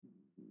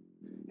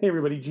Hey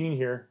everybody, Gene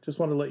here. Just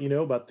wanted to let you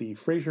know about the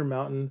Fraser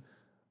Mountain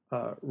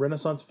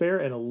Renaissance Fair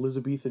and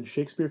Elizabethan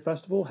Shakespeare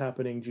Festival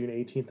happening June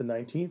 18th and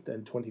 19th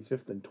and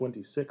 25th and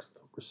 26th,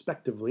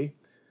 respectively,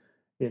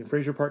 in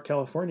Fraser Park,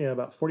 California,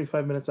 about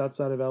 45 minutes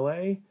outside of LA.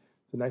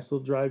 It's a nice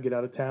little drive. Get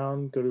out of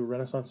town, go to a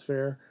Renaissance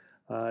Fair.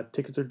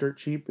 Tickets are dirt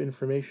cheap.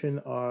 Information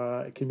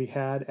can be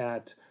had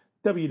at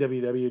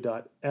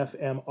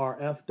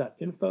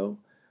www.fmrf.info,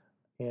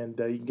 and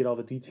you can get all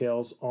the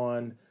details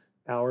on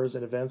hours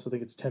and events. I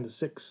think it's 10 to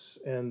 6,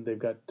 and they've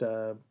got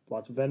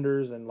lots of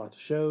vendors and lots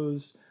of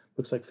shows.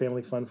 Looks like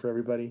family fun for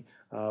everybody.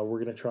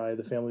 We're going to try,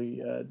 the family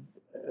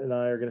and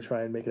I are going to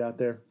try and make it out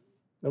there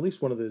at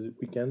least one of the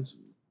weekends.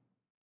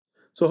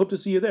 So I hope to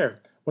see you there.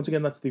 Once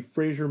again, that's the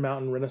Fraser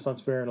Mountain Renaissance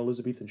Fair and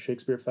Elizabethan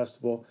Shakespeare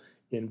Festival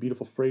in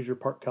beautiful Fraser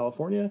Park,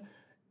 California.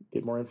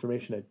 Get more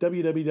information at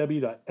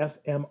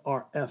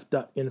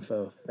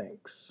www.fmrf.info.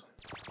 Thanks.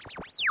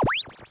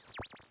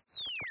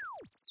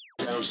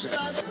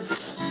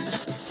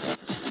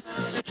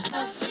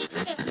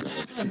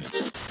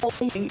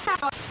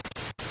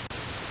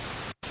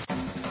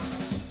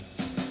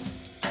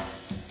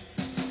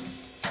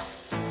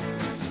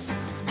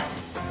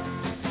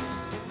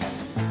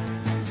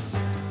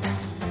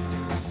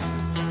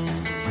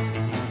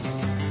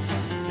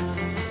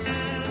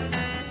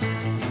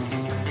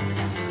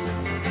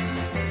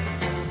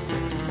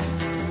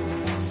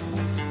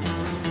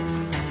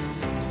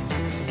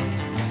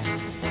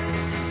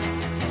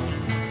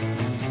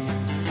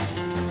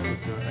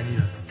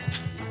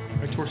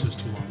 My torso's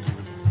too long,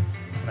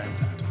 and I am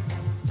fat.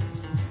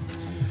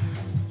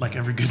 Like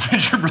every good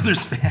Venture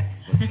Brothers fan.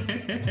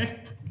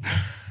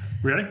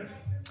 Ready?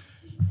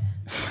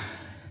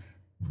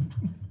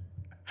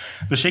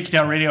 The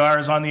Shakedown Radio Hour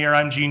is on the air.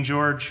 I'm Gene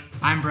George.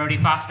 I'm Brody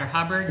Foster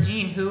Hubbard.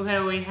 Gene, who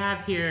do we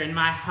have here in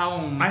my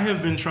home? I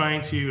have been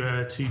trying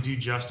to do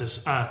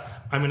justice. I'm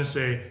going to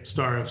say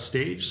star of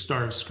stage,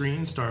 star of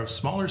screen, star of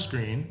smaller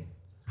screen.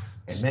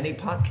 And many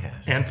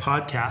podcasts. I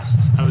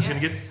was going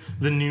to get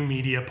the new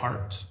media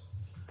part.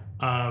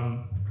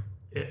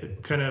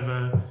 Kind of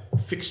a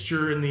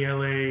fixture in the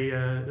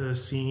LA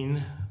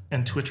scene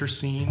and Twitter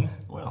scene.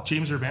 Well,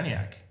 James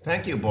Urbaniak.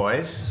 Thank you,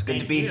 boys.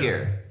 Good to be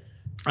here.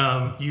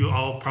 You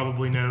all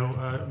probably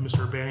know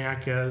Mr.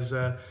 Urbaniak as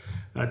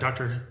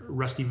Dr.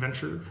 Rusty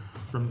Venture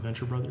from the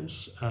Venture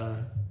Brothers.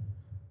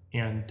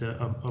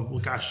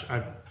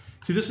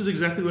 See, this is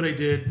exactly what I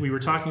did. We were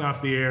talking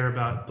off the air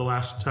about the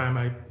last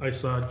time I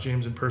saw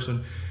James in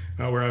person,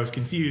 where I was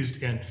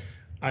confused, and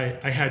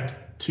I had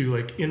to,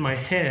 like, in my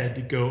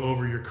head, go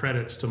over your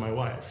credits to my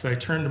wife. I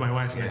turned to my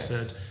wife and I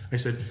said,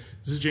 "This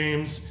is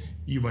James.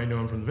 You might know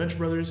him from the Venture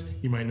Brothers.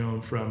 You might know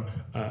him from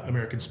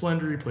American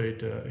Splendor. He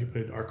played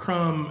R.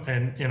 Crumb,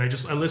 and I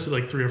listed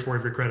like 3 or 4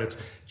 of your credits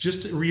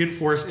just to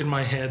reinforce in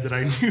my head that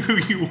I knew who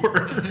you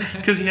were,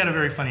 because you had a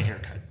very funny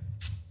haircut."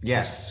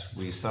 Yes,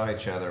 we saw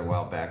each other a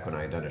while back when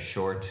I had done a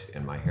short,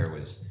 and my hair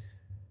was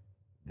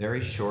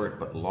very short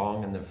but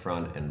long in the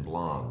front and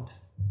blonde.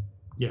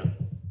 Yeah,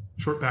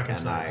 short back and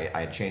sides.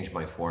 I changed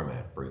my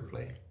format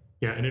briefly.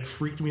 Yeah, and it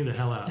freaked me the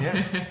hell out.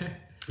 Yeah,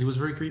 it was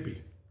very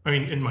creepy. I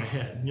mean, in my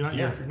head.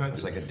 It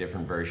was like a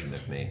different version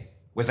of me.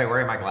 Was I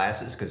wearing my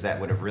glasses? Because that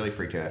would have really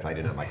freaked you out if I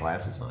didn't have my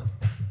glasses on.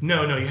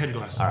 No, you had your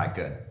glasses. All right,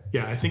 good.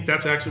 Yeah, I think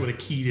that's actually what it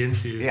keyed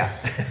into. Yeah.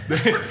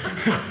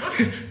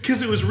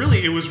 Because it was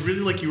really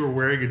like you were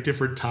wearing a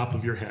different top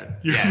of your head.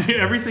 Yes.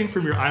 Everything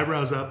from your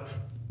eyebrows up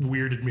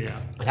weirded me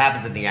out. It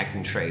happens in the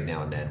acting trade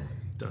now and then.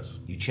 It does.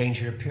 You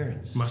change your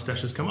appearance.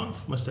 Mustaches come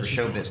off. For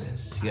show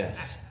business,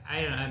 yes.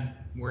 I'm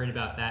worried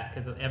about that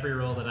because every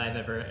role that I've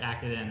ever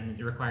acted in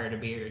required a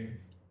beard.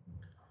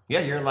 Yeah,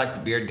 you're like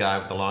the beard guy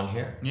with the long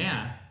hair.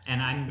 Yeah,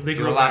 and They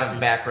do a lot of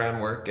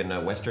background work in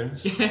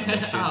westerns.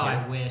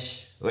 I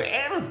wish. Well,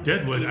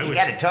 Deadwood. You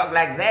got to talk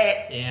like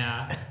that.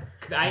 Yeah,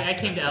 I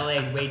came to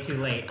LA way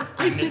too late.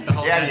 I missed the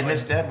whole. Yeah, you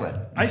missed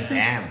Deadwood. I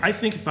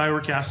think if I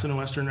were cast in a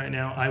western right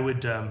now, I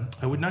would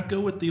not go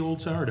with the old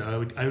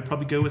sourdough. I would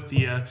probably go with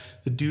the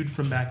dude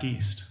from back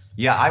east.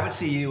 Yeah, I would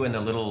see you in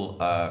the little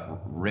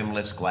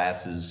rimless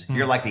glasses.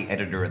 You're like the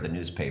editor of the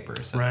newspaper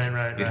or something.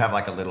 Right. You'd have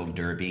like a little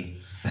derby.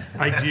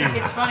 I do.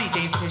 It's funny,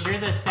 James, because you're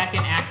the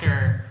second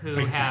actor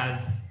who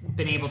has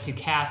been able to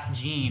cast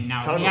Gene.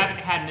 Now, Totally. we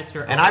haven't had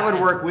Mr. And I would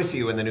work with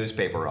you in the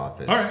newspaper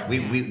office. All right.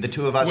 We the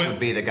two of us would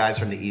be the guys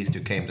from the east who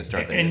came to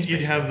start the and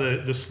newspaper. you'd have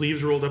the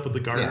sleeves rolled up with the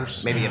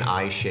garters. Maybe an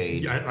eye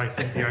shade. Yeah, I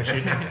think the eye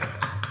shade.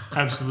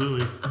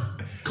 Absolutely.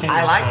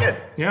 I like it.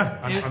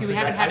 Yeah. we haven't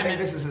I had him think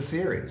as this is a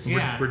series.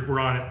 Yeah.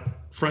 We're on it.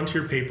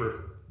 Frontier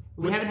paper.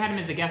 We haven't had him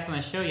as a guest on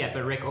the show yet,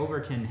 but Rick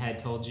Overton had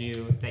told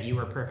you that you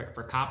were perfect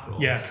for cop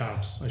roles. Yeah,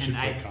 cops. I should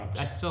play cops.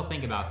 I still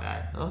think about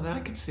that. Oh,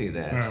 I could see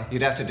that. Yeah.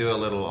 You'd have to do a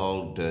little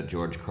old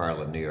George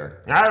Carlin, New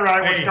York. All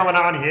right, what's going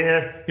on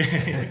here?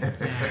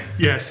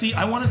 Yeah, see,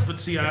 I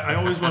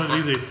always want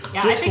to do the...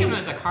 Yeah, I think of him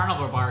as a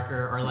carnival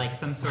barker or like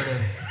some sort of...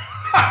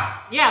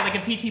 yeah, like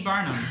a P.T.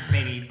 Barnum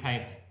maybe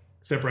type.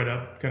 Step right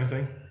up kind of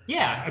thing.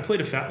 Yeah. I played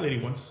a fat lady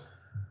once.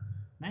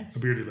 Nice. A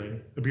bearded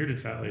lady. A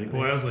bearded fat lady.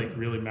 Boy, I was like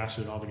really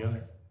mashing it all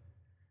together.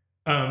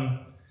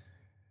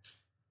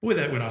 Boy,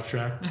 that went off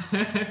track.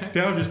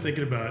 Now I'm just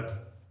thinking about.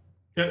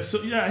 Yeah,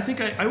 so yeah, I think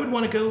I would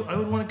want to go. I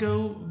would want to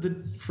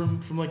go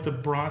from like the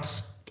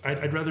Bronx.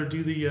 I'd rather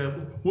do the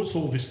what's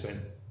all this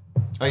then?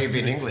 Oh, you'd be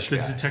an English The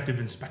guy. detective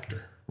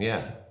inspector.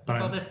 Yeah.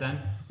 What's all this then?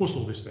 What's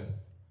all this then?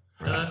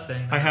 This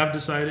thing. I have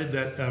decided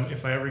that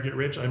if I ever get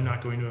rich, I'm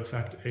not going to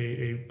affect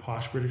a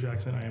posh British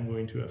accent. I am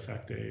going to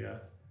affect a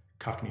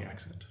Cockney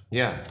accent.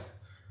 Yeah.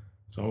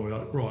 So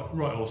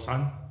right, old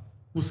son.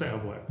 What's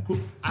that boy?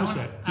 I What's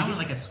want, that? I want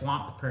like a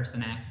swamp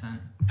person accent.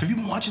 Have you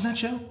been watching that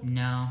show?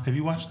 No. Have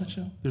you watched that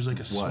show? There's like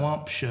a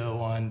swamp show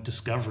on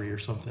Discovery or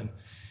something,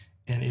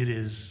 and it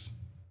is.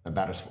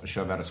 About a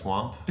show about a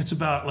swamp? It's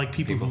about like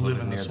people who live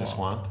in near the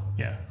swamp.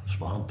 Yeah.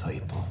 Swamp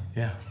people.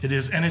 Yeah, it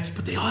is. And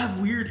but they all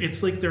have weird,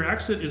 it's like their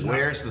accent is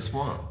Where's the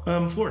swamp?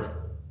 Florida.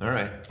 All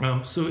right.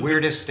 So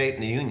Weirdest state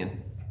in the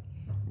union.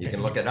 You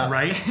can look it up.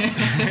 Right?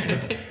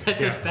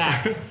 That's a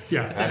fact.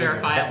 Yeah. It's a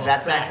verifiable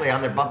That's fact. actually on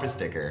their bumper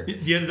sticker.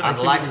 Yeah, on the figured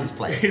license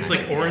plate. It's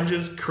like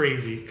oranges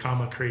crazy,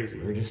 comma crazy.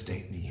 Weirdest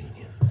state in the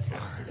union,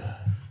 Florida.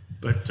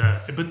 But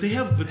they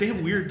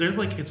have weird, they're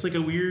like, it's like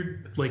a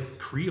weird like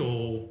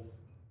Creole,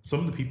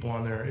 some of the people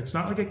on there. It's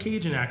not like a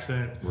Cajun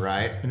accent.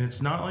 Right. And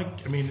it's not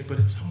like, but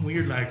it's some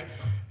weird like,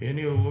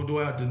 we'll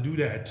go out and do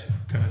that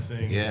kind of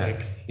thing. Yeah. It's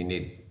like,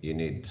 you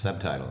need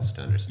subtitles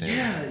to understand.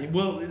 yeah,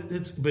 well,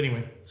 but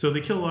anyway, so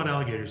they kill a lot of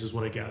alligators is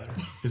what I gather,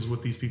 is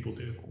what these people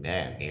do.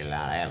 Yeah, get a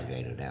lot of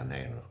alligator down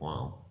there in the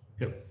swamp.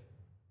 Yep.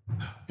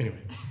 Anyway,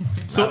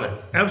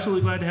 so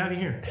absolutely glad to have you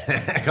here.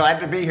 Glad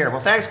to be here. Well,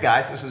 thanks,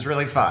 guys. This was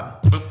really fun.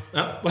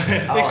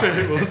 Thanks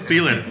for we'll see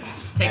you later.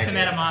 Take some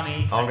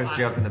edamame. Oldest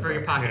joke in the for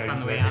your book. pockets Yeah, on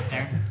the way out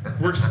there.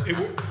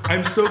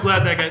 I'm so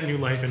glad that got new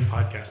life in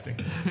podcasting.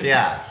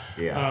 Yeah.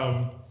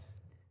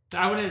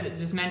 I want to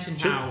just mention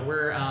how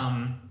we're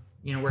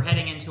we're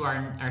heading into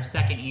our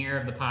second year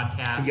of the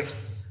podcast. Yep.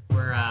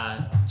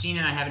 Where Gene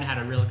and I haven't had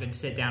a real good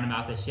sit down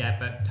about this yet,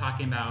 but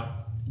talking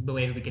about the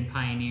ways we can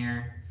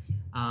pioneer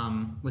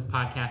with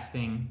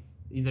podcasting.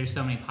 There's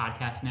so many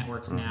podcast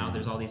networks now.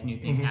 There's all these new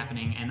things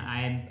happening, and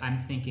I'm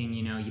thinking,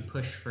 you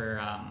push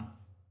for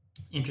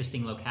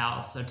interesting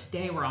locales. So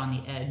today we're on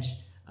the edge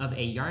of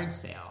a yard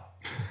sale.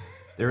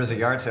 There is a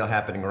yard sale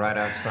happening right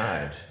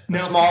outside. A Now,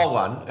 small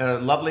one. A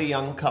lovely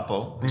young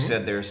couple who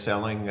said they're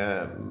selling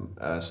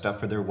stuff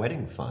for their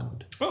wedding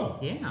fund. Oh,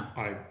 Yeah.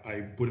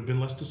 I would have been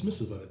less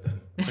dismissive of it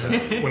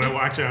then. When I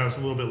was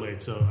a little bit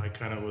late, so I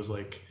kind of was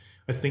like,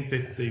 I think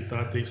that they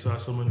thought they saw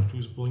someone who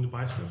was willing to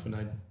buy stuff, and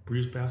I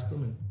breezed past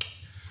them. And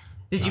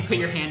Did you put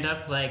your hand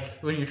up like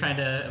when you're trying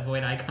to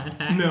avoid eye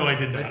contact? no, I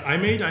did not. I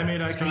made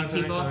eye Street contact.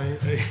 people?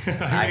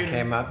 I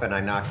came up and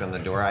I knocked on the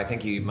door. I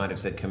think you might have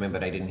said come in,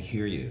 but I didn't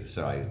hear you,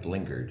 so I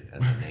lingered.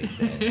 And then they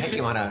said, "Hey,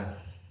 you want to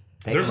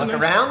take There's a a look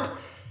nice- around?"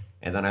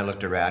 And then I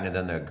looked around, and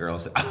then the girl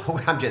said, "Oh,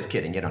 I'm just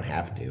kidding. You don't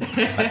have to."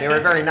 But they were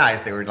very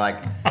nice. They were like,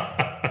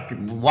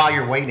 "While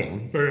you're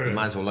waiting, you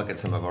might as well look at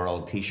some of our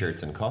old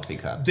T-shirts and coffee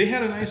cups." They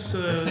had a nice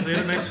hooded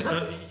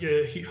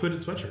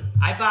sweatshirt.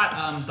 I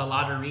bought the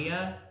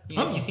Lotteria.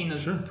 Have you seen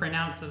those sure.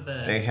 printouts of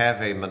the? They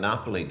have a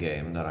Monopoly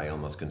game that I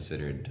almost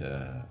considered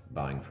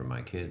buying for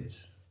my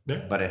kids.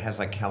 Yeah. But it has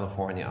like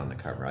California on the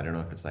cover. I don't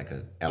know if it's like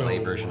a LA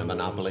version of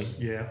Monopoly.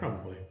 Yeah,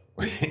 probably.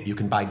 You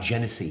can buy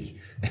Genesee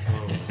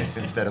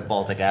instead of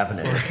Baltic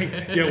Avenue.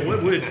 Yeah,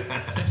 what would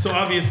so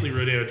obviously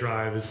Rodeo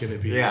Drive is going to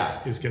be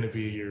Yeah.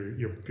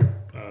 your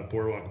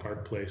Boardwalk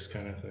Park Place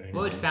kind of thing.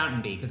 What would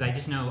Fountain be? Because I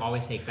just know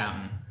always take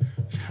Fountain.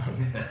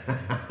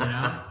 You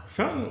know?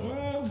 Fountain?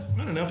 Well,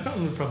 I don't know.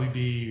 Fountain would probably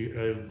be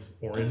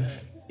orange.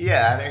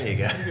 Yeah, there you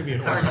go. It could be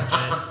an Orange orange. is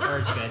good.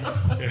 Orange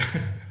good.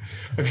 Yeah.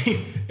 I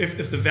mean,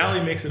 if the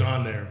Valley makes it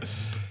on there,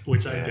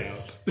 which I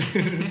Yes.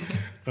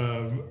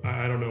 doubt,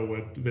 I don't know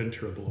what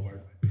Ventura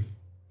Boulevard might be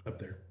up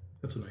there.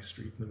 That's a nice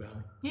street in the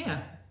Valley.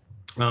 Yeah.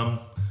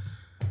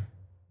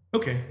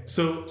 Okay,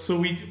 so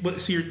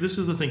this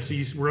is the thing. So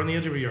we're on the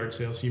edge of a yard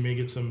sale, so you may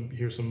get some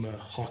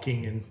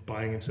hawking and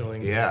buying and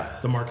selling. Yeah.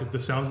 The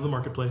sounds of the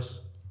marketplace.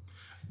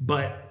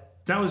 But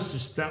that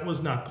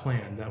was not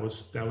planned. That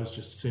was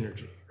just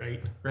synergy,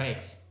 right?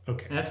 Right.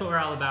 Okay. And that's what we're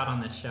all about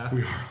on this show.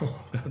 We are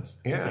all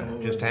that's Yeah,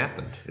 it just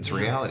happened. It's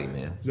reality,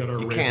 man. Is that our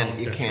you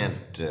raison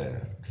can't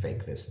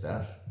fake this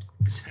stuff.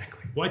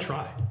 exactly. Why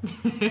try?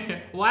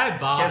 Why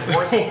bother? Can't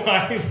force it.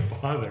 Why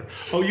bother?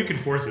 Oh, you can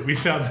force it. We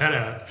found that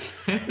out.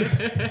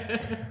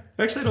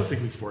 Actually, I don't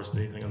think we've forced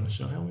anything on the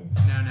show, have we?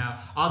 No.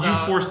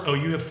 Although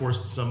you have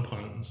forced some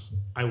puns.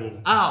 I will.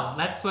 Oh,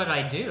 that's what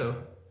I do.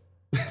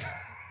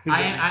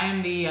 I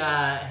am the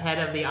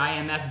head of the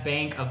IMF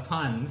Bank of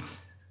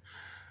Puns.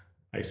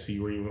 I see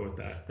where you went with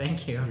that.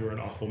 Thank you. You're an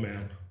awful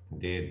man.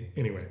 Indeed.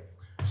 Anyway,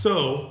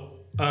 so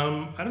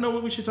I don't know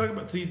what we should talk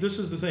about. See, this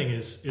is the thing: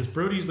 is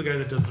Brody's the guy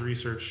that does the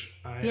research.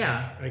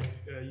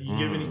 You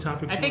give any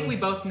topics? I think we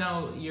both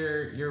know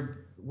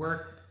your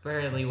work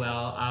fairly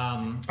well.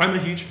 I'm a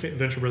huge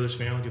Venture Brothers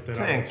fan. I'll get that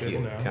Thank out on the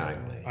table you now.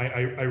 kindly.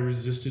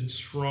 I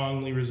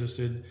strongly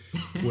resisted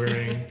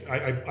wearing.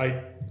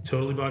 I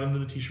totally bought into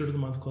the T-shirt of the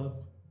month club.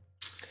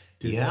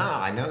 Yeah,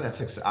 I know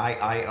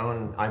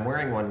I'm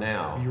wearing one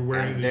now. You're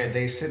wearing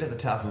they sit at the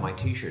top of my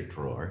t-shirt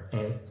drawer.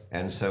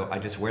 And so I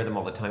just wear them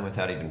all the time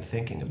without even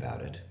thinking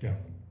about it. Yeah.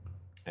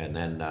 And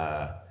then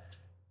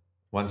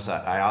once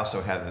I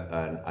also have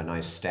a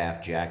nice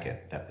staff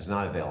jacket that was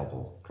not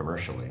available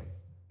commercially,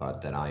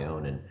 but that I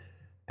own.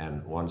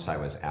 And once I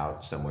was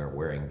out somewhere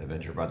wearing the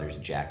Venture Brothers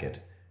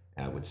jacket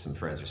with some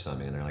friends or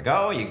something, and they're like,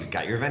 "Oh, you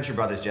got your Venture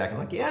Brothers jacket?" I'm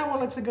like, "Yeah,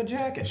 well, it's a good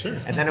jacket." Sure.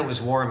 And then it was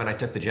warm, and I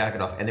took the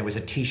jacket off, and there was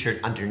a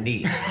T-shirt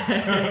underneath.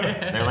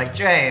 And they're like,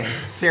 "James,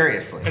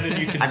 seriously? And then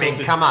you I mean,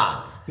 come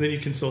on." And then you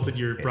consulted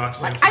your Brock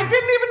Simpson. Like, I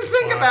didn't even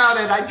think about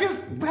it. I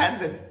just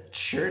had the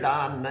shirt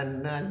on,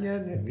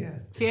 and yeah.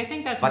 See, I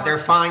think that's. But more, they're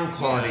fine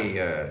quality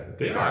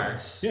They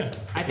garments. are. Yeah.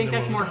 I think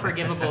that's more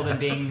forgivable than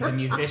being the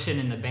musician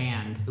in the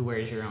band who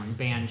wears your own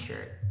band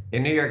shirt.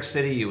 In New York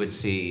City, you would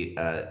see.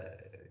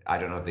 I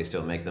don't know if they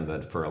still make them,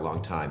 but for a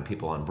long time,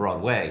 people on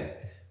Broadway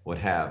would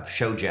have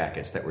show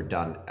jackets that were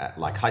done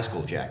like high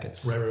school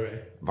jackets,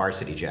 Right.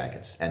 varsity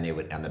jackets, and they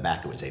would on the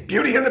back it would say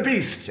 "Beauty and the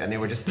Beast," and they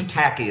were just the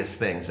tackiest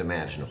things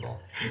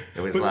imaginable.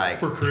 It was like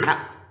for crew,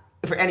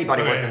 for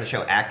anybody working on the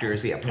show,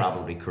 actors,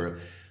 probably crew,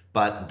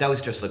 but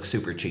those just look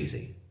super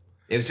cheesy.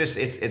 It was just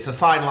it's a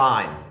fine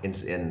line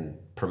in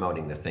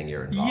promoting the thing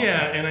you're involved.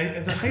 Yeah,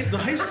 and the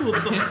high school.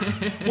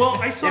 Well,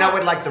 I saw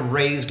with like the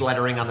raised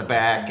lettering on the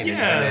back and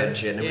an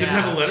image, and it did it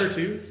have a letter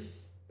too?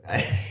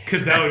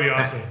 Because that would be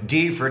awesome.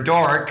 D for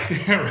dork.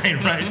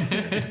 right,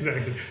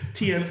 exactly.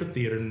 TN for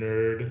theater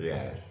nerd.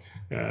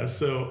 Yeah.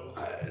 So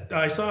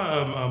I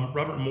saw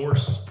Robert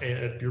Morse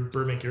at your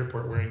Burbank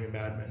Airport wearing a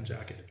Mad Men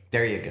jacket.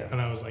 There you go.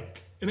 And I was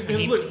like,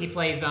 He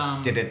plays.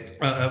 Did it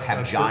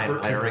have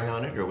giant lettering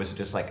on it, or was it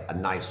just like a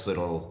nice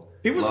little?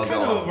 It was logo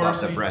kind of a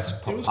varsity. The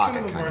breast It was pocket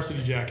kind of a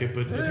varsity jacket,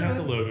 but it had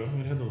the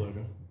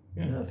logo.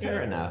 Yeah,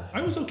 fair enough.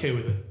 I was okay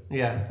with it.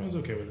 Yeah, I was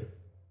okay with it.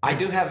 I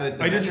do have the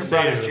didn't Venture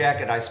say Brothers it.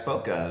 jacket I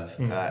spoke of.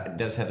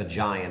 Does have a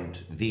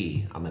giant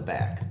V on the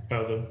back,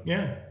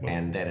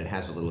 And then it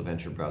has a little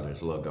Venture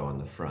Brothers logo on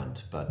the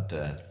front. But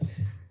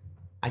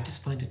I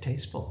just find it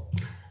tasteful.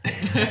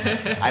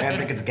 I don't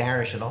think it's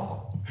garish at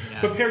all.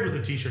 Yeah. But paired with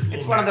a t-shirt.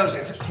 It's one of those.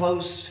 It's a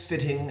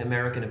close-fitting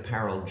American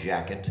Apparel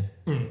jacket.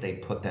 They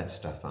put that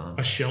stuff on.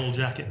 A shell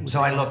jacket. So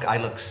I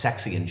look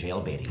sexy in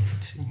jailbaiting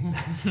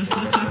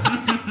it.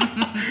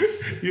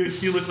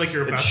 You look like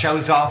you're It about.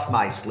 shows off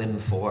my slim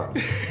form.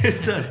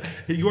 It does.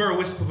 You are a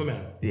wisp of a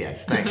man.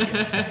 Yes, thank you.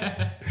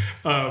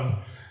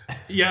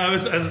 Yeah, I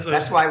was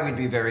That's why we'd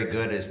be very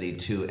good as the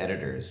two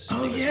editors.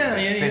 Oh because yeah,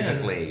 we're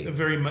physically a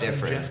very Mutt and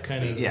different. Jeff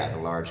kind of. Yeah, the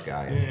large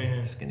guy,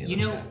 and skinny. You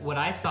little know guy. what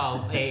I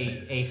saw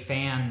a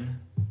fan.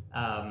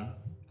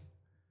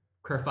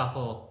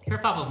 Kerfuffle.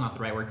 Kerfuffle's not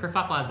the right word.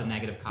 Kerfuffle has a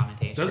negative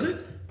connotation. Does it?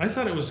 I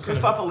thought it was kind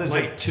Kerfuffle of is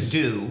light. a to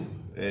do.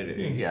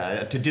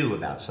 A to do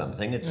about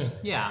something. It's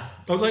Yeah.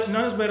 Oh, like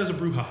not as bad as a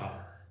brouhaha.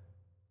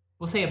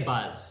 We'll say a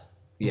buzz.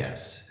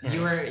 yes.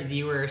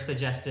 You were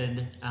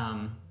suggested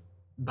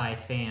by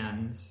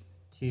fans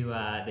to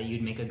that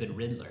you'd make a good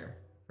Riddler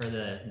for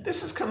the.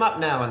 This has come up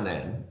now and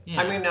then.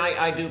 Yeah. I mean,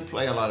 I do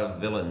play a lot of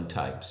villain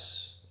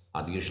types.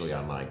 Usually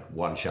on like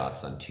one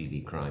shots on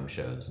TV crime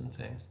shows and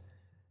things.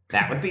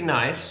 That would be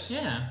nice.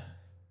 Yeah.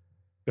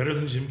 Better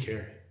than Jim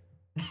Carrey.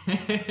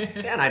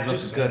 And I'd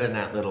look good in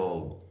that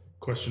little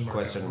Question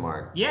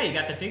mark. Yeah, you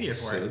got the figure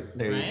for suit. it.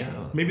 There right? you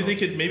go. Maybe they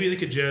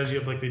could jazz you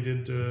up like they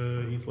did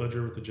Heath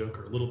Ledger with the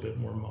Joker. A little bit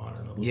more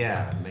modern. A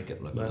little Make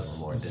it look a Less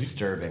little more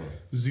disturbing.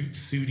 zoot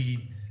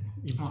suity.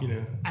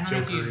 I don't know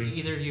if Jokery.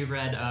 either of you have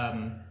read,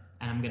 and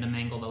I'm going to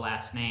mangle the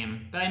last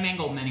name, but I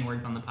mangle many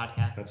words on the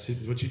podcast. That's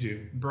what you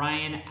do.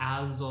 Brian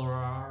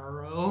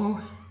Azzarello.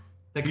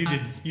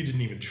 You didn't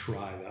even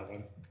try that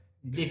one.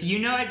 If you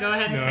know it, go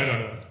ahead and No, say I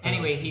don't it. know.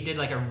 Anyway, he did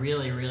like a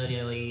really, really,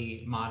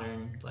 really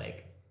modern,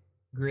 like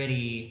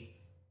gritty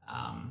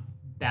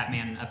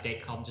Batman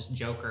update called just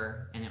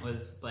Joker, and it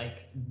was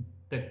like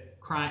the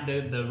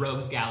the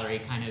rogues gallery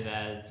kind of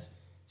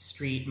as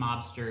street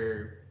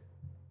mobster,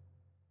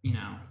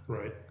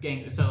 Right.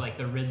 gang. So like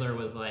the Riddler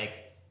was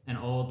like an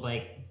old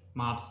like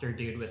mobster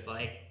dude with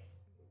like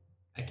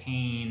a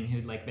cane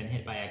who'd like been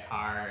hit by a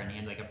car and he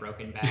had like a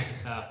broken back and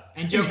stuff.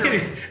 And Joker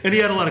was, And he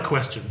had a lot of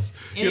questions.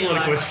 He had a lot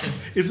of questions.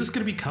 questions. Is this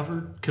going to be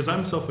covered? Because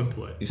I'm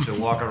self-employed. Used to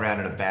walk around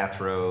in a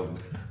bathrobe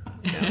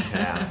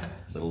downtown.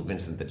 Little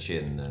Vincent the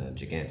Chin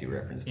Gigante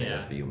reference there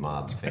Yeah. for you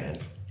mob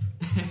fans.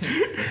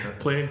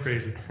 Playing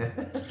crazy.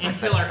 and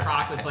Killer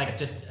Croc was like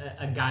just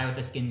a guy with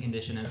a skin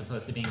condition as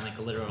opposed to being like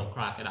a literal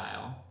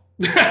crocodile.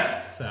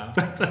 So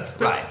That's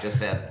Right, just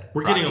that.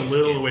 We're getting a rocky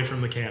little skin. away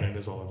from the canon,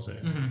 is all I'm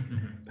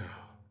saying.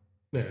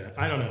 Yeah,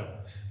 I don't know.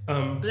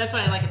 but that's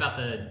what I like about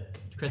the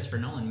Christopher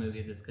Nolan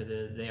movies is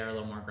because they are a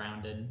little more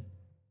grounded.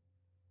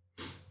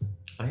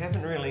 I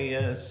haven't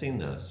really seen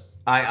those.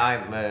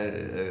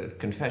 I'm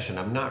confession.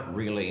 I'm not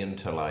really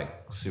into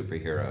like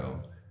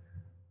superhero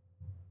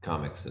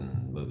comics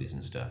and movies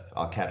and stuff.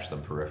 I'll catch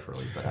them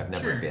peripherally, but I've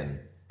never Sure. been.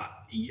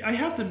 I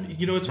have to,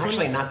 it's I'm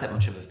actually funny. not that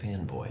much of a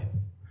fanboy.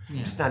 Yeah.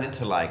 I'm just not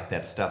into like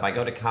that stuff. I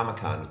go to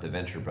Comic-Con with the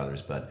Venture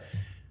Brothers, but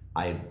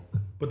I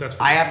But that's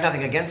I have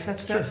nothing against that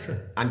stuff. Sure.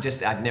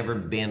 I've never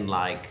been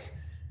like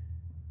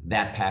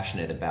that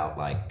passionate about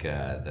like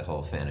the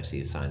whole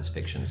fantasy, science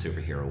fiction,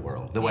 superhero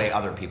world the way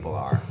other people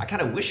are. I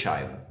kind of wish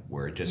I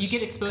were just. You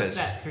get exposed to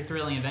that through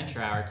Thrilling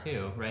Adventure Hour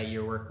too, right?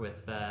 Your work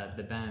with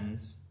the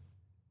Bens.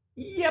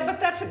 Yeah, but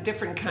that's a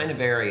different kind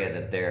of area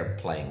that they're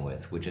playing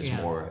with, which is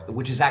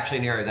actually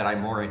an area that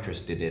I'm more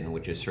interested in,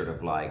 which is sort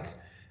of like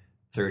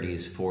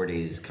 30s,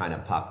 40s kind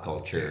of pop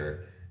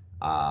culture,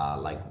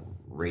 like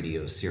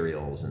radio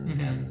serials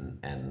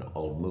and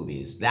old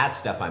movies. That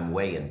stuff I'm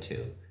way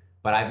into.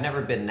 But I've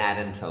never been that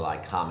into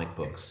like comic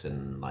books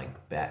and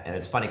like that. And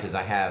it's funny because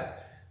I have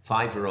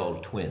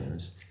 5-year-old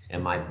twins,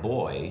 and my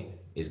boy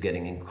is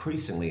getting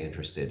increasingly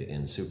interested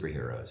in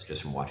superheroes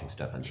just from watching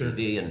stuff on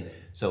TV. And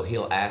so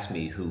he'll ask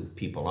me who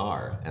people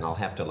are, and I'll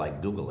have to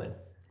like Google it.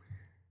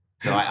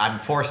 So I'm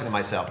forcing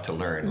myself to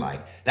learn,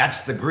 like,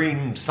 that's the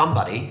green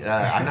somebody.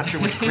 I'm not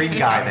sure which green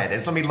guy that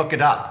is. Let me look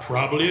it up.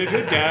 Probably a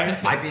good guy.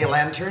 Might be a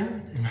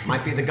lantern.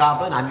 Might be the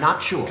goblin. I'm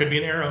not sure. Could be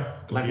an arrow.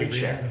 Let me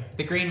check.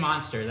 The Green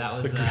Monster, that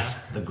was...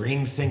 The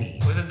green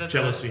thingy. Was it the...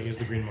 Jealousy is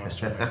the green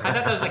monster. I thought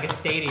that was like a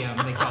stadium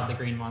they called the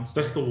Green Monster.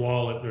 That's the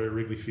wall at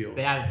Wrigley Field.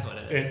 Yeah, that's what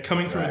it is. And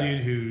coming from a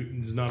dude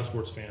who is not a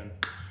sports fan.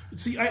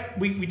 See,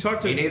 we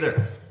talked to... Me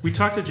neither. We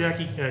talked to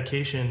Jackie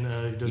Cation,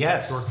 who does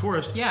Dark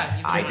Forest.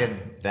 Yeah. I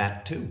did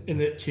that too.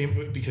 And it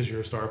came because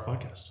you're a star of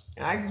podcast.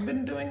 I've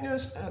been doing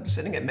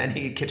sitting at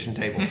many kitchen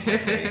tables.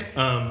 Here,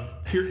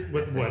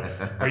 what?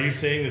 Are you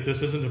saying that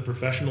this isn't a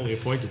professionally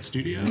appointed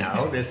studio?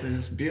 No, this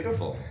is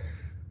beautiful.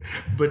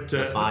 But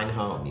a fine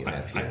home you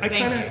have here.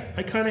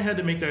 I kind of had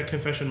to make that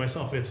confession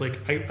myself. It's like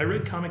I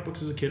read comic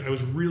books as a kid. I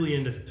was really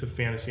into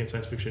fantasy and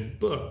science fiction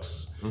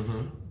books,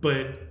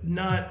 but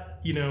not,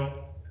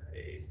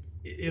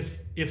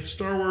 if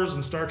Star Wars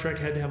and Star Trek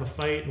had to have a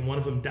fight and one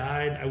of them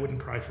died, I wouldn't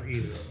cry for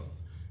either of them.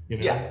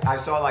 Yeah, I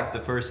saw like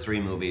the first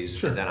 3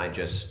 movies, but then I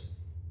just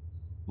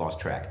lost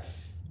track.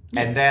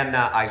 And then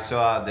I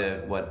saw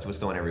what was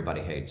the one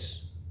everybody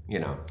hates?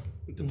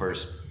 The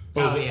first.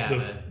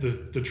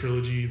 The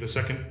trilogy, the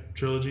second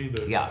trilogy,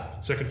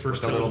 second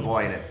first the trilogy. little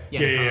boy in it.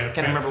 Yeah.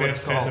 Can't remember what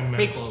it's called.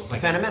 Prequels. The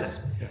Phantom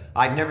Menace. Yeah.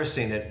 I'd never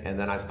seen it, and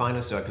then I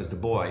finally saw it because the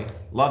boy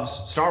loves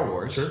Star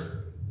Wars. Sure.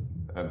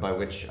 By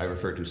which I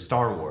refer to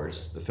Star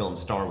Wars, the film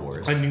Star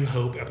Wars. A New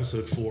Hope,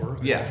 Episode 4.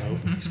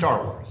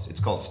 Star Wars.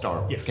 It's called Star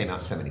Wars. Yes. It came out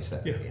in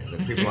 1977. Yeah.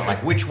 The people are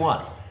like, which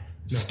one?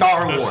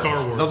 Star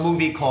Wars. The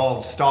movie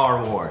called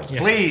Star Wars. Yeah.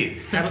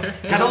 Please.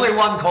 There's only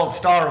one called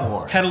Star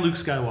Wars. Had a Luke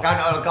Skywalker.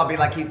 I'll be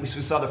like, we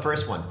saw the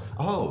first one.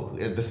 Oh,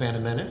 The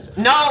Phantom Menace?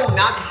 No,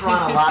 not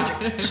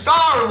chronological.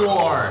 Star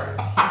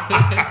Wars.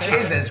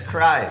 Jesus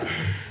Christ.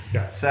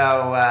 Yeah.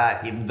 So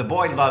the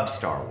boy loves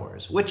Star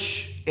Wars,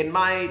 which in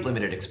my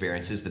limited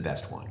experience is the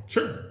best one.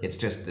 Sure. It's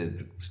just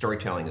the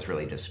storytelling is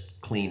really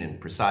just clean and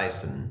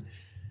precise, and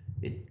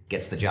it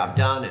gets the job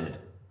done. And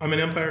I'm an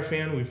Empire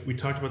fan. We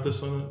talked about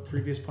this on the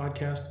previous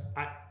podcast.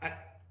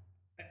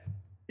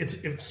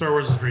 Star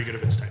Wars is very good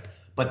of its type.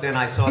 But then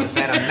I saw The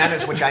Phantom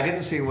Menace, which I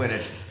didn't see when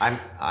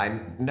I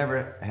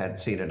never had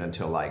seen it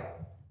until like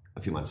a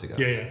few months ago.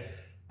 Yeah.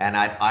 And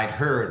I'd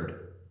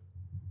heard,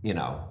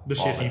 all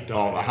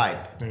the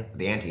hype,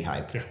 the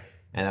anti-hype. Yeah.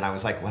 And then I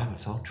was like, wow,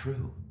 it's all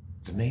true.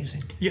 It's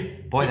amazing. Yeah.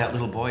 Boy, that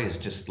little boy is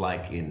just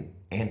like in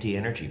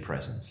anti-energy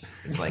presence.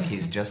 It's like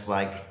he's just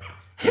like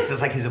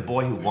he's a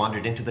boy who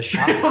wandered into the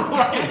shop.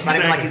 It's not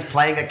even like he's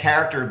playing a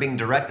character or being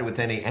directed with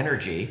any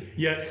energy.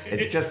 Yeah.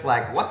 It's just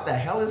like, what the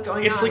hell is going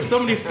on? It's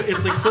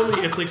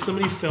like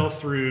somebody fell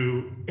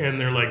through and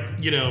they're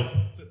like,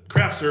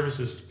 craft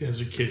services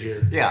has a kid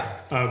here.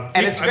 Yeah.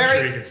 And I'm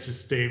sure he gets to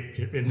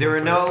stay in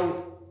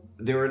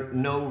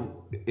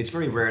it's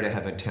very rare to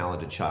have a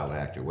talented child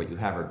actor. What you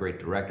have are great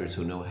directors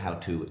who know how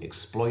to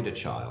exploit a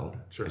child.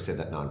 Sure. I say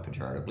that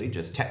non-pejoratively,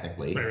 just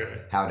technically.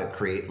 Right. How to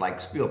create, like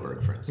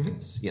Spielberg, for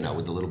instance,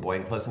 with the little boy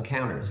in Close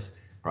Encounters,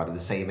 probably the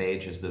same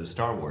age as the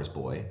Star Wars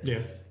boy.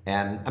 Yeah.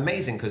 And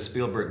amazing because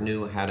Spielberg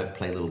knew how to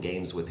play little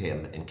games with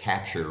him and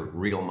capture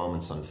real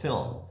moments on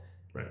film.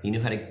 Right. He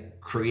knew how to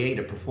create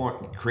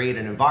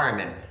an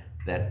environment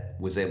that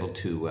was able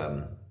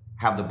to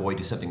have the boy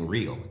do something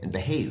real and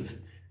behave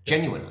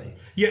genuinely.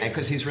 Yeah.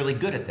 Because he's really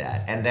good at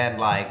that. And then,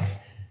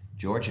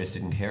 George just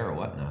didn't care or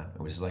whatnot.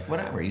 It was like,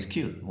 whatever, he's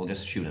cute. We'll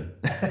just shoot him.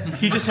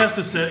 He just has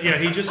to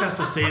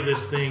say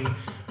this thing,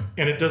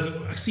 and it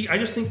doesn't... See, I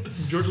just think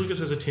George Lucas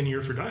has a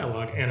 10-year for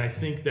dialogue, and I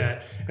think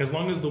that as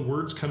long as the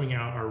words coming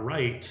out are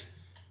right,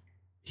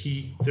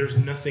 there's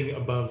nothing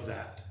above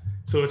that.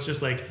 So it's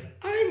just like,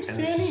 I'm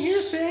standing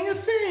here saying a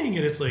thing,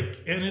 and it's like,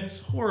 and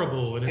it's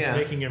horrible, and it's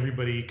making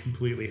everybody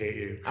completely hate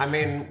you. I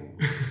mean,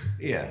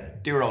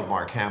 dear old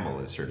Mark Hamill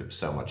is sort of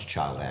so much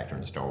child actor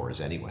in Star Wars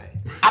anyway.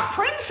 A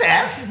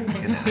princess?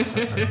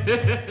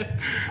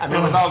 I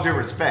mean, with all due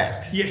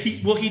respect. Yeah,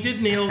 he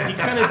did nail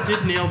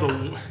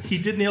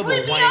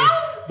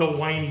the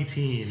whiny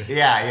teen.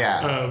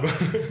 Yeah.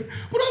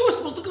 But I was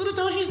supposed to go to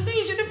Toshi's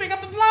station to pick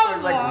up the flowers. I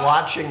was like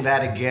watching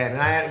that again,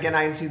 and I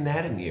hadn't seen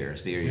that in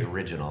years. The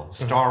original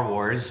Star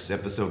Wars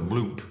episode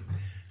Bloop.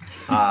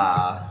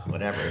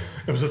 Whatever.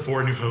 Episode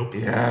 4, New Hope.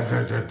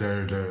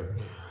 Yeah.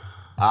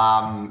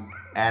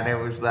 And it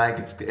was like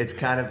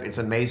it's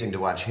amazing to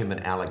watch him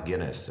and Alec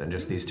Guinness and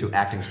just these two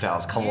acting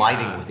styles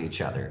colliding with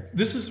each other.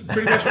 This is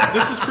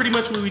pretty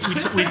much what we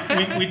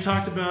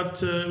talked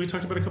about. We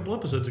talked about a couple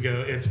episodes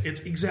ago. It's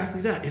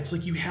exactly that. It's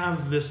like you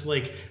have this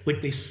like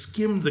they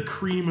skimmed the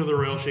cream of the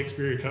Royal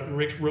Shakespeare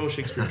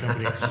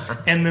Company,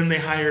 and then they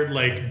hired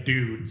like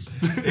dudes.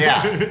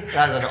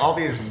 Yeah, all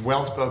these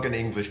well-spoken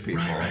English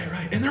people.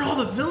 Right, and they're all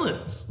the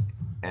villains.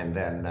 And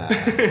then,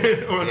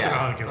 except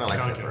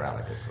for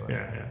Alec, of course.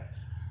 Yeah.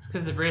 It's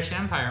because the British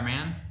Empire,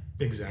 man.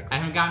 Exactly. I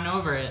haven't gotten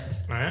over it.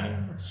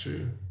 Yeah, that's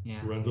true. Yeah.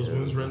 Run those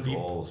wounds, run deep.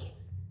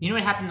 You know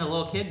what happened to the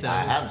little kid, though?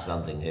 I have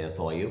something here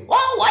for you.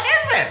 Whoa, what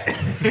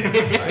is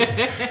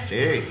it?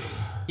 Jeez.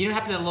 You know what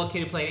happened to the little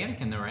kid who played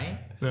Anakin, though, right?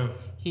 No.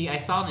 I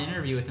saw an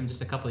interview with him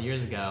just a couple of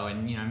years ago,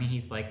 and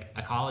he's like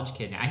a college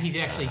kid now. He's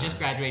actually just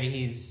graduated.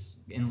 He's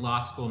in law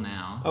school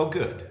now. Oh,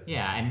 good.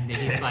 Yeah, and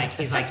he's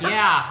like,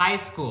 yeah, high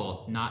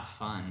school, not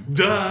fun.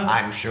 Duh.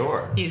 I'm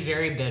sure. He's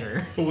very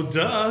bitter. Well,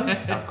 duh.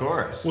 Of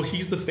course. Well,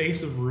 he's the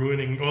face of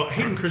ruining. Well,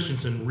 Hayden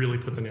Christensen really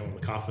put the nail in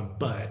the coffin,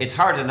 but It's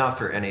hard enough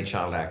for any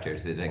child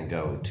actors to then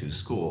go to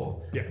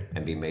school Yeah.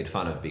 and be made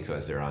fun of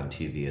because they're on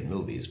TV and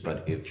movies.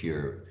 But if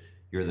you're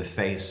the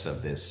face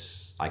of this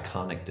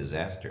iconic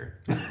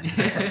disaster,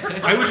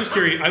 I would just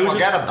carry.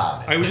 forget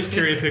about it. I would just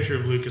carry a picture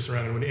of Lucas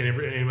around, and when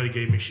anybody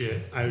gave me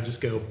shit, I would just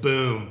go,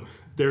 boom.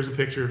 There's a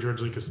picture of George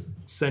Lucas.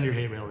 Send your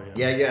hate mail to him.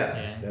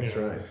 Yeah. That's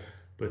Yeah. right.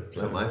 But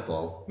It's not my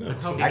fault. no,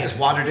 it's hope fine. I just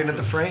wandered into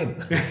the frame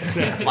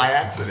by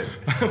accident.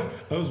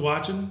 I was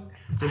watching.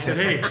 They said,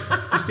 "Hey,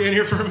 you stand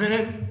here for a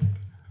minute."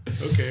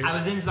 Okay. I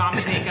was in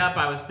zombie makeup.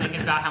 I was thinking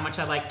about how much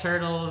I like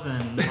turtles,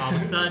 and all of a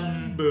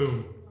sudden,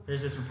 Boom.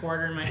 there's this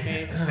reporter in my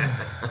face.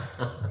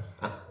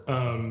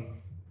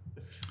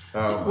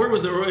 Where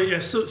was the? Yeah.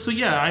 So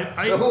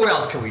yeah. So who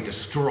else can we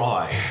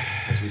destroy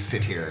as we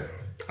sit here?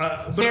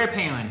 Sarah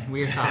Palin,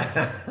 weird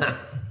thoughts.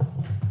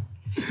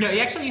 No,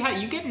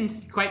 you getting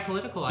quite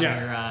political on Yeah.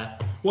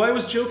 your. Well, I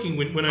was joking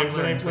when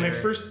I Twitter.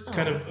 first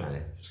kind of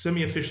okay.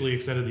 semi-officially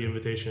extended the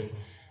invitation.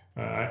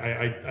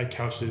 I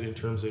couched it in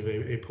terms of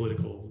a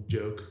political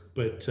joke,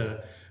 but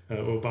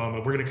Obama.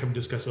 We're going to come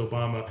discuss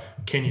Obama,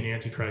 Kenyan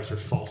Antichrist, or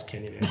false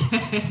Kenyan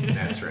Antichrist.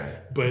 That's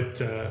right.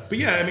 But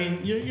yeah, I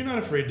mean, you're not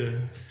afraid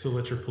to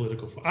let your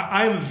political.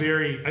 I've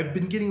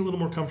been getting a little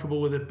more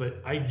comfortable with it,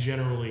 but I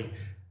generally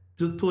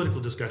political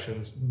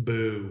discussions,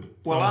 boo.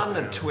 Well, on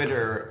the down.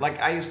 Twitter,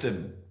 like I used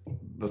to,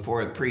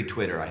 before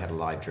pre-Twitter, I had a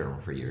live journal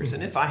for years,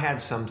 and if I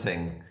had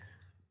something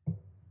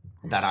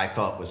that I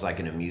thought was like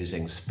an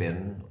amusing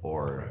spin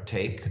or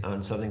take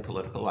on something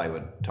political, I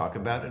would talk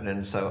about it,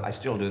 and so I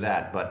still do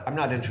that. But I'm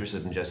not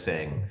interested in just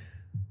saying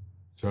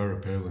Sarah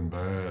Palin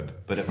bad.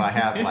 But if I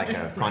have like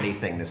a funny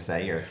thing to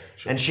say,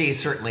 and she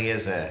certainly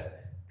is a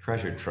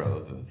treasure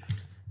trove of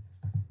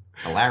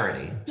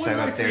hilarity. One So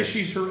might if say there's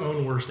she's her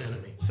own worst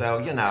enemy. So,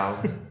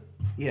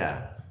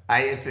 yeah.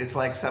 If it's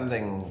like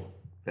something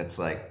that's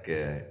like,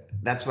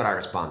 that's what I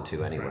respond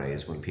to anyway,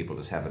 is when people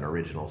just have an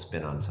original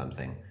spin on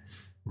something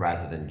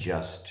rather than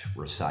just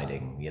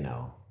reciting,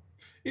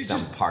 It's some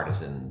just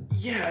partisan.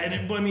 yeah,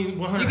 and I mean,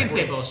 You can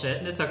say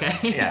bullshit. It's okay.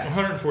 Yeah.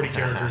 140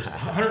 characters.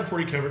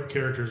 140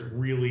 characters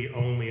really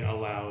only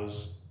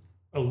allows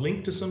a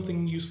link to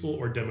something useful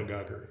or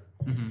demagoguery.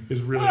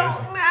 Is really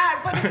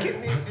But it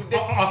can,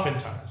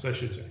 oftentimes, I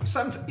should say.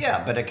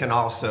 but it can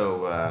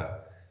also,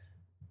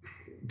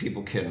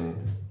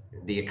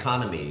 the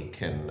economy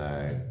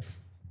can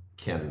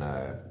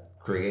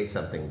create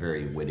something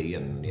very witty,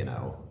 and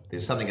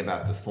there's something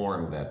about the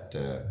form that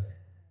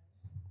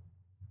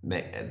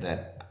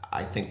that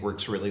I think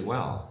works really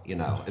well,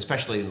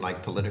 especially in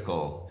like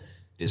political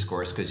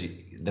discourse, because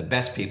the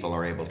best people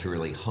are able to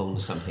really hone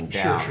something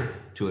down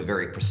to a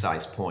very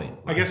precise point.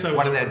 I guess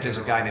there's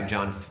a guy named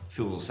John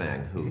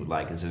Fugelsang who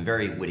is a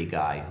very witty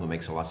guy who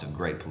makes lots of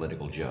great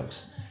political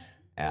jokes,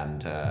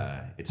 and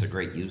it's a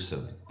great use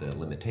of the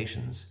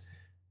limitations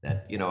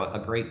that a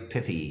great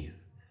pithy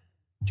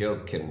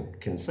joke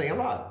can say a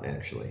lot,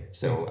 actually.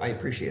 So I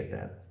appreciate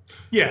that.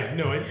 Yeah,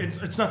 no,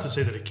 it's not to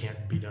say that it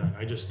can't be done.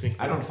 I just think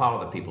I don't follow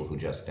the people who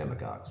just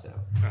demagogues,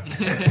 though.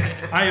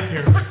 I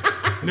apparently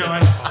no, I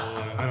don't follow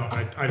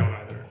that. I don't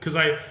either, because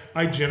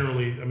I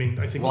generally, I mean,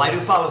 I think. Well, I do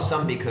follow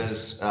some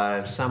because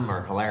some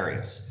are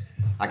hilarious.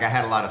 Like I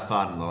had a lot of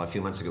fun a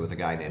few months ago with a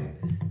guy named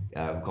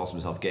who calls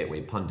himself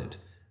Gateway Pundit,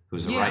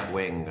 who's a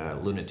right-wing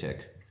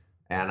lunatic.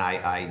 And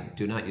I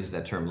do not use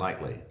that term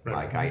lightly.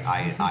 Right. Like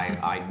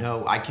I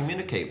know I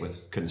communicate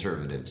with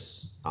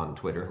conservatives on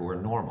Twitter who are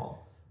normal.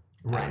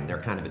 Right. And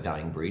they're kind of a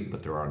dying breed,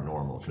 but there are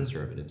normal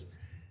conservatives.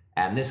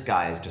 And this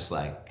guy is just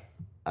like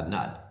a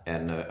nut.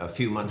 And a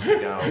few months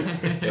ago,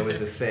 there was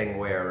this thing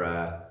where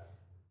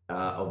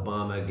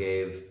Obama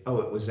gave.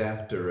 Oh, it was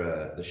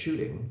after the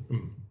shooting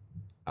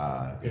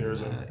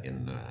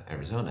in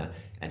Arizona,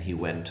 and he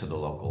went to the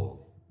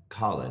local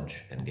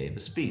college and gave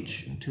a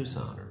speech in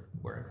Tucson or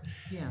wherever.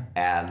 Yeah.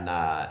 And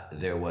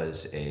there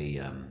was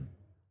a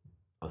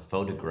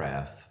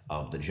photograph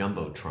of the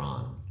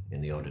Jumbotron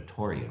in the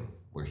auditorium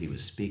where he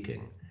was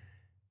speaking,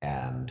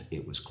 and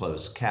it was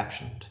closed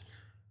captioned,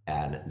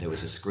 and there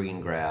was a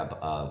screen grab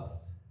of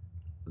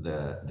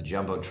the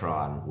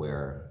Jumbotron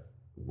where,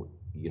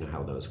 you know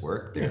how those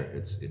work.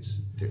 There,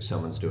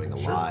 someone's doing a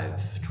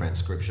live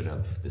transcription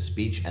of the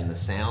speech and the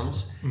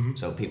sounds.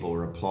 So people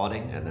were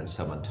applauding, and then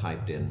someone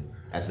typed in,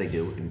 as they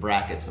do in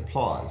brackets,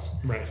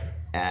 applause. Right.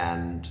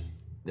 And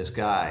this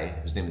guy,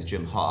 his name is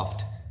Jim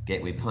Hoft,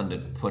 Gateway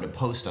Pundit, put a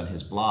post on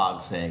his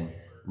blog saying,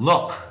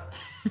 "Look,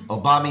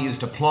 Obama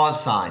used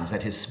applause signs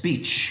at his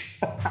speech."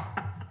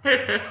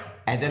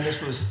 And then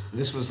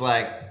this was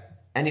like,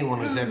 anyone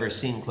who's ever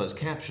seen closed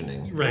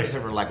captioning, who's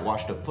ever like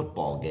watched a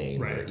football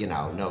game, or,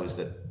 knows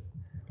that.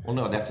 Well,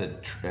 no, that's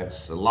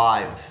a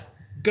live.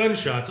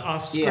 Gunshots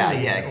off screen.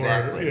 Yeah,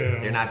 exactly.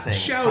 They're not saying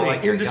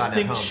shouting,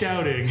 indistinct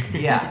shouting.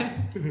 Yeah,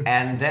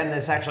 and then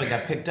this actually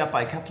got picked up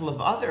by a couple of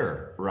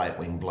other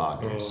right-wing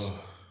bloggers.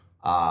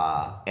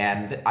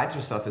 And I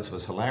just thought this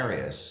was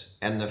hilarious.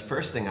 And the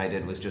first thing I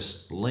did was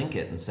just link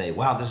it and say,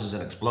 "Wow, this is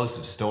an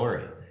explosive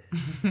story."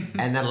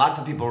 And then lots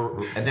of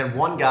people, and then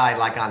one guy,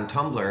 like on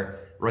Tumblr,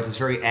 wrote this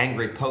very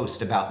angry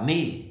post about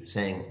me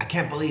saying, "I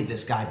can't believe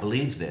this guy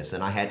believes this."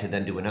 And I had to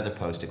then do another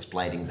post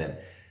explaining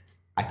that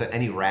I thought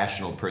any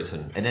rational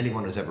person and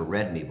anyone who's ever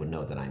read me would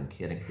know that I'm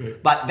kidding.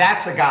 But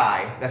that's a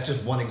guy, that's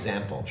just one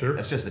example. Sure.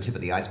 That's just the tip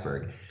of the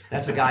iceberg.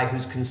 That's a guy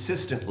who's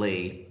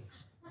consistently,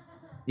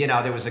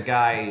 there was a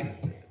guy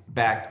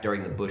back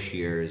during the Bush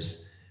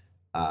years,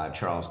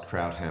 Charles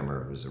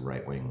Krauthammer, who's a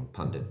right-wing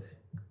pundit,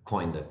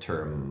 coined the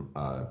term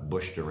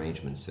Bush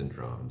derangement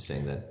syndrome,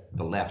 saying that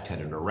the left had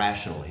an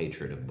irrational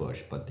hatred of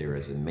Bush, but there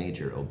is a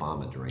major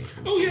Obama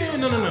derangement syndrome. Yeah,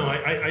 no.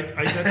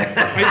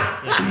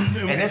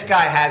 And this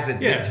guy has it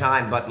big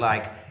time, but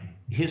like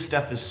his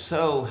stuff is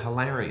so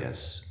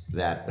hilarious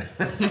that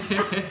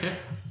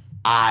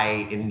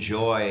I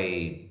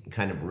enjoy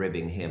kind of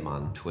ribbing him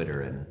on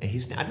Twitter, and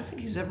I don't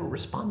think he's ever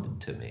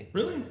responded to me.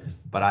 Really?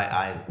 But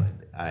I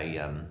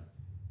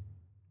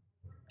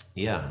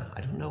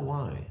don't know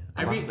why.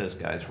 A lot of those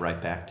guys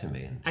write back to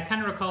me. I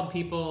kind of recalled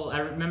people. I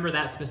remember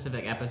that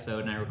specific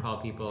episode, and I recall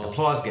people.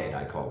 Applausegate,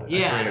 I called it.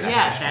 Yeah,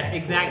 that's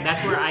exact.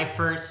 That's where I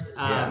first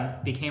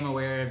became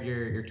aware of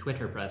your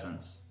Twitter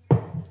presence.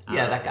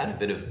 That got a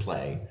bit of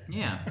play.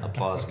 Yeah.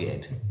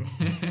 Applausegate.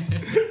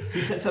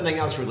 He said something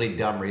else really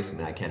dumb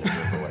recently. I can't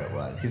remember what it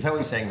was. He's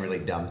always saying really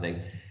dumb things.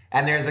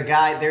 And there's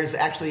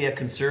actually a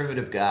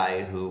conservative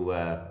guy who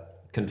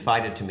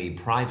confided to me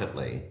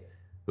privately,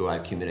 who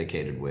I've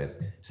communicated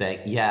with,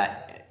 saying,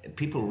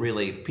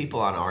 people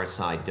on our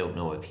side don't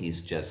know if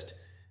he's just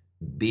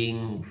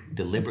being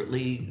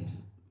deliberately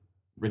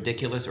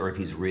ridiculous or if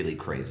he's really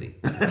crazy.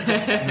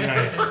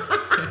 Nice.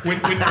 When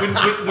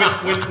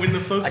the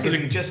folks is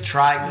he just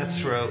trying to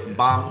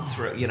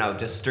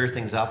just stir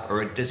things up,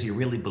 or does he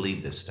really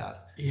believe this stuff?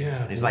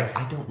 Yeah. And he's like,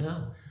 I don't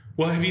know.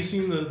 Well, have you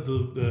seen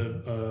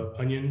the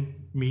onion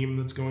meme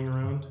that's going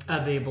around?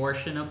 The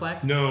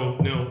abortionoplex? No.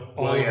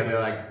 They're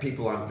like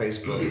people on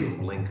Facebook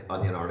who link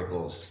onion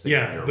articles.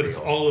 But it's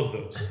all of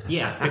those.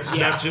 Yeah. It's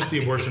not just the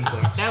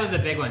abortionplex. That was a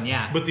big one,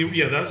 yeah. But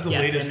that's the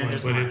latest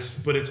one.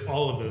 But it's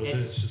all of those. And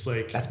It's it's just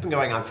like that's been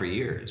going on for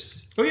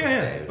years. Oh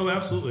yeah. Oh,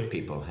 absolutely.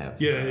 People have.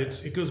 Yeah,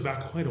 it goes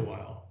back quite a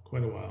while.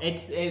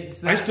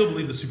 It's. I still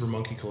believe the Super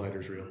Monkey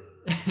Collider's real.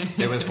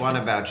 There was one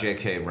about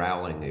J.K.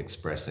 Rowling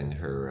expressing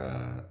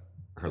her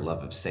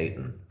love of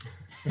Satan,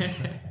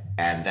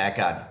 and that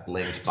got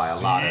linked by a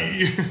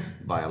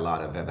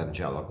lot of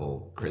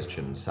evangelical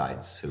Christian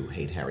sites who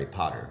hate Harry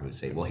Potter, who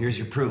say, "Well, here's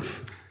your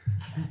proof."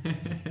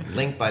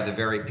 Linked by the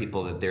very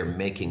people that they're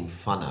making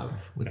fun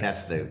of.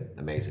 That's the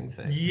amazing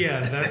thing. Yeah,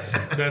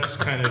 that's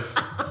kind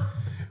of.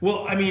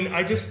 Well, I mean,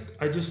 I just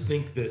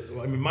think that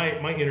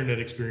my internet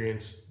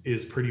experience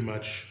is pretty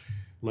much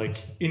like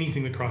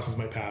anything that crosses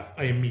my path,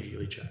 I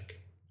immediately check.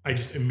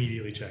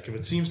 If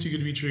it seems too good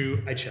to be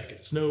true, I check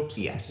it. Snopes,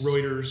 yes.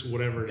 Reuters,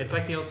 whatever. It's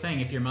like the old saying: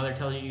 if your mother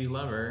tells you you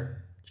love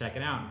her, check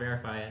it out and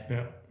verify it.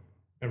 Yeah,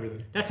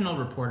 everything. That's an old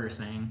reporter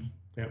saying.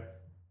 Yeah.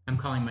 I'm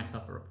calling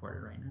myself a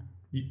reporter right now.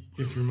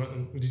 If your mother,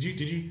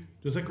 did you?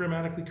 Was that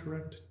grammatically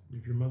correct?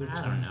 If your mother.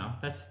 I don't know.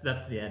 That's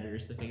up to the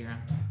editors to figure out.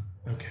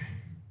 Okay,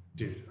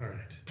 dude. All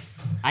right.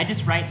 I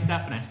just write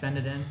stuff and I send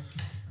it in.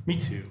 Me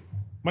too.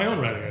 My own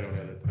writing, I don't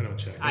edit. I don't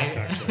check. I don't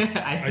fact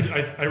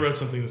check. I wrote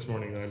something this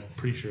morning that I'm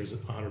pretty sure is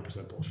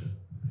 100% bullshit.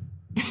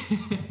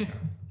 Yeah.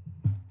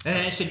 And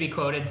then it should be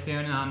quoted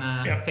soon on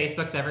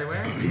Facebook's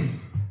everywhere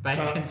by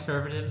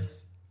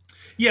conservatives.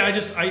 Yeah, I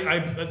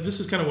this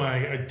is kind of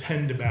why I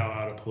tend to bow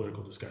out of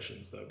political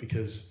discussions, though,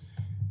 because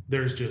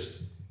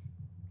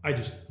I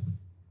just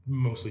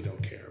mostly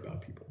don't care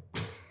about people.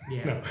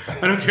 Yeah. No,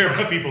 I don't care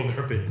about people and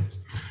their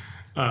opinions.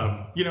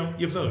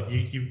 You vote.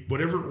 You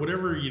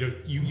whatever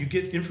you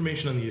get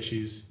information on the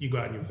issues. You go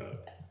out and you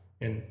vote,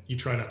 and you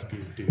try not to be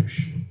a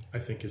douche. I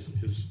think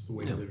is the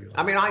way to live your life.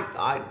 I mean,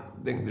 I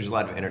think there's a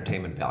lot of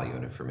entertainment value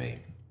in it for me.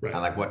 Right. I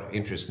like what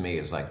interests me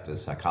is like the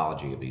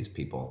psychology of these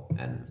people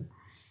and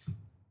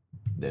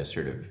their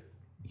sort of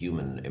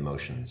human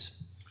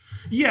emotions.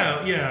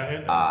 Yeah.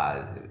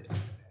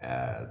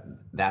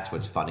 that's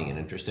what's funny and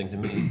interesting to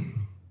me.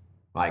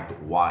 Like,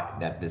 why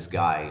that this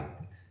guy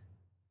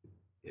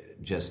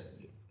just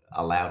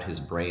allowed his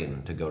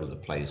brain to go to the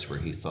place where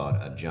he thought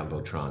a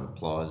Jumbotron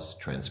applause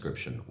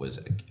transcription was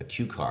a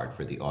cue card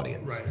for the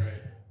audience. Right.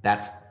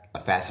 That's a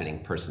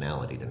fascinating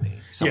personality to me.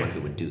 Someone Yeah.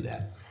 who would do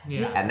that.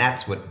 Yeah. And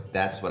that's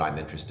what I'm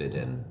interested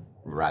in,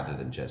 rather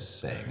than just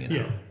saying,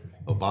 Yeah.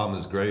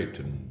 Obama's great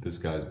and this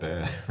guy's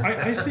bad.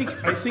 I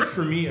think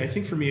for me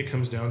it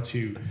comes down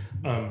to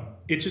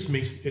it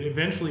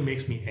eventually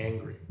makes me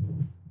angry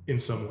in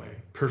some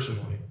way,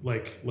 personally.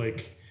 Like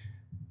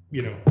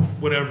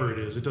whatever it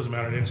is, it doesn't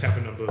matter. And it's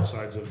happened on both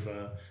sides of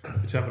the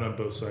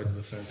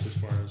fence as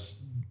far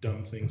as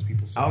dumb things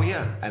people say. Oh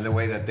yeah, and the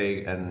way that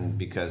and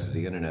because of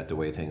the internet, the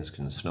way things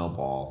can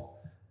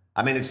snowball.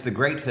 I mean, it's the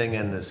great thing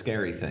and the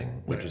scary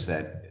thing, which is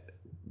that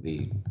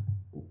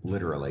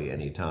literally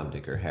any Tom,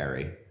 Dick, or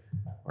Harry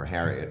or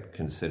Harriet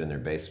can sit in their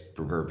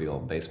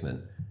proverbial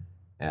basement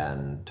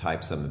and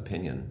type some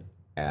opinion,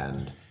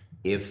 and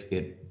if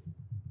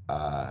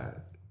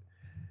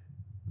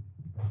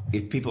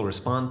people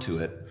respond to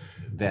it,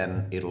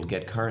 then it'll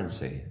get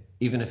currency,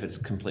 even if it's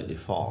completely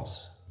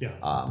false. Yeah.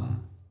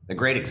 A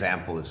great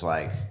example is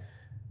like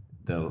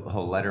the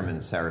whole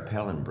Letterman Sarah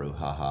Palin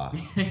brouhaha,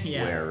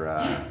 Yes.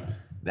 where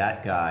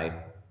that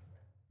guy,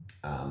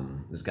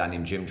 this guy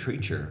named Jim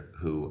Treacher,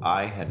 who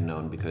I had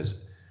known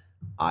because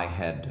I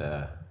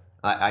had.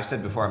 I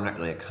said before I'm not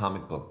really a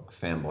comic book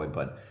fanboy,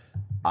 but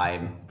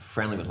I'm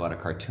friendly with a lot of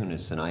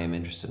cartoonists, and I am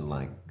interested in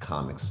like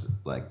comics,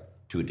 like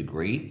to a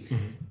degree.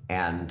 Mm-hmm.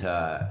 And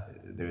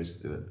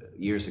there's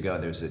years ago,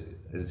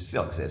 it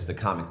still exists. The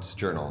Comics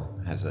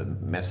Journal has a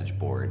message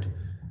board,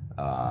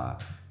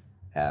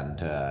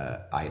 and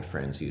I had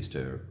friends who used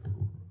to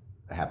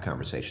have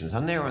conversations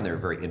on there, and there were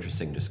very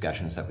interesting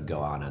discussions that would go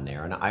on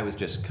there. And I was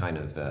just kind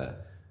of a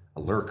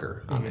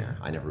lurker on there.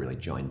 I never really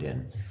joined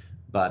in.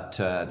 But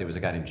there was a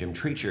guy named Jim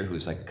Treacher who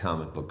was like a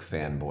comic book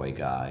fanboy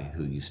guy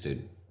who used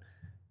to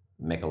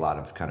make a lot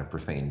of kind of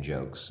profane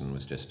jokes and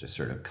was just a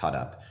sort of cut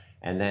up.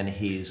 And then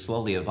he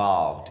slowly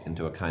evolved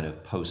into a kind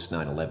of post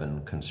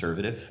 9/11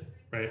 conservative.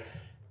 Right.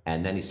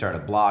 And then he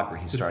started a blog where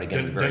he started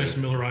getting Dennis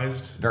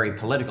Millerized. very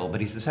political, but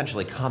he's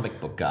essentially a comic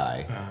book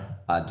guy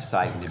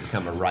deciding to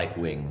become a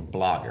right-wing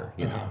blogger,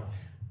 you know.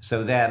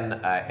 So then,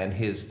 and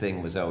his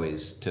thing was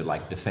always to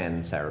like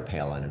defend Sarah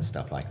Palin and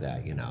stuff like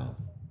that, you know.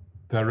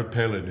 Sarah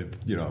Palin is,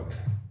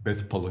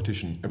 best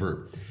politician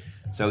ever.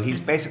 So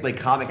he's basically a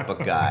comic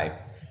book guy.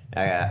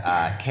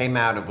 Came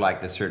out of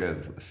like the sort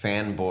of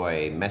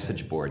fanboy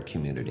message board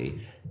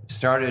community,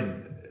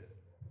 started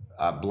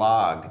a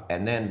blog,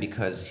 and then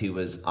because he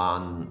was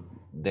on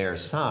their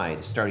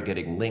side, started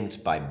getting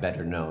linked by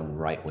better known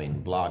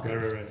right-wing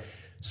bloggers. Right.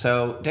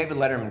 So David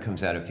Letterman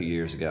comes out a few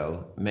years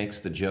ago, makes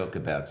the joke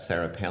about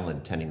Sarah Palin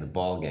attending the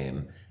ball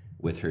game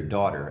with her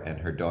daughter, and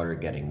her daughter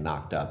getting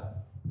knocked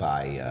up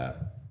by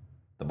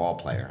the ball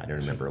player. I don't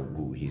remember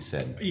who he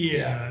said.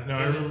 Yeah.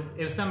 No,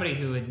 It was somebody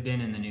who had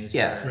been in the news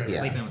Yeah, for yeah.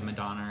 sleeping with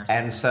Madonna or something.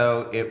 And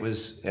so it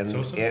was,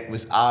 it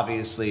was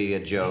obviously a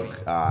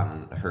joke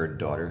on her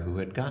daughter who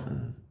had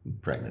gotten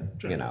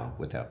pregnant,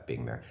 without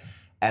being married.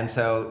 And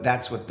so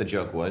that's what the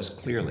joke was,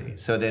 clearly.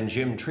 So then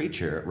Jim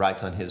Treacher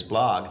writes on his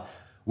blog,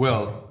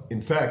 well,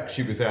 in fact,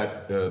 she was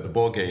at the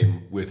ball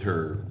game with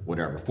her,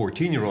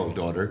 14-year-old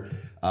daughter,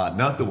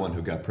 not the one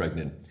who got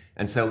pregnant.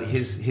 And so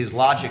his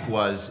logic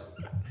was,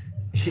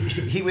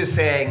 he was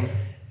saying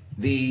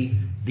the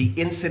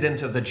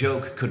incident of the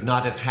joke could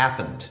not have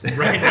happened.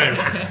 Right.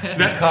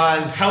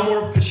 Because how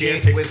more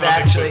pedantic it was comic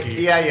actually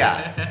booky.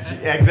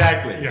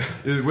 exactly.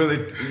 Yeah. Will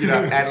it,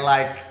 and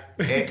like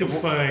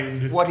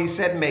what he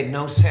said made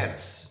no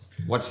sense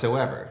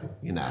whatsoever.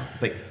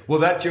 Like, well,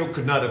 that joke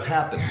could not have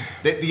happened.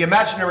 The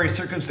imaginary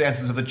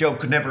circumstances of the joke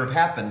could never have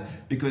happened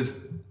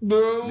because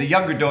the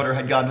younger daughter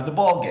had gone to the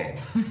ball game.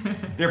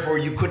 Therefore,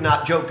 you could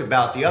not joke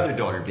about the other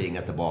daughter being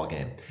at the ball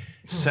game.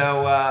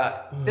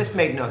 So this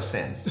made no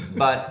sense.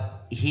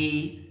 But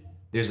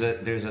there's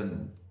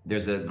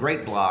a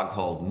great blog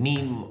called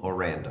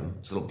Meme-orandom.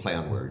 It's a little play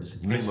on words.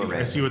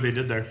 I see what they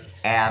did there.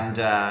 And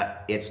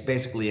it's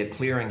basically a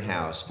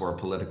clearinghouse for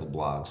political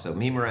blogs. So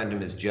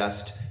Meme-orandom is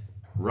just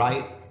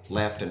right,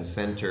 left, and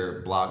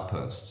center blog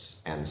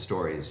posts and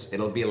stories.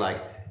 It'll be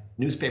like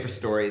newspaper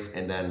stories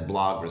and then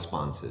blog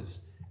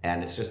responses.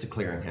 And it's just a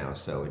clearinghouse,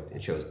 so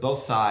it shows both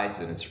sides,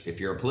 and if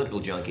you're a political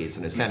junkie, it's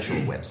an essential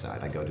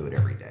website. I go to it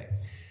every day.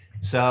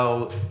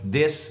 So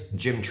this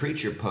Jim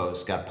Treacher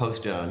post got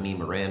posted on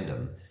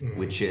Meme-orandom,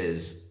 which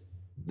is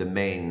the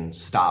main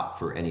stop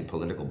for any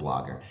political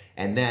blogger.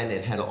 And then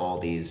it had all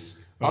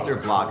these other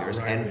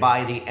bloggers, and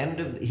by the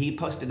end he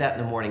posted that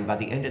in the morning. By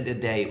the end of the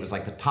day, it was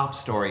like the top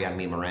story on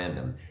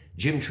Meme-orandom.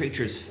 Jim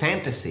Treacher's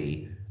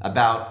fantasy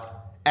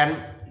about, and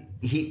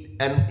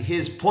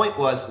his point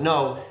was,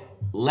 no,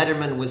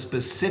 Letterman was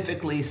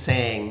specifically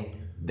saying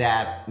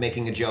that,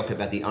 making a joke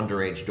about the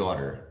underage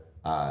daughter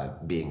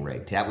being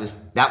raped. That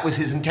was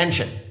his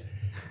intention,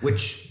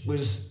 which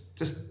was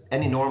Just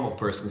any normal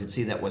person could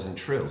see that wasn't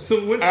true.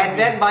 And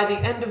then by the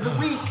end of the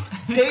week,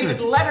 David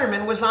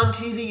Letterman was on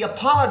TV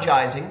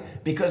apologizing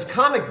because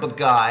Comic Book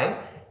Guy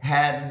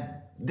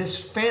had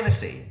this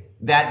fantasy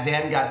that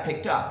then got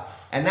picked up.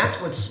 And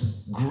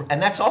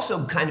that's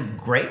also kind of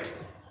great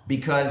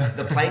because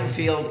the playing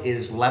field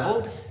is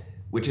leveled,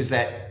 which is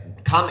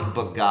that Comic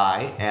Book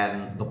Guy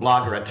and the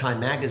blogger at Time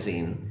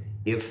Magazine,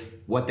 if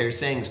what they're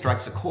saying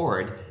strikes a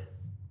chord,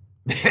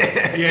 they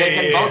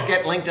can both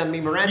get linked on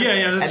memorandum,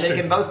 and they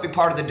can both be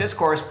part of the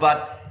discourse.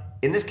 But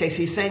in this case,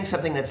 he's saying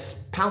something that's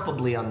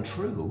palpably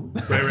untrue.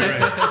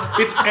 Right.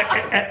 It's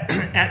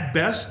at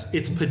best,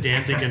 it's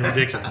pedantic and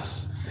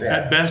ridiculous. Yeah.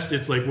 At best,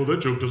 it's like, well,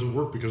 that joke doesn't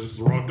work because it's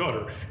the wrong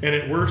daughter. And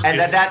at worst, and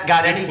that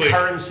got any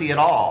currency at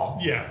all.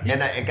 Yeah.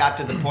 And it got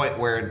to the point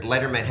where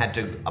Letterman had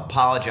to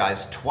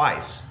apologize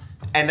twice.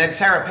 And then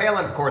Sarah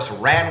Palin, of course,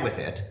 ran with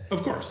it.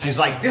 Of course. She's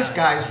like, this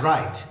guy's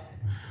right.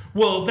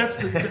 Well, that's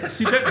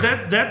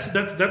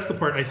the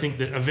part I think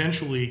that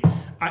eventually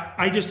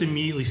I just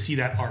immediately see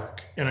that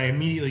arc and I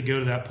immediately go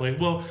to that place.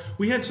 Well,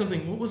 we had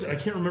something. What was it? I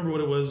can't remember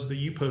what it was that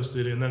you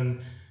posted, and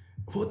then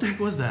what the heck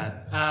was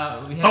that?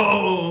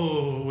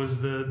 It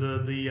was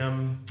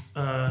the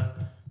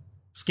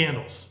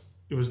scandals.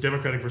 It was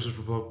Democratic versus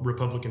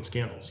Republican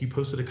scandals. You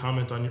posted a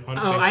comment on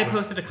Facebook. I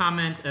posted a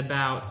comment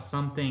about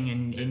something,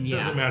 and it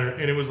doesn't matter.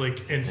 And it was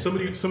like, and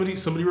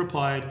somebody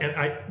replied, and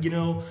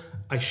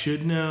I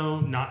should know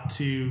not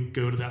to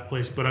go to that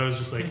place, but I was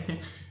just like, it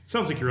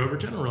sounds like you're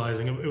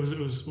overgeneralizing. It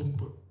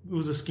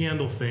was a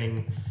scandal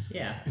thing.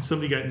 Yeah. And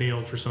somebody got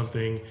nailed for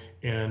something,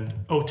 and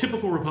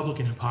typical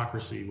Republican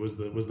hypocrisy was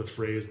the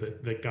phrase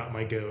that got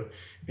my goat.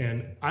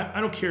 And I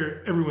don't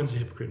care. Everyone's a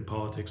hypocrite in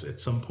politics at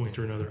some point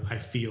or another. I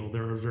feel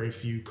there are very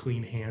few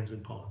clean hands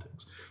in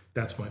politics.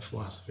 That's my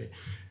philosophy.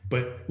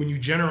 But when you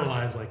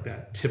generalize like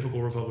that,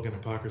 typical Republican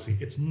hypocrisy,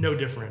 it's no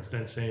different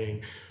than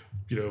saying,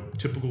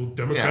 typical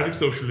democratic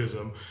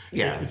socialism.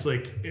 Yeah. It's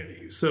like,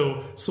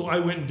 so I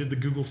went and did the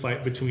Google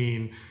fight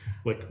between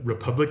like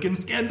Republican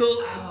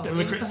scandal, Democrat scandal.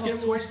 It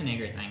was the whole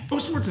Schwarzenegger thing. Oh,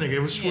 Schwarzenegger. It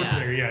was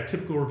Schwarzenegger. Yeah,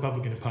 typical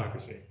Republican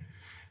hypocrisy.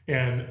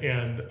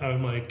 And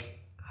I'm like,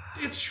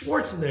 it's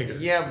Schwarzenegger.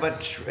 Yeah,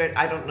 but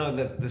I don't know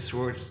that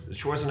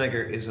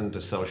Schwarzenegger isn't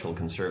a social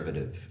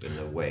conservative in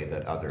the way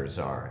that others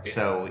are. Yeah.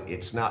 So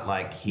it's not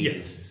like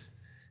he's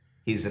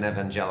an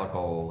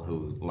evangelical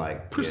who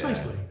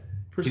Precisely.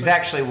 He's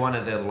actually one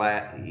of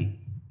the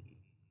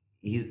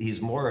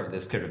he's more of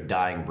this kind of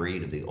dying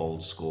breed of the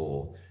old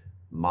school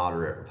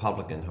moderate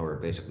Republican who are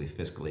basically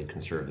fiscally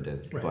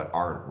conservative, but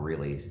aren't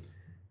really.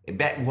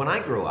 When I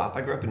grew up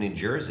in New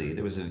Jersey.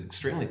 There was an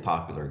extremely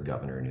popular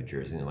governor in New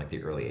Jersey in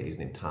the early 80s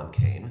named Tom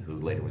Kean, who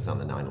later was on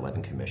the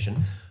 9/11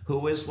 Commission, who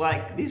was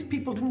like, these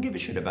people didn't give a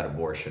shit about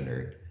abortion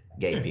or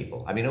gay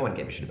people. I mean, no one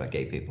gave a shit about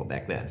gay people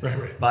back then.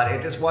 Right. But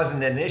it just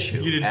wasn't an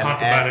issue. You didn't talk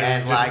about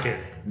it.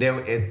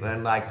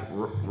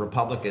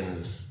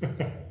 Republicans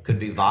could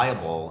be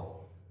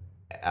viable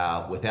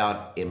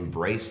without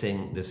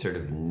embracing this sort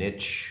of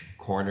niche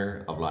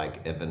corner of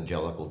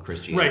evangelical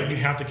Christianity. Right, you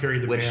have to carry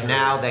the banner. Which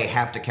now they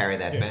have to carry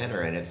that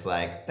banner, and it's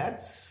like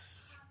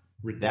that's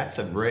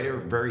a very,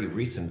 very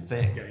recent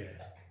thing. Yeah.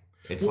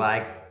 It's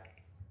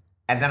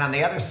and then on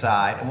the other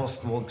side, and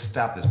we'll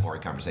stop this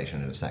boring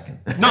conversation in a second.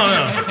 No.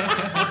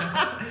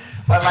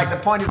 But the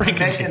point is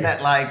making that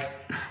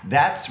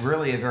that's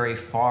really a very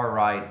far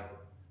right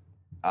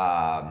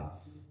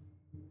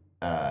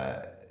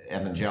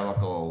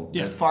evangelical.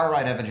 The far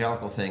right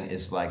evangelical thing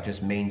is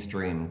just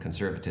mainstream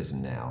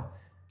conservatism now,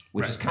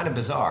 which is kind of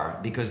bizarre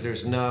because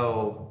there's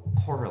no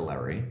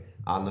corollary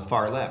on the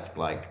far left.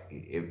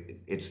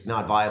 It's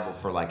not viable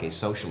for a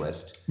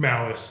socialist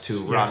Maoist to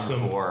run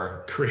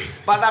for. Crazy.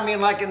 But I mean,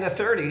 in the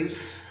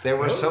 30s, there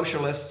were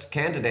socialist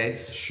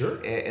candidates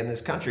in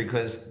this country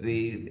because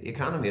the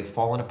economy had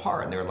fallen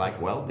apart, and they were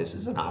like, "Well, this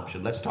is an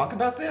option. Let's talk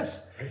about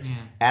this." Yeah.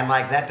 And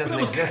that doesn't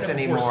exist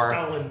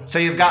anymore. So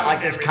you've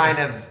got this kind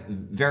of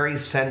very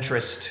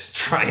centrist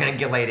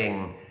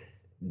triangulating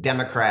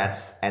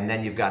Democrats, and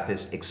then you've got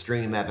this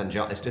extreme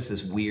evangelical. It's just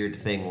this weird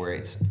thing where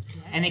it's.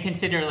 And they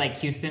consider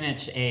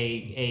Kucinich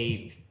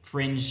a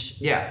fringe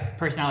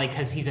personality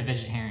because he's a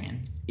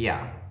vegetarian.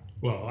 Yeah.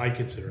 Well, I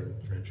consider him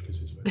fringe because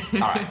he's a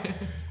vegetarian. All right.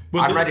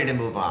 I'm ready to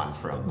move on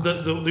from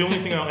the only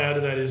thing I'll add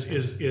to that is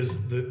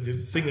the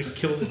thing that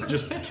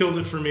killed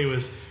it for me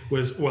was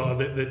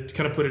that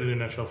kind of put it in a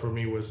nutshell for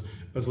me was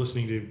I was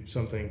listening to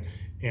something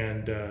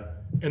and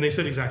they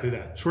said exactly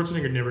that.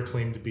 Schwarzenegger never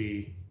claimed to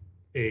be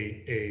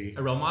a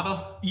role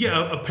model?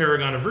 Yeah, a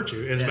paragon of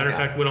virtue. As a matter of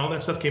fact, when all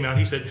that stuff came out,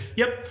 he said,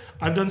 "Yep,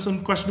 I've done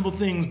some questionable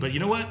things, but you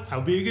know what?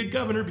 I'll be a good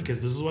governor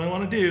because this is what I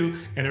want to do."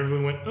 And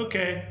everyone went,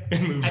 "Okay,"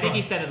 and moved on. I think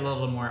he said it a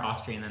little more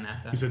Austrian than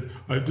that, though. He said,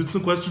 "I did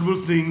some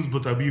questionable things,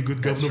 but I'll be a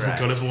good governor for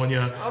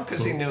California." Well,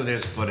 because he knew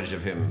there's footage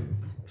of him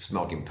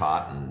smoking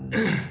pot and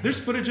there's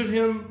footage of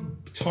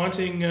him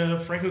taunting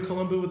Franco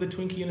Columbu with a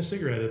Twinkie and a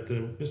cigarette at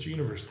the Mr.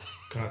 Universe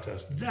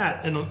contest.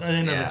 That in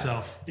and of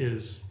itself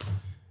is.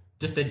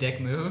 Just a dick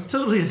move.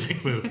 Totally a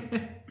dick move.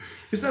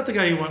 Is that the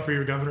guy you want for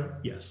your governor?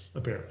 Yes,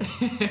 apparently.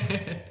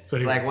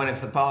 It's like when it's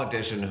the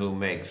politician who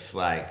makes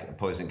like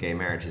opposing gay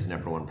marriage his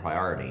number one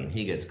priority, and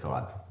he gets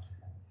caught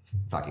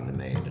fucking the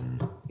maid,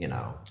 and you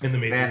know, and the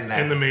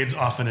maid's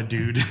often a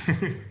dude.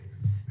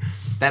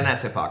 Then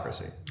that's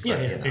hypocrisy. Yeah,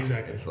 But, yeah, you know,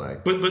 exactly. It's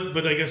like,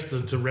 but I guess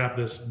to wrap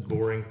this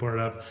boring part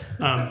up,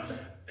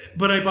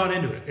 but I bought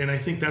into it, and I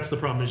think that's the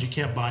problem: is you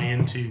can't buy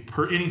into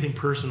anything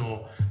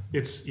personal.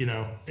 It's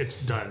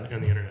it's done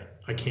on the internet.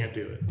 I can't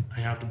do it. I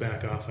have to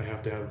back off. I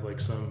have to have like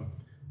some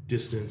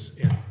distance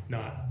and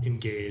not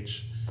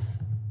engage.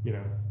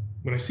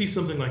 When I see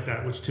something like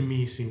that, which to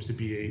me seems to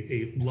be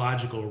a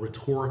logical,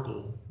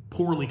 rhetorical,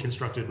 poorly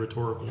constructed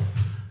rhetorical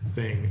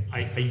thing,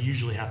 I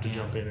usually have to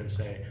jump in and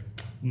say,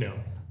 no.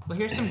 Well,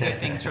 here's some good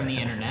things from the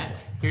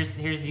internet. Here's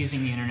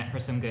using the internet for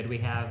some good. We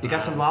have you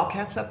got some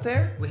lolcats up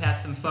there? We have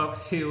some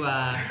folks who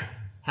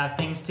have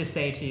things to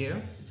say to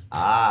you.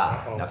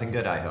 Nothing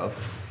good, I hope.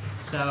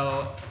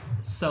 So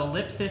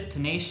Solipsist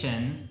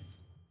Nation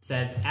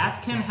says,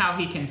 ask him how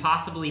he can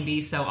possibly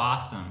be so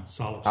awesome.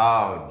 Solipsist.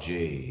 Oh,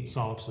 gee.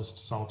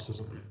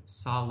 Solipsism.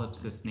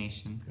 Solipsist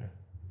Nation. Okay.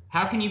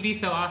 How can you be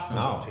so awesome?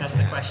 Oh. That's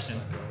the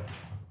question.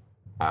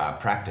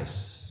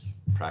 Practice.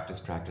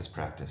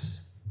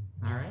 Practice.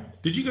 All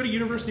right. Did you go to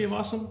University of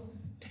Awesome?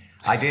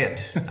 I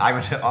did. I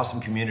went to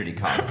Awesome Community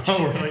College.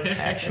 Oh, really?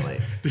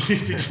 Actually.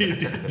 Did you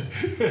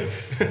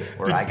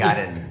Where I got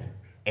an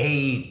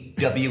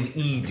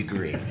AWE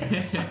degree.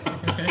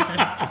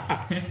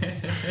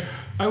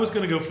 I was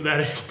going to go for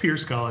that at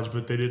Pierce College,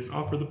 but they didn't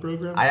offer the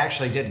program. I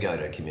actually did go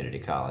to community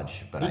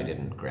college, but I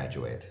didn't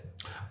graduate.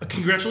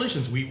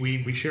 Congratulations,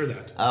 we share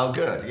that. Oh,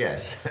 good,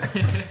 yes.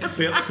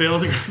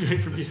 Failed to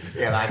graduate from you.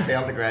 Yeah, I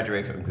failed to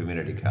graduate from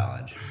community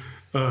college.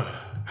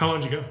 How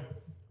long did you go?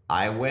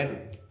 I went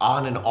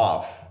on and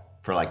off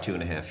for like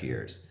 2.5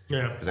 years.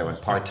 Yeah. Because I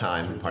went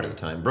part-time part of the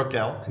time.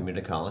 Brookdale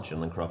Community College in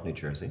Lincroft, New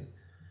Jersey.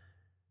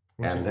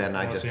 And then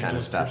I just kind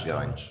of stopped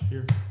going.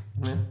 Here.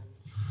 Yeah.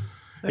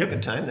 I had a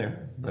good time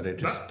there, but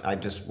I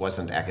just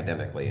wasn't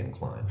academically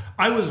inclined.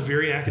 I was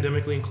very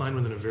academically inclined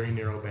within a very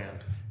narrow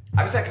band.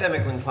 I was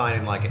academically inclined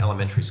in like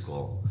elementary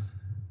school,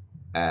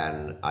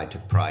 and I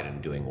took pride in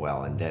doing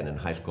well. And then in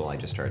high school, I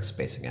just started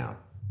spacing out,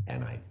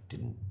 and I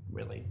didn't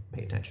really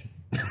pay attention.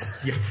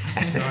 Yeah.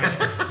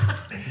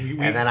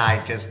 And then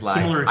I just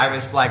Similar. I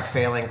was like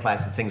failing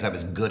classes, things I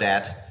was good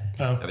at.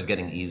 Oh. I was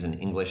getting E's in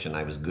English, and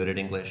I was good at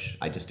English.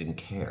 I just didn't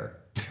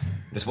care.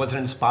 Just wasn't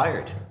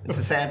inspired. It's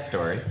a sad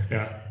story.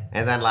 Yeah.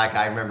 And then, like,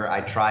 I remember I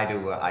applied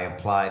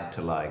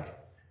to, I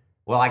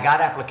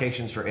got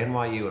applications for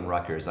NYU and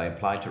Rutgers. I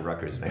applied to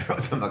Rutgers, and I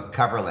wrote them a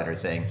cover letter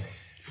saying,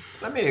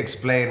 let me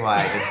explain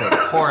why I did so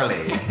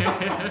poorly.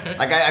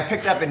 Like, I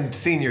picked up in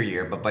senior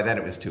year, but by then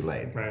it was too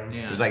late. Right.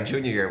 Yeah. It was like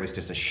junior year, it was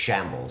just a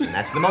shambles, and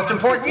that's the most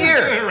important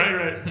year.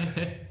 Right.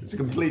 It's a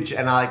complete,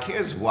 and I'm like,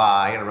 here's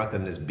why. And I wrote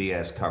them this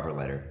BS cover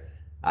letter.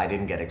 I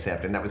didn't get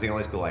accepted, and that was the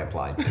only school I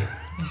applied to.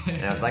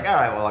 And I was like, all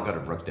right, well, I'll go to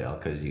Brookdale,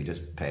 because you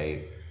just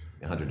pay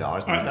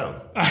 $100 and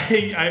go.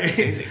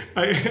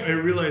 I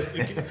realized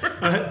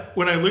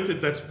when I looked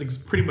at that's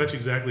pretty much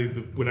exactly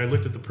when I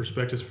looked at the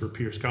prospectus for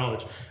Pierce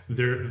College,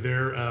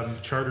 their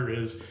charter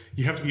is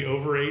you have to be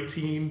over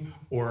 18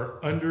 or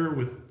under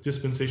with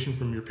dispensation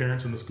from your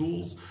parents and the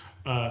schools,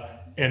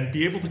 and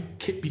be able to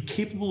be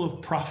capable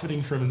of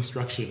profiting from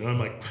instruction. And I'm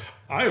like,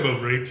 I am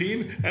over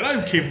 18 and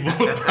I'm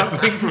capable of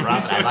profiting from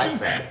instruction. I like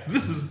that.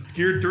 This is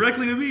geared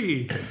directly to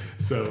me.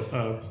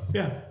 So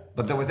yeah.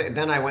 But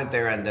then I went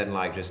there and then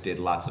just did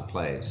lots of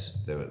plays.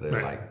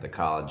 Right. Like the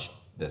college,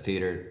 the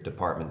theater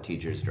department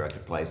teachers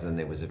directed plays, and then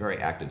there was a very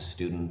active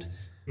student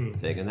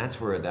thing, and that's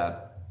where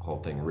that whole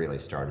thing really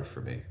started for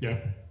me. Yeah.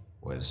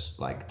 Was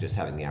like just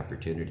having the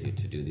opportunity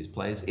to do these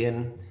plays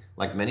in,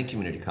 like many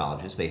community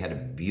colleges, they had a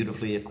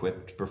beautifully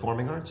equipped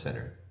performing arts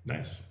center,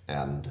 Nice.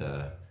 and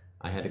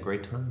I had a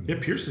great time. Yeah,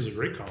 Pierce is a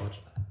great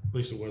college. At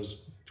least it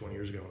was 20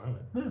 years ago when I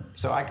went.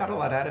 So I got a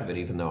lot out of it,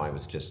 even though I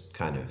was just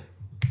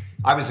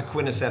I was a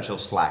quintessential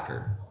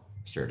slacker,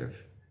 sort of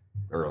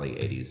early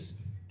 80s,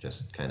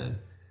 just kind of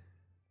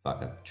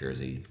fuck up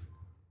Jersey.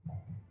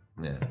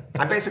 Yeah.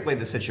 I'm basically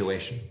the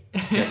situation.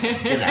 Just,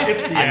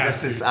 I'm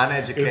just this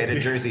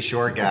uneducated Jersey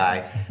Shore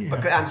guy.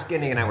 But I'm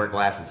skinny and I wear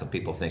glasses, so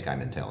people think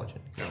I'm intelligent.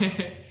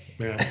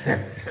 Yeah.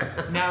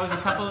 Now it was a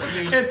couple of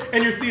years.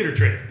 And you're theater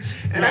trained.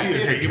 And I'm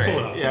theater You pull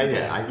it off. Yeah.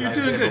 You're I'm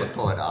doing able good. to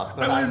pull it off.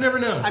 But I would have never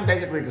known. I'm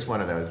basically just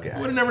one of those guys.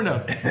 Would have never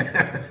known.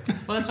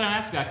 Well, that's what I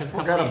asked about because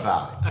Forget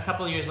about it. a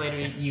couple of years later,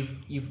 you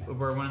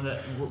were one of the.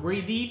 Were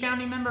you the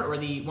founding member or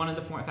one of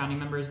the founding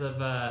members of?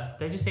 Did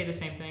I just say the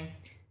same thing?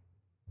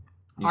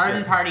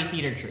 Arden Party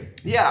Theater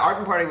Troupe. Yeah,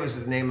 Arden Party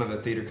was the name of a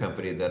theater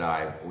company that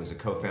I was a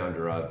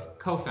co-founder of.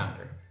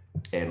 Co-founder.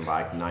 In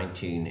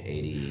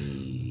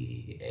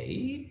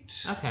 1988.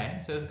 Okay,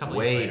 so it was a couple of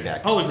Way years later.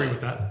 back. I'll agree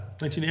with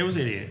that. 1988 was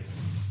 88.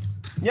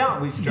 Yeah,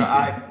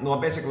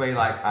 basically,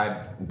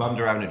 I bummed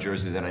around New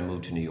Jersey, then I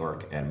moved to New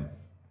York, and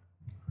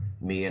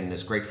me and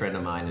this great friend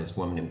of mine, this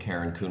woman named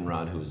Karen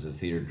Coonrod, who was the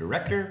theater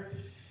director,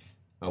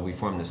 we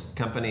formed this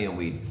company and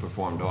we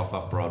performed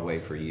off Broadway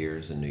for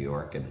years in New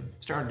York and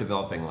started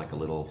developing like a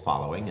little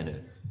following, and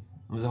it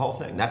was a whole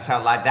thing.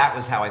 That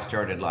was how I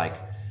started like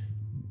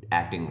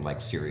acting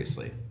like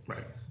seriously.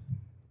 Right.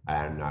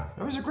 And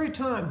it was a great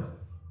time.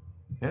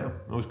 Yeah,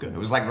 it was good. It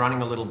was like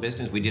running a little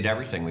business. We did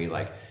everything.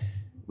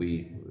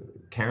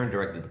 Karen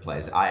directed the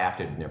plays. I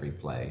acted in every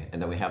play,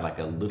 and then we had like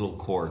a little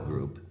core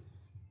group,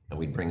 and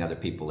we'd bring other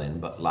people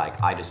in. But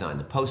like I designed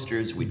the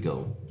posters. We'd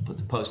go put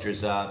the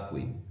posters up.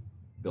 We'd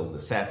build the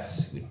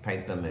sets. We'd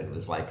paint them. It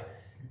was like,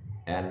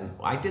 and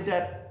I did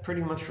that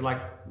pretty much for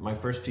like my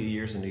first few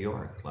years in New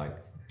York. Like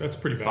that's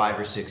pretty bad. 5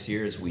 or 6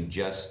 years. We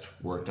just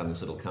worked on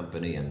this little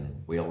company,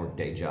 and we all worked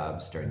day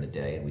jobs during the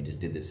day, and we just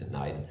did this at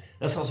night. And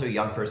that's also a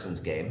young person's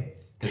game.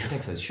 Because it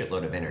takes a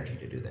shitload of energy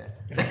to do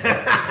that.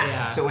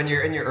 Yeah. So when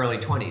you're in your early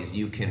 20s,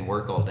 you can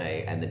work all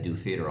day and then do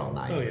theater all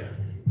night. Oh, yeah.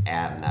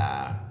 And,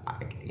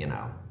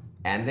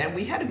 and then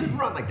we had a good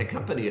run. Like the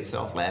company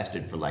itself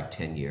lasted for like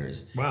 10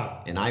 years.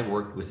 Wow. And I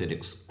worked with it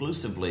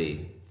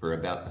exclusively for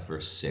about the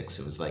first 6.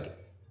 It was like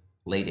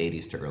late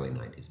 80s to early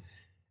 90s.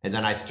 And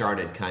then I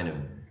started kind of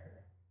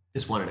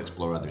just wanted to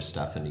explore other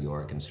stuff in New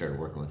York and started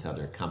working with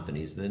other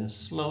companies. Then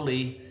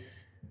slowly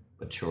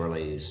but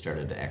surely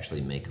started to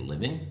actually make a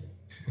living.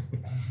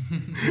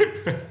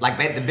 Like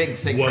the big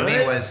thing for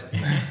me was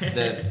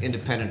the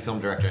independent film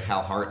director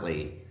Hal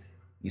Hartley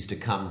used to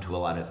come to a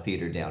lot of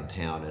theater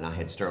downtown, and I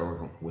had started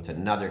working with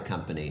another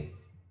company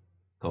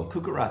called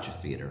Cucaracha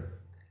Theater,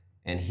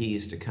 and he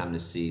used to come to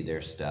see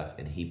their stuff,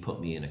 and he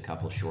put me in a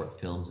couple short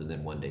films, and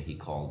then one day he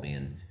called me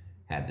and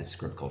had this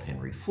script called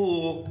Henry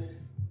Fool,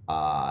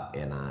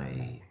 and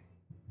I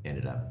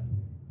ended up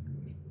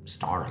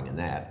starring in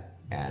that,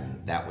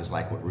 and that was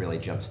like what really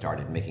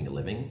jump-started making a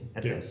living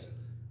at this.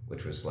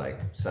 Which was like,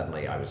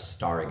 suddenly I was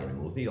starring in a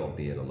movie,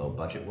 albeit a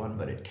low-budget one,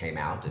 but it came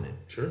out and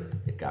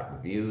it got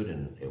reviewed,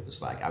 and it was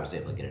like, I was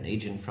able to get an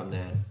agent from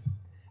that.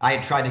 I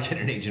had tried to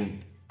get an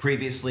agent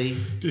previously.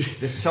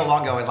 This is so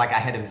long ago, like I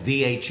had a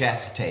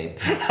VHS tape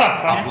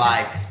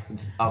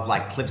of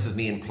like clips of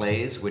me in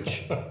plays,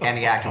 which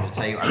any actor will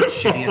tell you are the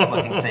shittiest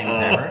looking things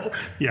ever.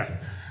 Yeah.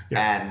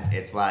 And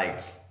it's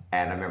like,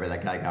 and I remember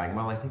that guy going,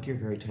 well, I think you're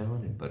very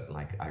talented, but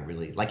like I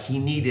really, like he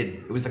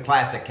needed, it was the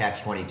classic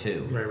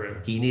Catch-22. Right.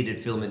 He needed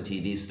film and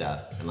TV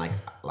stuff. And like,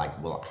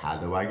 well, how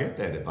do I get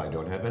that if I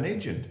don't have an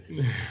agent?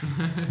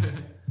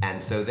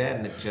 And so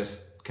then it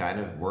just kind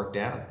of worked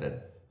out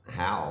that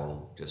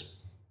Hal just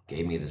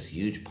gave me this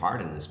huge part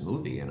in this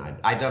movie. And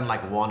I'd done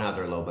like one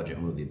other low budget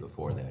movie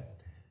before that.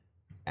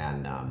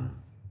 And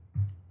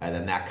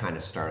then that kind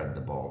of started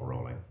the ball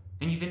rolling.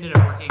 And you've ended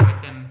up working with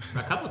him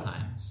a couple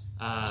times.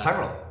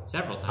 Several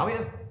times. Oh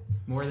yeah,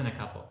 more than a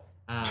couple.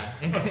 A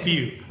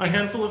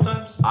handful of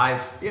times.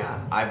 I've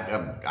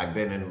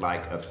been in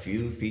like a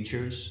few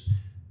features.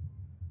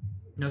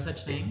 No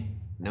such thing.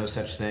 No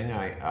such thing.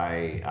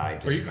 I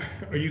just.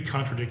 Are you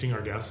contradicting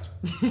our guest?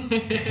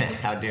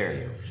 How dare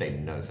you say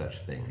no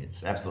such thing?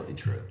 It's absolutely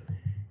true.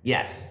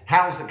 Yes,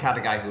 Hal's the kind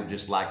of guy who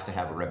just likes to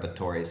have a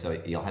repertory. So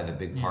you'll have a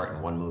big part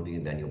in one movie,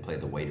 and then you'll play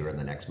the waiter in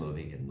the next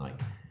movie, and like.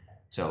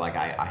 So, like,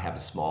 I have a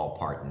small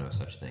part in No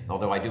Such Thing.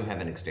 Although I do have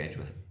an exchange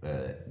with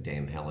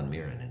Dame Helen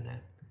Mirren in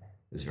that.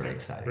 It was very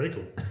exciting. Very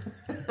cool.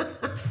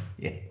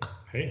 Yeah.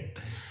 Hey.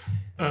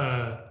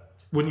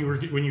 When you were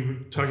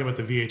talking about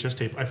the VHS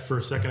tape, for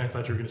a second I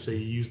thought you were going to say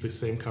you used the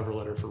same cover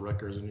letter for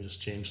Rutgers and you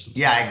just changed some stuff.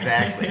 Yeah,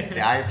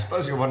 exactly. I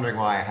suppose you're wondering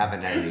why I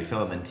haven't had any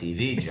film and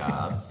TV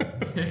jobs.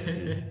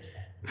 And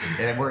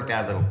it worked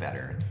out a little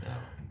better.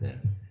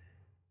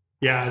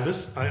 Yeah,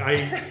 that's like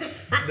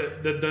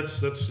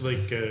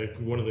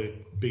one of the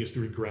biggest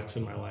regrets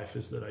in my life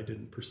is that I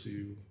didn't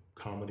pursue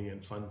comedy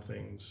and fun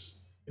things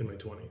in my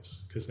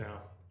 20s. Because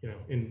now,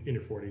 in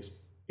your 40s,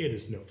 it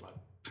is no fun.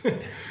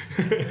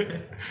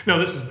 No,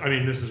 this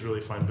is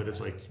really fun. But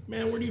it's like,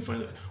 man, where do you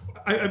find it?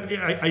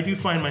 I do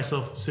find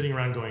myself sitting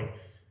around going,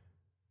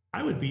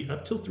 I would be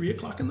up till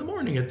 3:00 in the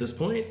morning at this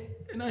point,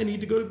 and I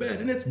need to go to bed,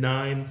 and it's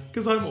 9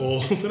 because I'm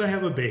old and I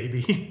have a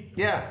baby.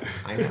 Yeah,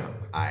 I know.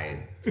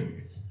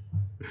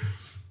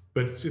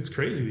 But it's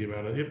crazy the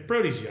amount of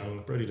Brody's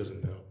young. Brody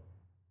doesn't know.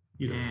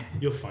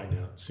 You'll find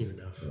out soon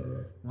enough.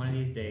 One of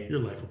these days,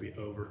 your life will be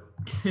over.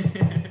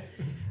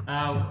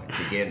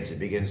 It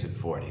begins at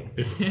 40.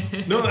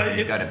 No,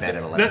 you go to bed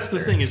at 11. That's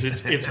the thing is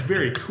it's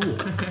very cool.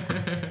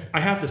 I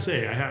have to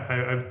say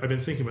I've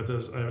been thinking about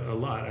this a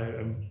lot.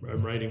 I'm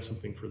writing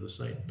something for the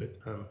site, but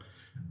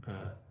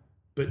I've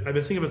been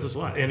thinking about this a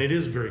lot, and it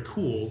is very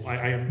cool.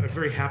 I'm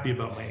very happy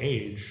about my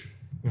age.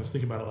 I was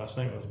thinking about it last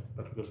night when I was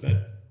about to go to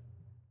bed.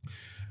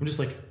 I'm just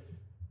like,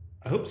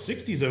 I hope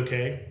 60's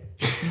okay.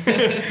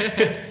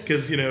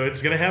 Because,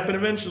 it's going to happen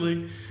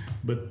eventually.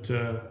 But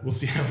we'll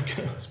see how it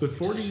goes. But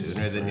 40's...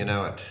 Sooner than you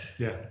know it.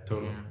 Yeah,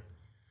 totally.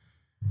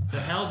 Yeah. So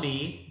Hal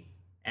B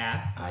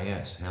asks...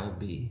 yes, Hal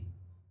B.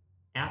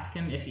 Ask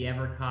him if he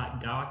ever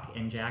caught Doc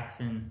and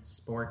Jackson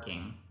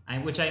sporking.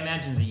 Which I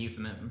imagine is a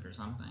euphemism for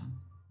something.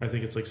 I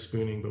think it's like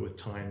spooning, but with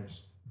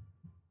tines.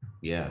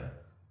 Yeah.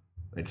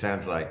 It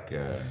sounds like...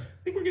 I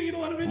think we're going to get a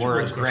lot of more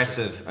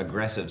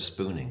aggressive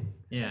spooning.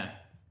 Yeah.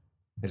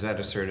 Is that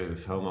a sort of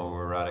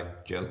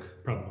homoerotic joke?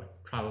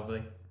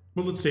 Probably.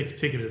 Well, let's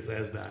take it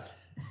as that.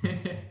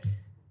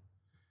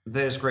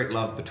 There's great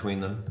love between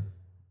them.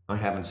 I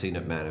haven't seen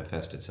it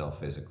manifest itself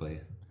physically,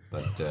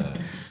 but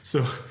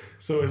So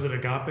is it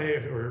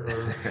agape or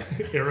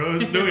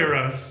eros? No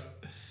eros.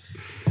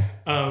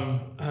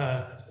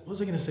 What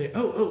was I going to say?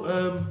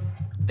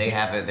 they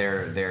have it.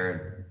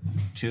 They're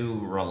two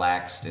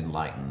relaxed,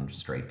 enlightened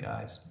straight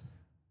guys.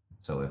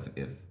 So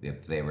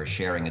if they were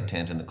sharing a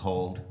tent in the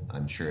cold,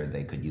 I'm sure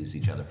they could use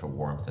each other for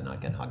warmth and not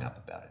get hung up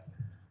about it.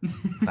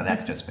 But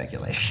that's just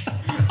speculation.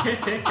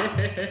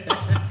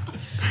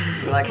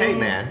 We're like, hey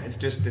man,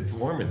 it's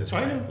warmer this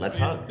I way. know. Let's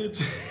Yeah, hug.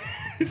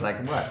 It's like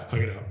what?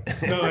 Hug it out.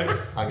 No,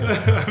 Hug it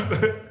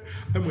out.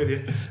 I'm with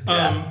you.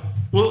 Yeah.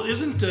 Well,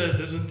 doesn't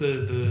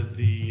the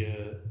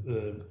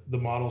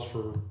models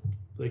for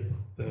like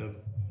the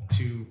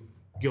two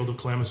Guild of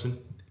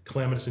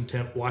Calamitous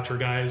Intent Watcher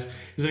guys,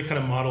 isn't it kind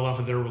of model off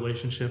of their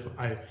relationship?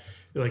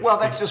 Well,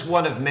 that's just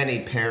one of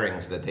many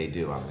pairings that they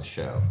do on the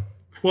show.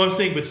 Well, I'm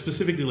saying, but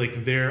specifically, like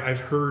I've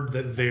heard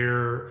that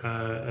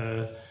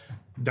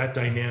that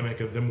dynamic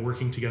of them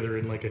working together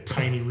in like a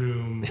tiny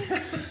room. I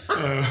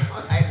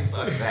hadn't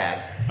thought of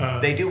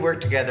that. They do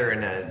work together in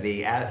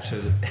the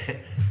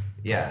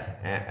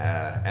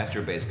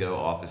Astrobase Go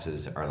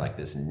offices are like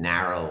this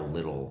narrow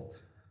little.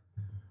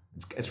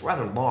 It's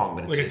rather long,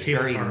 but Like a it's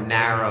cable very car.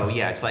 narrow.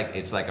 Yeah, it's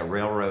like a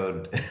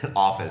railroad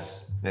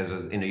office.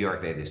 In New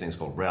York, they have these things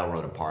called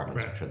railroad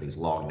apartments, Right. which are these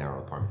long, narrow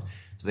apartments.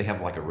 So they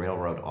have like a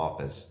railroad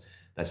office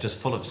that's just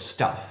full of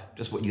stuff,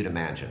 just what you'd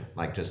imagine,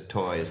 like just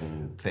toys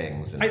and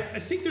things. And I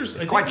think there's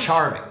it's quite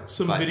charming.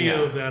 Some but,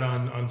 video yeah. of that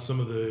on some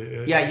of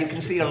the. Yeah, you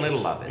can see a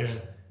little of it, Yeah.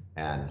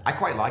 and I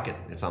quite like it.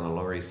 It's on the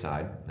Lower East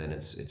Side, and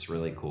it's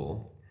really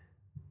cool.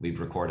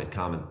 We've recorded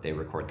They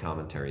record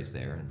commentaries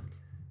there,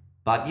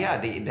 but yeah,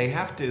 they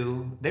have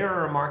to. They're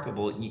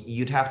remarkable.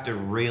 You'd have to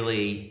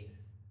really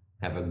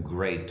have a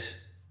great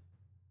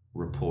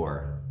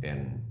rapport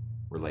and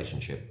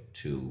relationship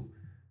to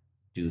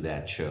do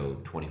that show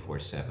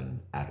 24/7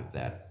 out of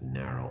that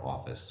narrow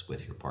office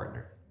with your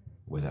partner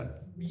without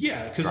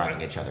Yeah, because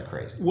driving each other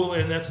crazy. well,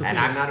 and that's the And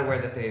thing. I'm not aware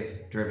that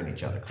they've driven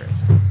each other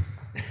crazy.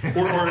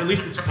 or at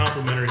least it's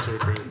complimentary sort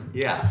of crazy.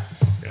 Yeah.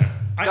 Yeah.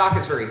 Doc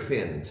is very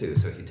thin too,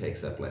 so he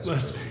takes up less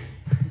Less- room.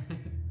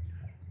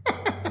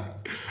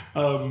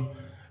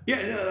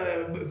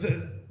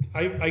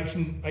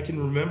 I can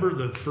remember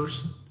the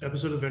first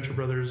episode of Venture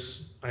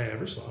Brothers I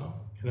ever saw,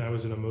 and I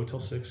was in a Motel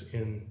 6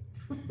 in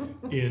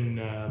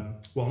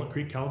Walnut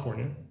Creek,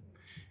 California,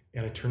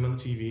 and I turned on the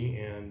TV,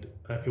 and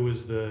it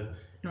was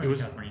It's Northern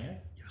California,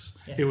 yes? yes,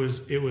 Yes.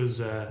 it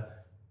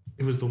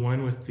was the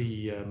one with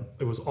the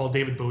it was all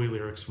David Bowie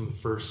lyrics from the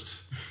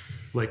first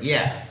like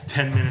Yeah.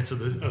 10 minutes of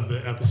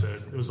the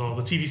episode. It was all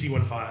the TVC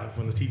 15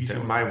 when the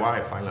TVC My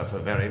wife, I love her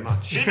very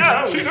much. She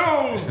knows. She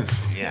knows.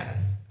 Yeah.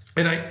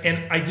 And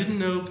I didn't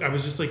know. I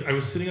was just like, I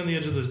was sitting on the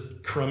edge of the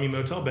crummy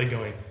motel bed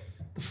going,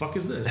 the fuck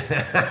is this?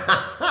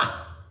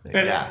 And,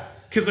 Yeah.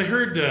 Because I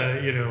heard,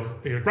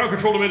 ground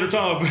control to Major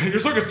Tom, your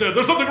circuit's dead,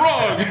 there's something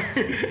wrong.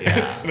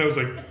 Yeah. And I was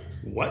like,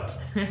 what?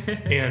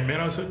 And man,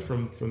 I was hooked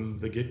from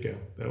the get-go.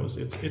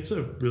 It's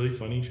a really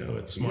funny show.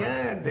 It's smart.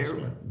 Yeah, It's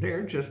smart.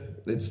 they're just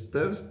it's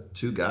those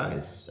two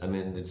guys. I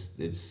mean,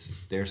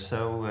 they're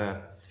so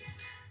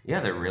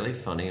they're really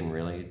funny and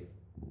really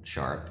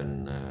sharp,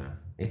 and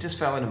it just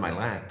fell into my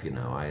lap.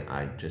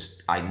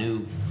 I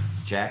knew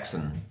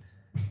Jackson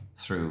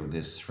through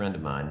this friend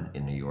of mine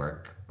in New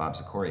York, Bob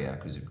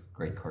Zakoriak, who's a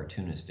great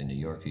cartoonist in New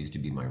York. He used to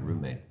be my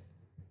roommate,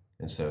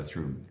 and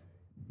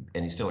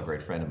he's still a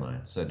great friend of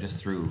mine. So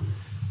just through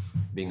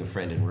being a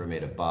friend and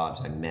roommate of Bob's,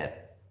 I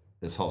met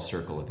this whole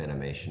circle of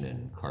animation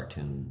and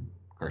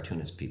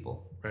cartoonist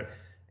people. Right.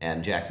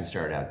 And Jackson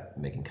started out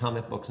making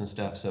comic books and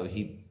stuff, so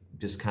he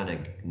just kind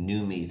of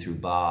knew me through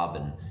Bob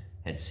and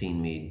had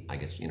seen me, I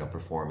guess,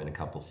 perform in a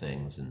couple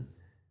things. And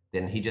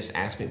then he just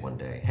asked me one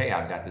day, hey,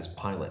 I've got this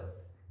pilot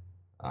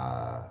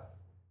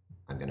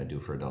I'm going to do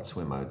for Adult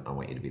Swim. I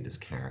want you to be this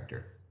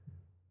character.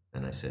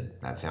 And I said,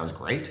 that sounds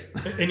great.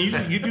 And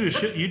you do a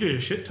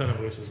shit ton of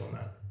voices on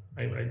that.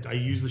 I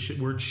use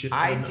the word shit ton.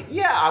 I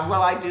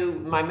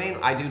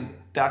do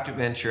Dr.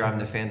 Venture, I'm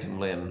the Phantom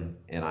Limb,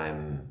 and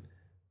I'm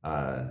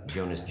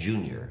Jonas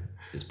Jr.,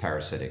 his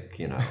parasitic,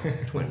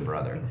 twin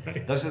brother.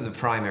 Right. Those are the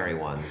primary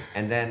ones.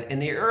 And then in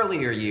the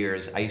earlier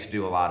years, I used to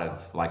do a lot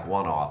of like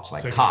one-offs,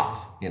 like Second.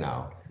 Cop,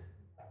 Yeah.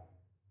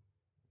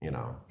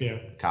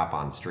 Cop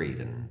on Street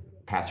and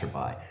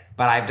Passerby.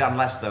 But I've done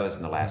less of those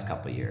in the last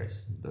couple of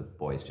years. The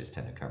boys just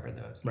tend to cover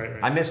those. Right.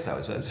 I miss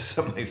those. Those are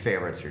some of my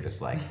favorites. You're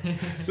just like,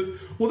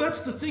 Well,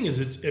 that's the thing. It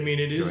is Doing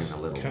a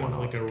little kind of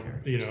like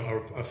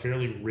one-off a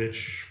fairly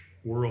rich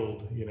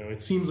world.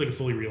 It seems like a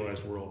fully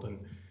realized world, and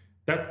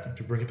that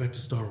to bring it back to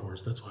Star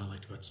Wars. That's what I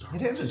liked about Star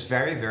Wars. it is. It's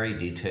very, very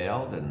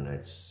detailed, and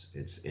it's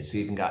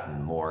even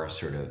gotten more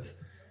sort of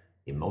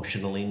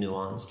emotionally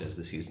nuanced as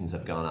the seasons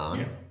have gone on.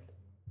 Yeah.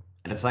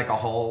 And it's like a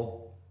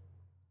whole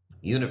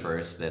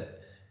universe that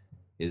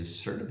is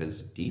sort of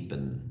as deep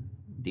and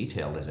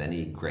detailed as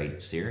any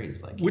great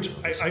series, like Which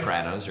The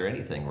Sopranos or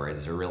anything, where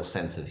there's a real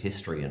sense of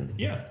history and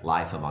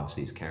life amongst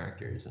these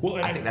characters.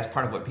 And I think that's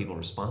part of what people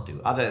respond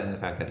to, other than the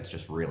fact that it's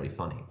just really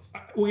funny.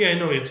 Well, yeah,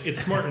 no, it's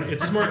smart,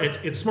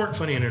 it's smart,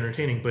 funny, and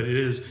entertaining. But it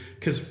is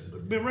because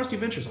Rusty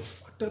Venture's a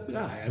fucked up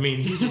guy. I mean,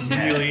 he's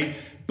really,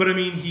 but I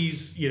mean,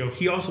 he's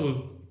he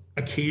also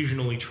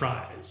occasionally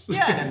tries.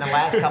 Yeah, and in the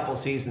last couple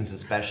seasons,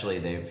 especially,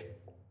 they've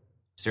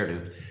sort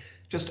of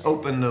just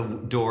opened the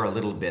door a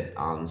little bit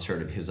on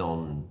sort of his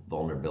own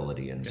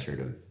vulnerability and sort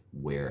of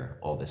where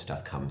all this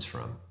stuff comes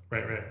from.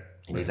 Right.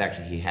 And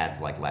he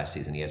had, like last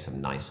season, he had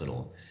some nice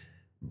little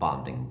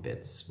bonding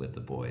bits with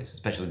the boys,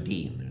 especially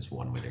Dean. There's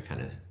one where they're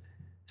kind of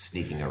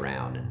sneaking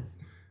around and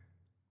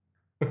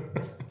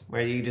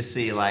where you just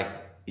see like,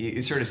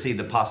 you sort of see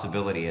the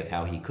possibility of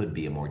how he could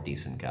be a more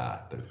decent guy,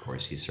 but of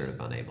course he's sort of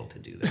unable to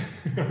do that.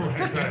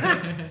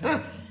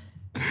 Right.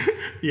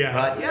 Yeah.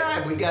 But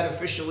yeah, we got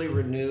officially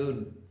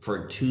renewed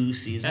for 2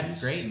 seasons.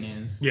 That's great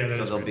news. Yeah,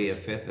 so there'll be a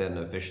 5th and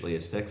officially a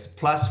 6th.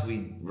 Plus,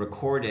 we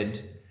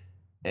recorded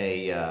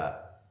a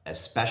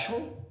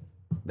special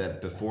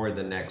that before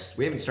the next.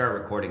 We haven't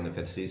started recording the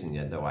 5th season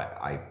yet, though.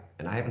 I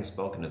haven't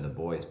spoken to the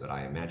boys, but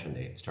I imagine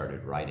they've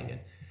started writing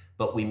it.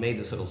 But we made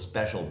this little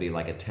special be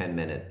like a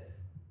 10-minute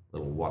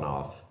little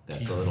one-off.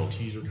 That's a little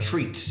teaser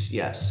treat,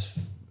 yes,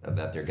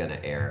 that they're going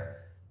to air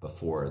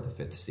before the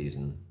 5th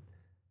season.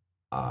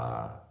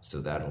 So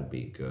that'll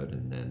be good.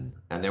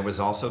 And there was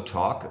also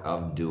talk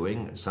of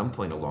doing at some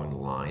point along the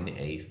line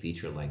a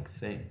feature-length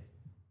thing,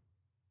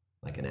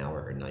 like an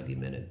hour or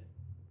 90-minute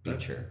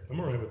feature. I'm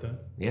all right with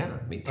that. Yeah,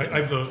 me too.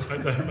 I vote.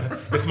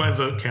 If my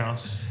vote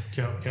counts,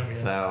 count me in.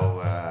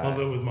 So I'll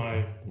vote with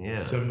my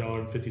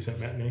 $7.50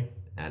 matinee.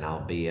 And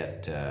I'll be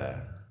at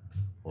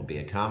we'll be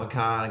at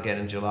Comic-Con again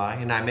in July,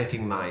 and I'm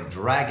making my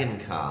Dragon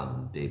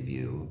Con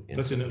debut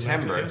in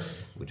September, Atlanta,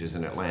 yes. which is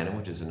in Atlanta,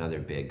 which is another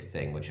big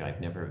thing, which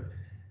I've never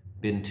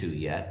been to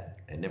yet.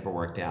 It never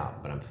worked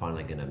out, but I'm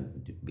finally going to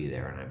be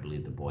there, and I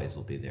believe the boys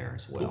will be there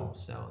as well. Cool.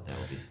 So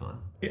that'll be fun.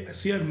 Yeah,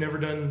 see, I've never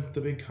done the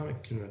big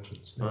comic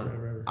conventions.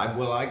 Never.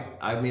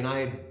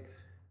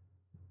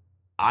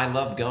 I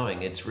love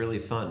going. It's really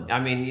fun. I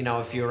mean,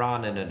 if you're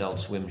on an Adult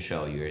Swim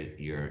show,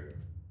 you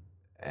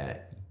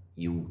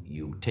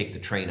take the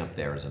train up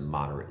there as a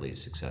moderately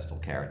successful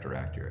character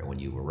actor, and when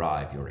you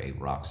arrive, you're a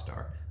rock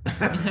star.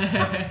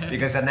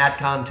 Because in that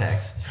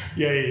context,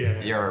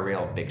 you're a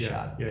real big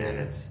shot,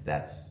 and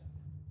that's.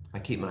 I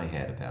keep my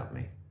head about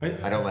me.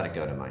 I don't let it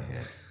go to my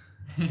head.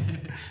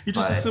 You're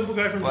just a simple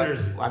guy from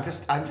Jersey. I'm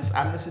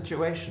the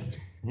situation.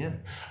 Yeah.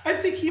 I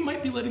think he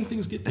might be letting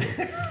things get to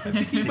him. I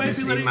think he might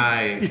be letting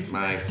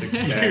my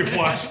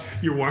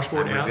your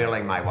washboard I'm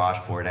revealing my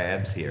washboard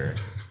abs here.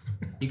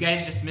 You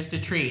guys just missed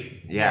a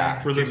treat.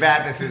 Yeah. Too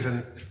bad this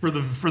isn't for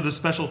the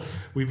special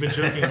we've been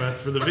joking about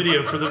for the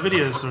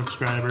video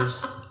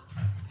subscribers.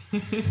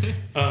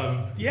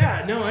 I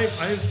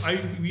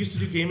used to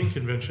do gaming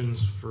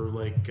conventions for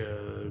like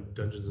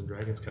Dungeons and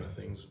Dragons kind of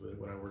things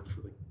when I worked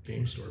for the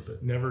game store,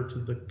 but never to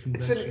the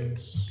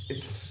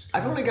conventions.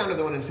 I've only gone to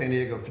the one in San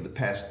Diego for the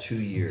past 2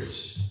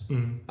 years.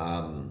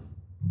 Mm-hmm.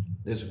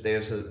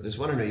 There's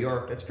one in New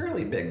York that's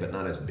fairly big, but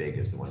not as big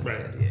as the one in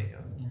San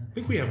Diego. Yeah. I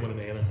think we have one in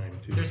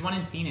Anaheim too. There's one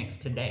in Phoenix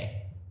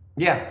today.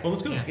 Yeah. Well,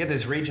 let's go. Yeah,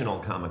 there's regional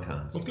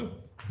Comic-Cons. Let's go.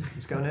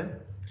 Let's go now.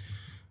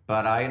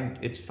 But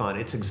it's fun.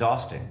 It's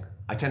exhausting.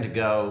 I tend to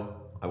go,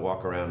 I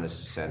walk around this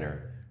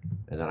center,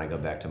 and then I go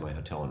back to my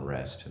hotel and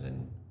rest, and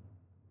then,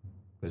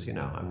 because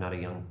I'm not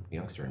a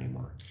youngster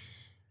anymore.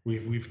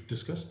 We've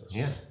discussed this.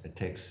 Yeah, it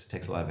takes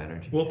a lot of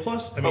energy. Well,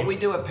 plus, but we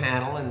do a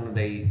panel, and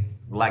they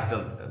like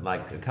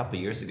a couple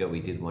of years ago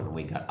we did one, and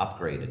we got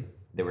upgraded.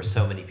 There were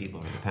so many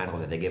people for the panel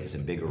that they gave us a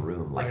bigger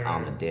room,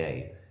 on the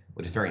day,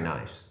 which is very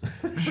nice.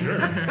 Sure.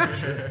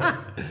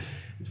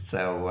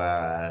 So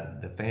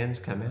the fans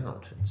come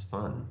out. It's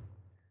fun.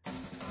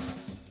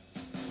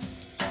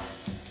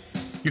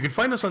 You can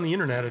find us on the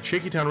internet at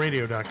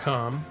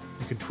shakytownradio.com.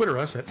 You can Twitter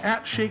us at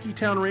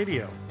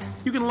 @shakytownradio.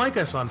 You can like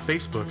us on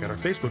Facebook at our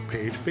Facebook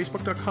page,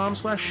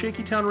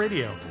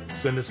 facebook.com/shakytownradio.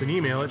 Send us an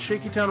email at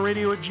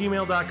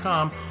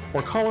shakytownradio@gmail.com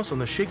or call us on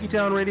the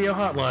Shakytown Radio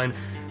hotline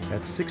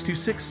at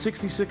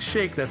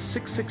 626-66-SHAKE. That's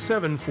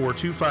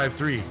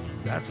 667-4253.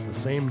 That's the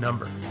same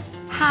number.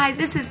 Hi,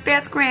 this is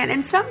Beth Grant,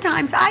 and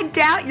sometimes I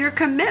doubt your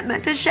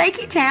commitment to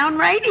Shakytown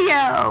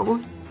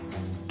Radio.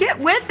 Get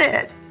with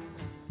it.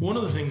 One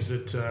of the things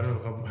that I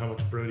don't know how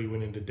much Brody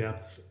went into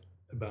depth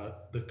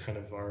about the kind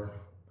of our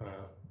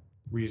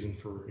reason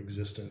for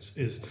existence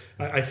is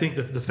I think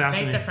that the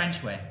fascinating. Say it the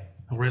French way.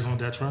 Raison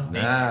d'etre.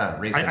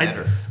 Raison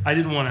d'etre. I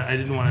didn't want to.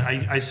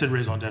 I said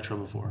raison d'etre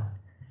before.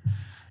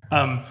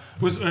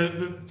 Was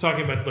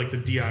talking about like the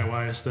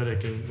DIY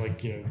aesthetic and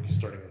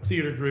starting a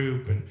theater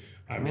group and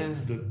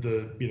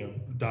the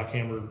Doc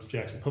Hammer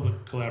Jackson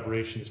Public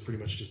collaboration is pretty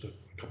much just a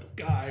couple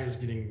guys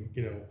getting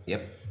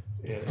Yep.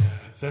 And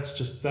that's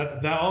just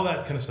that all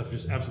that kind of stuff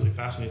just absolutely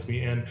fascinates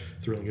me. And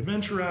Thrilling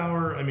Adventure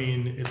Hour, I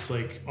mean, it's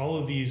like all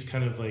of these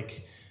kind of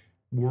like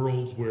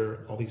worlds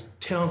where all these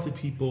talented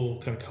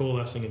people kind of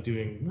coalescing and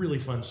doing really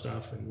fun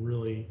stuff and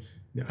really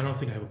I don't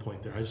think I have a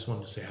point there. I just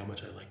wanted to say how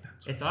much I like that.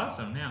 It's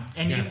awesome, yeah.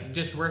 And you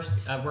just worked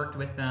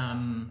with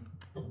Ben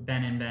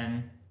and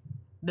Ben,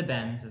 the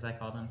Bens as I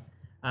call them,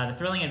 the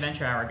Thrilling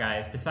Adventure Hour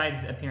guys.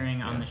 Besides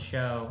appearing on the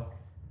show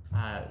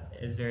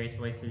as various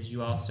voices,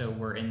 you also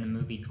were in the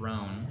movie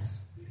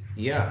Drones.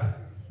 Yeah.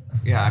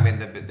 I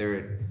mean,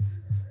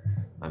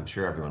 I'm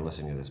sure everyone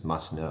listening to this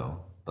must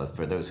know, but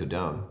for those who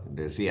don't,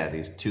 there's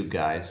these two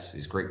guys,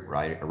 these great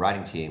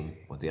writing team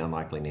with the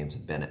unlikely names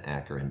of Ben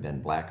Acker and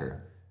Ben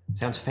Blacker.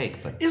 Sounds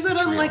fake, but is that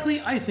unlikely?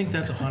 Real. I think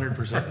that's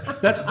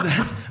 100%. That's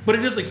but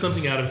it is like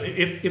something out of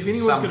if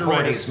anyone's going to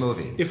write a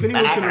movie. If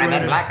anyone's going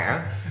to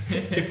write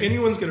if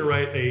anyone's going to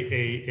write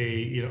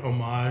a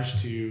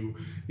homage to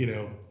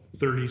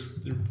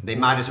 30s, they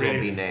might as well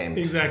be named.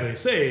 Exactly.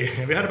 Say,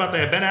 have you heard about the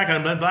Ben Acker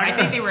and Ben Blacker? I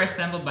think they were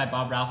assembled by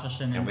Bob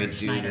Ralphison and Bert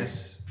Schneider.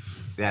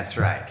 That's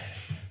right.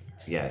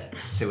 Yes,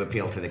 to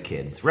appeal to the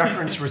kids.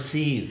 Reference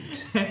received.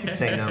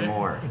 Say no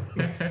more.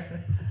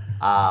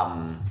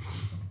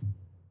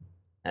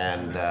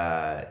 And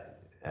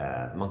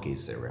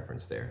monkeys, a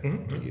reference there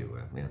for you.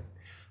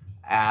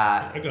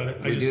 I got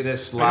it. We do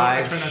this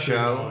live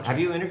show. Have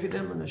you interviewed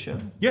them on the show?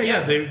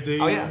 Yeah. They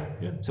oh yeah.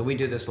 So we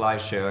do this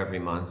live show every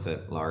month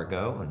at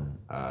Largo, and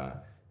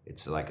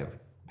it's like a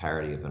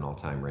parody of an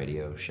all-time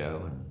radio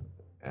show.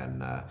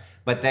 And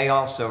but they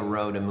also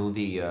wrote a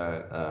movie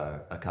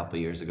a couple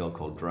of years ago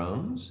called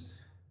Drones,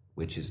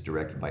 which is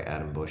directed by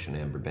Adam Bush and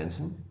Amber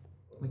Benson.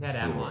 We've had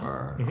Adam on.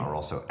 Are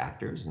also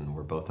actors, and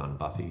we're both on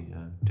Buffy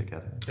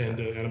together. So. And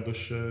Adam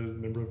Bush,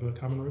 member of the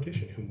Common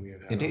Rotation, whom we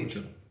have had Indeed.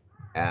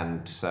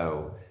 on the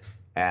show.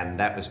 And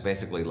that was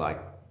basically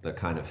like the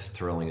kind of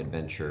thrilling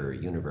adventure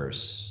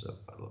universe.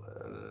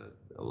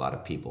 A lot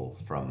of people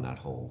from that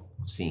whole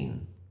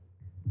scene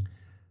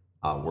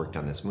worked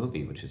on this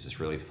movie, which is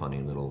this really funny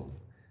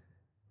little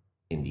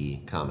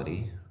indie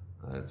comedy.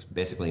 It's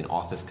basically an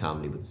office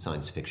comedy with a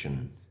science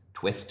fiction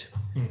twist.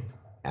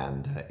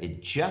 And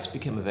it just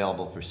became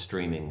available for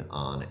streaming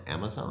on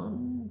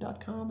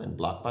Amazon.com and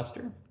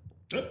Blockbuster.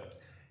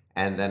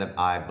 And then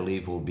I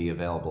believe will be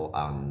available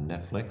on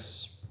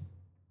Netflix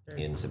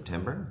in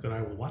September. Then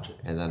I will watch it.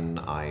 And then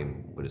I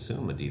would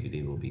assume a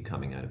DVD will be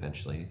coming out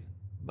eventually.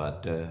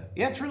 But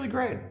it's really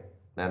great.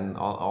 And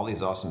all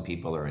these awesome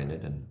people are in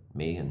it, and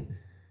me and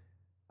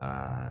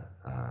a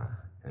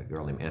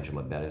girl named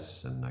Angela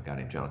Bettis and a guy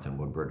named Jonathan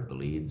Woodward are the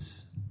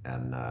leads.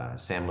 And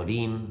Sam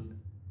Levine,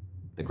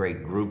 the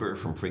great Gruber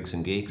from Freaks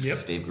and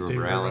Geeks, Dave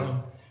Gruber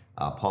Allen.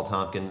 Paul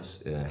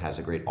Tompkins has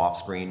a great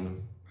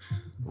off-screen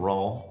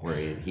role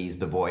where he's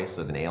the voice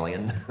of an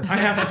alien. I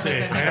have to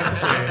say,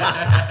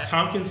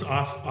 Tompkins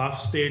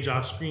off-stage,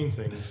 off-screen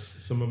things,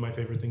 some of my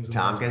favorite things.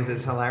 Tompkins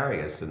is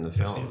hilarious in the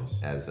film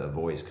as a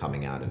voice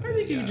coming out of I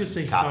think you could just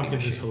say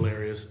Tompkins is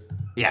hilarious.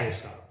 Yeah. Full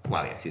stop.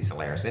 Well, yes, he's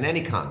hilarious in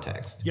any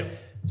context. Yep.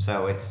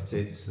 So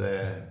it's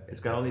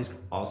got all these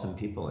awesome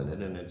people in it,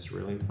 and it's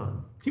really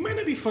fun. He might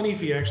not be funny if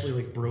he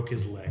actually broke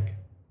his leg,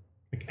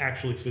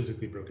 actually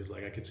physically broke his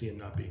leg. I could see him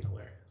not being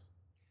hilarious.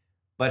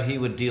 But he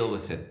would deal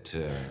with it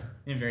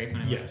in a very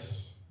funny way.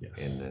 Yes.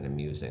 In an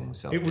amusing,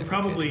 there would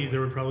probably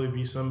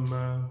be some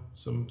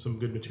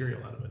good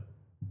material out of it.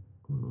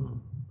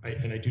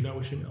 I do not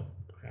wish him ill.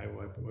 I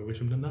wish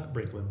him to not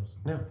break limbs.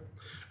 No.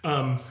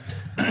 I want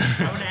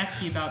to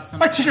ask you about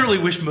something. I generally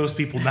wish most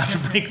people not to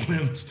break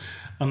limbs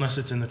unless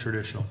it's in the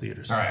traditional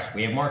theater sense. All right,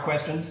 we have more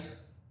questions?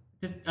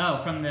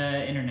 From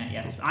the internet,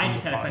 yes. I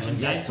just had a question.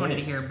 I just wanted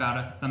to hear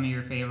about some of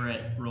your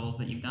favorite roles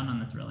that you've done on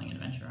the Thrilling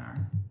Adventure Hour.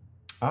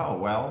 Oh,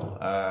 well,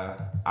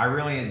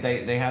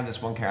 they have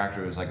this one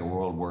character who's like a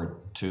World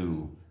War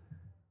II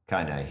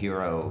kind of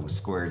hero,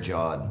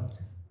 square-jawed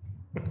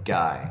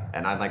guy.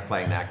 And I like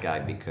playing that guy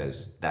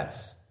because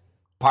that's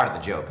part of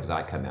the joke, is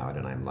I come out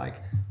and I'm like,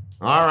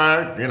 all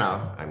right,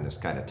 I'm this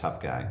kind of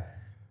tough guy.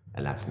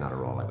 And that's not a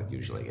role I would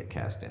usually get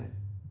cast in.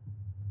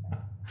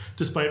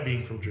 Despite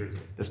being from Jersey.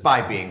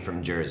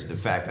 The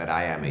fact that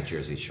I am a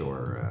Jersey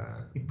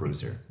Shore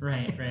bruiser.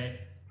 Right.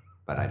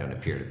 But I don't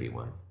appear to be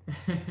one.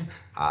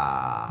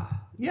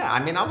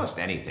 Almost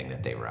anything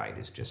that they write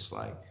is just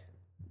like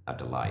a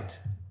delight,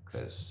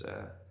 because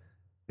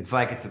it's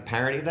a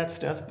parody of that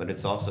stuff, but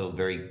it's also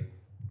very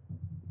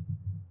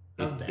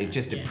it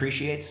just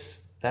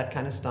appreciates that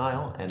kind of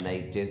style, and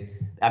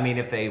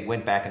if they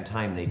went back in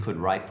time, they could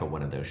write for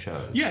one of those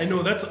shows. Yeah,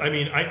 no,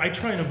 I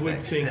try and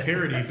avoid saying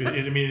parody, but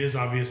it is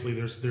obviously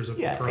there's a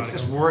it's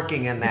just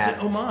working in that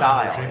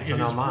style. It's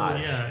an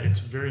homage. Really, it's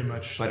very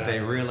much. But they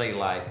really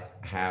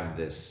have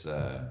this.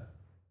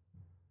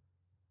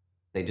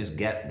 They just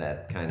get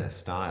that kind of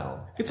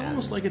style. It's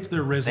almost like it's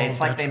their raison. It's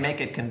like they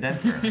make it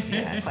condenser.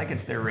 It's like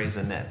it's their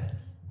raisonnette.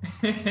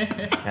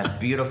 That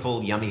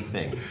beautiful, yummy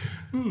thing.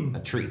 A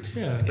treat.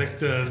 Yeah, that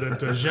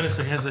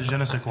Genesis has a je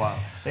ne sais quoi.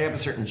 They have a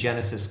certain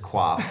Genesis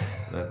coif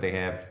that they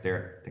have.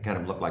 They kind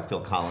of look like Phil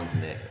Collins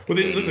in the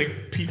they 80s. look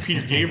like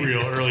Peter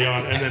Gabriel early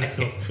on, and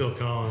then Phil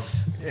Collins.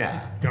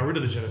 Yeah. Got rid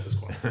of the Genesis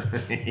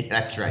coif.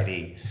 That's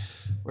right.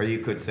 Or you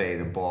could say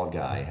the bald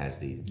guy has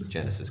the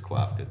Genesis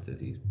coif.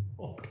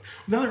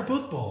 Now they're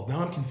both bald.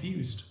 Now I'm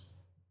confused.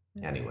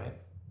 Anyway.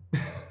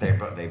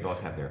 They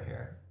both have their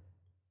hair.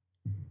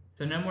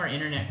 So no more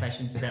internet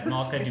questions except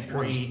Malka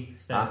Dupree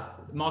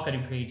says. Malka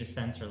Dupree just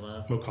sends her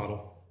love.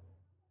 Mocottle.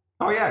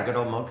 Oh yeah, good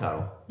old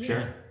Mocottle. Sure.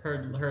 Yeah.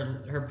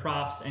 Her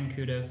props and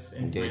kudos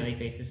and Indeed. smiley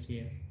faces to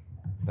you.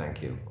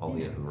 Thank you. All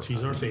the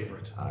She's our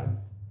favorite.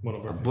 One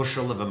of our a favorites.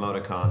 bushel of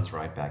emoticons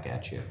right back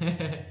at you.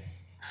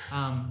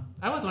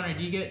 I was wondering,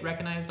 do you get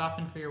recognized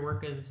often for your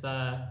work as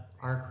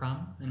R.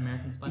 Crumb in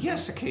American Splendor?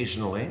 Yes,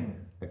 occasionally.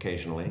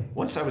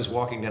 Once I was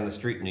walking down the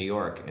street in New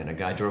York, and a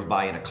guy drove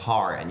by in a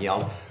car and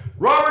yelled,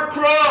 "Robert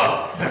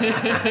Crumb!"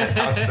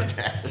 That was the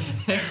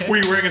best. Were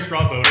you wearing a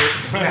straw boater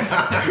at the time?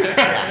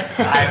 Yeah,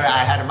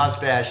 I had a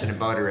mustache and a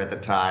boater at the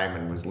time,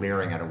 and was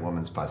leering at a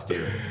woman's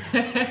posterior.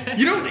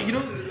 You know,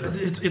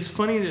 it's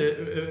funny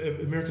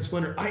that American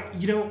Splendor.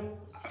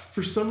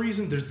 For some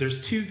reason, there's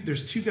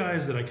two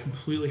guys that I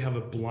completely have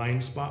a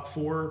blind spot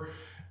for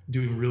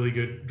doing really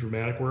good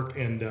dramatic work,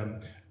 and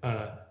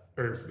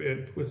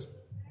it was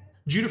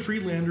Judah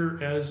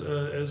Friedlander as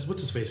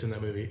what's his face in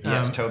that movie?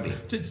 Yes, Toby.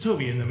 It's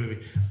Toby in that movie.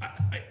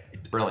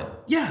 Brilliant.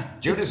 Yeah,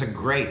 Judah's a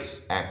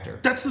great actor.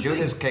 That's the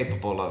Judah's thing.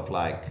 capable of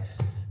like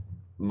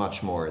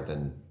much more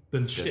than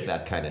just shit.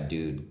 that kind of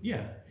dude.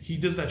 Yeah, he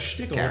does that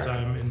shtick all the Character.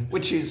 time, and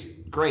Which he's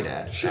great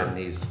at. Sure.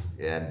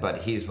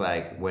 But he's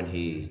like, when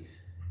he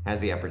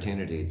has the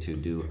opportunity to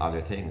do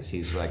other things,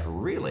 he's like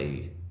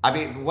really. I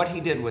mean, what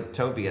he did with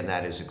Toby and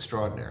that is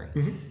extraordinary,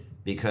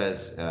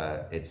 because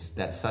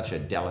that's such a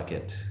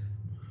delicate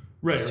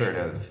sort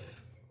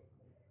of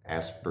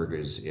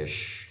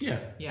Asperger's-ish,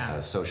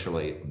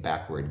 socially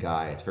backward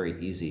guy. It's very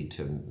easy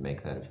to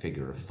make that a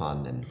figure of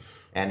fun,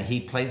 and he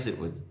plays it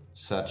with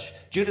such.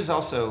 Judah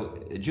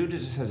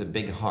just has a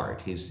big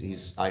heart.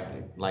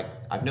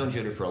 I've known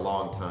Judah for a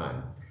long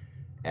time,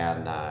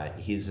 and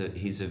he's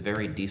a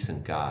very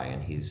decent guy,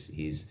 and he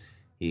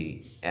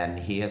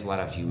has a lot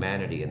of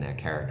humanity in that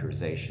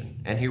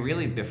characterization, and he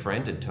really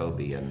befriended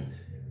Toby,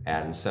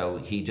 and so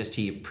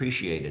he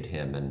appreciated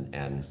him,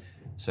 and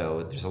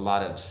so there's a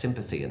lot of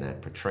sympathy in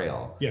that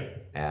portrayal. Yeah.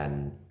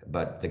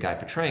 But the guy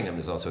portraying him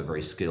is also a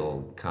very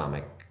skilled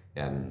comic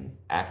and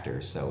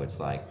actor, so it's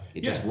like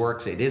it just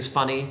works. It is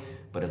funny,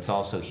 but it's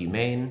also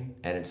humane,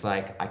 and it's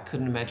like I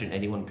couldn't imagine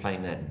anyone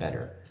playing that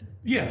better.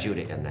 Yeah.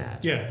 Judah in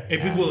that. Yeah.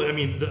 Well, I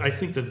mean, I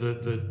think that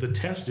the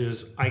test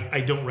is I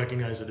don't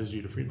recognize it as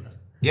Judah Friedlander.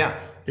 Yeah.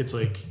 It's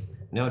like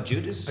No,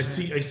 Judah's. I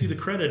see the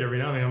credit every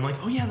now and then. I'm like,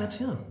 oh yeah, that's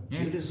him.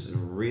 Judah's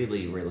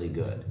really, really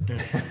good. Yeah.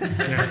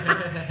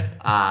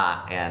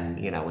 And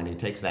when he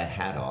takes that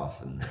hat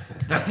off, and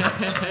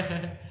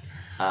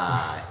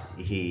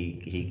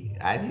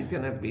he's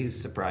gonna be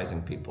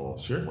surprising people.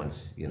 Sure.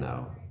 Once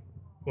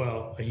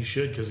Well, he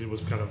should, because it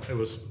was kind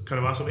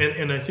of awesome.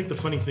 And I think the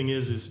funny thing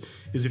is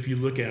if you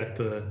look at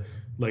the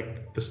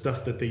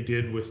stuff that they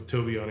did with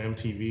Toby on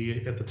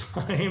MTV at the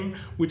time,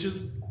 which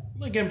is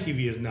like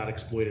MTV is not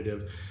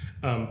exploitative,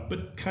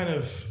 but kind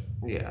of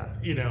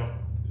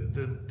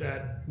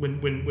that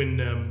when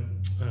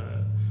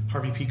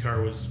Harvey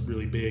Pekar was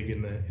really big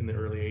in the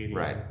early 80s.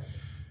 Right.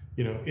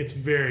 It's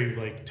very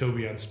like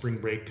Toby on Spring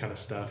Break kind of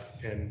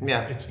stuff, and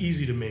it's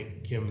easy to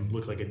make him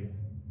look like a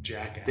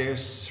jackass.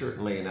 There's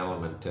certainly an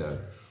element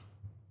of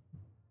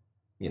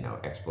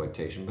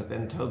exploitation, but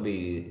then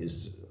Toby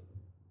is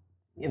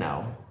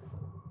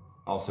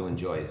also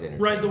enjoys entertaining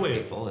Ride the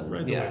wave. people, and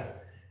Ride the wave.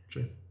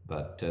 Sure.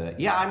 But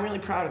I'm really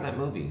proud of that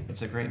movie.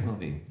 It's a great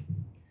movie.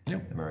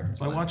 Yep. American I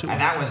Splendor. watch it. And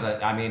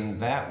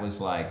that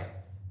was like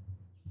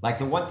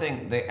the one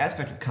thing, the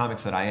aspect of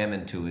comics that I am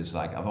into is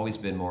like I've always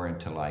been more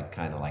into like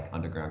kind of like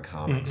underground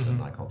comics and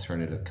like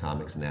alternative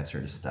comics and that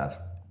sort of stuff.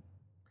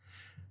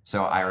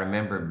 So I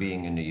remember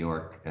being in New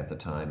York at the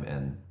time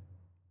and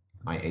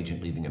my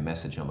agent leaving a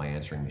message on my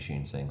answering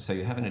machine saying, "So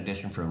you have an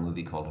audition for a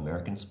movie called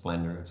American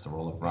Splendor. It's the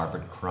role of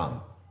Robert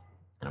Crumb."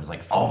 And I was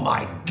like, "Oh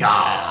my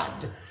God."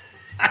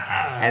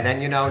 And then,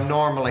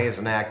 normally as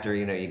an actor,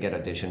 you get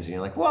auditions and you're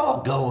like, well,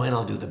 I'll go in,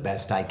 I'll do the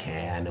best I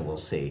can, and we'll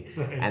see.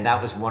 And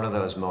that was one of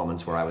those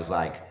moments where I was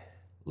like,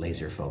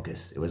 laser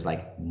focus. It was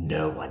like,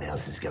 no one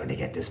else is going to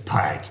get this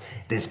part.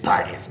 This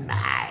part is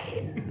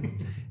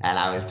mine. And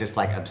I was just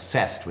like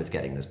obsessed with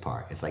getting this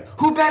part. It's like,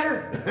 who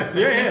better?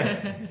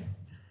 Yeah.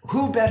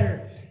 Who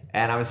better?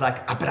 And I was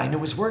like, but I know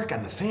his work.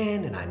 I'm a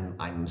fan, and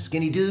I'm a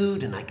skinny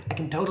dude, and I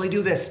can totally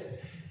do this.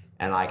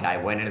 And like I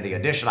went into the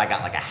audition, I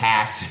got like a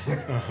hat.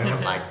 And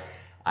I'm like,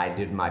 I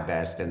did my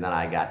best, and then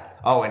I got.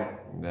 Oh,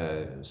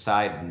 and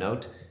side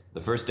note: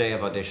 the first day of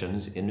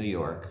auditions in New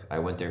York, I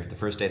went there. The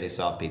first day they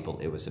saw people,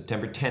 it was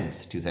September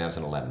 10th,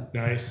 2011.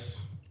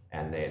 Nice.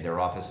 And their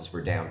offices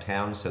were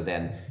downtown. So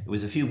then it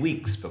was a few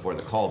weeks before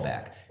the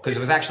callback, because it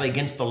was actually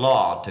against the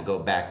law to go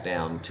back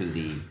down to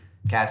the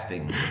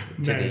casting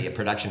to the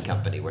production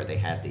company where they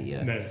had the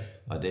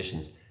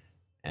auditions.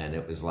 And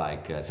it was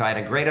like, so I had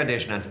a great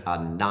audition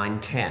on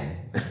 9/10.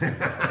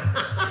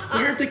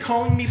 Why aren't they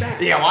calling me back?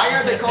 Yeah, why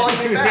aren't they calling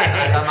me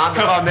back? I'm on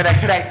the phone the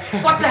next day.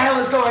 What the hell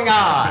is going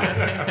on?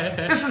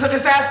 This is a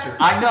disaster.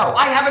 I know.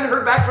 I haven't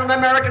heard back from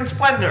American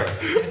Splendor.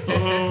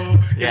 Oh,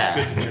 Yeah.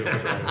 it's good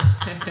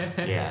to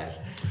do. Yes.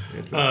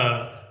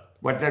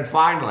 But then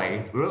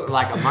finally,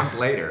 like a month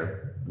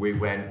later, we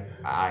went.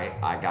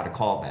 I got a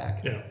call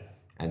back. Yeah.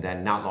 And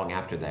then not long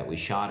after that, we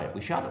shot it.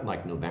 We shot it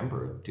like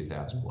November of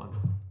 2001.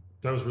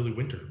 That was really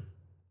winter.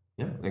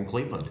 Yeah, in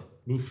Cleveland,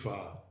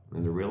 Oofa.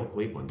 in the real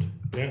Cleveland.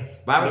 Yeah.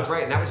 But that was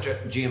great. And that was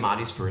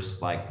Giamatti's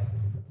first like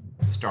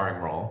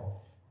starring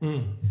role.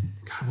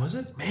 God, was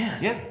it?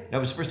 Man. Yeah, that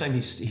was the first time he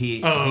was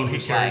carried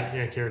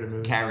a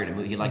movie. carried a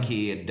movie.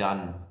 He had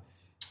done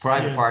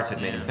private parts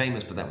that made him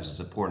famous, but that was a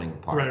supporting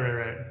part.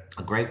 Right.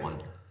 A great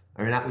one.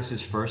 I mean, that was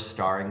his first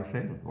starring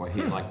thing, where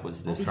he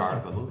was the star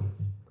of a movie,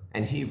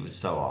 and he was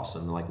so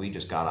awesome. Like we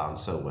just got on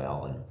so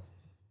well, and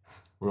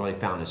really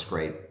found this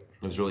great.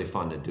 It was really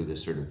fun to do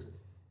this sort of,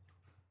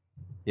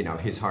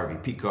 his Harvey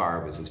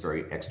Picar was this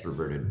very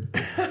extroverted,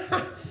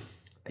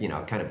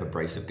 kind of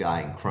abrasive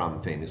guy, and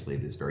Crumb famously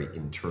this very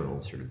internal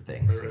sort of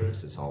thing. So it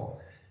was this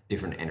whole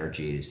different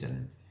energies,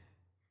 and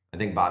I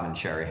think Bob and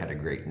Sherry had a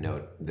great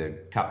note.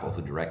 The couple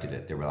who directed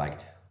it, they were like,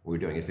 we were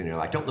doing this thing, they're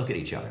like, don't look at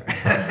each other.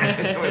 So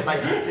it was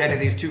like, they had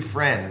these two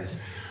friends,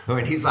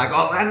 and he's like,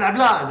 oh, blah, blah,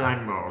 blah, and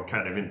I'm all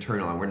kind of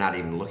internal, and we're not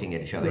even looking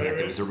at each other yet.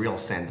 There was a real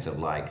sense of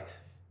like,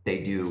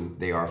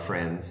 they are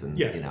friends, and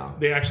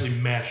they actually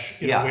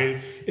mesh in a way.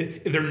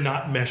 They're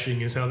not meshing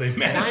is how they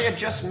mesh. And I had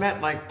just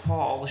met like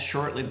Paul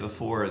shortly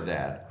before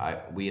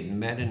that. We had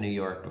met in New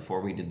York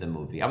before we did the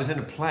movie. I was in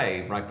a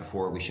play right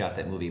before we shot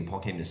that movie, and Paul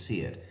came to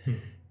see it.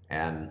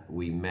 And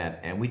we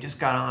met, and we just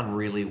got on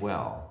really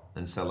well.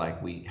 And so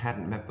like we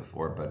hadn't met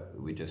before, but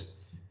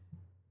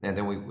and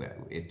then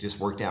it just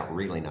worked out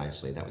really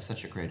nicely. That was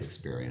such a great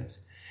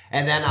experience.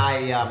 And then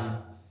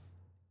a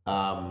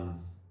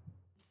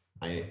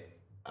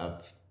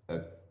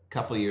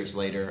couple of years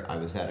later, I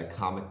was at a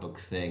comic book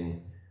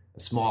thing, a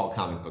small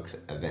comic book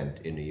event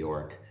in New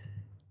York,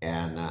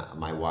 and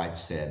my wife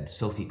said,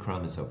 Sophie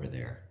Crumb is over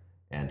there.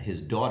 And his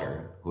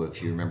daughter, who,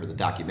 if you remember the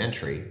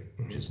documentary,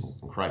 which is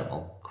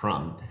incredible,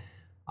 Crumb,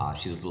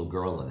 she's a little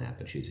girl in that,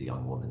 but she's a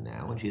young woman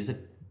now, and she's a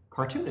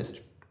cartoonist.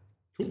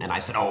 And I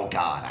said, oh,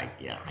 God, I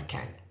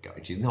can't go.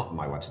 She's no,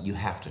 my wife said, you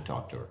have to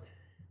talk to her.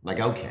 I'm like,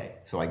 okay.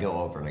 So I go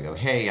over and I go,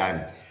 hey,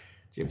 I'm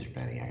James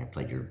Trapani. I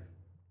played your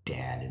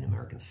dad in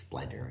American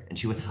Splendor. And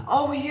she went,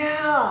 oh,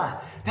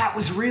 yeah, that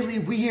was really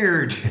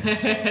weird.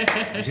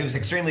 She was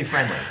extremely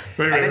friendly.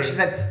 And then she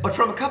said, but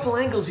from a couple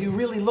angles, you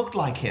really looked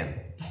like him.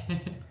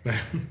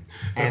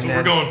 That's what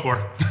we're going for.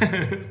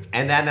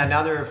 And then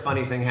another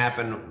funny thing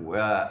happened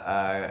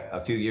a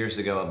few years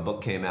ago. A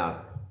book came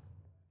out.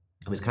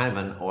 It was kind of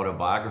an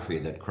autobiography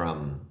that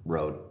Crumb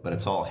wrote, but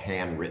it's all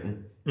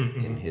handwritten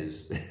in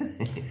his,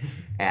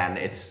 and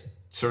it's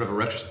sort of a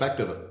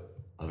retrospective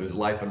of his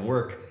life and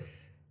work.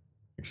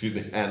 Excuse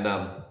me. And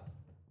a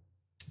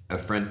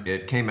friend,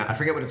 it came out. I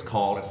forget what it's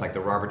called. It's like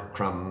the Robert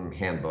Crumb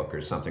Handbook or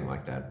something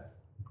like that.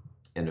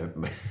 And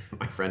my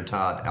friend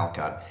Todd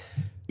Alcott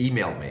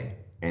emailed me.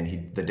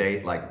 And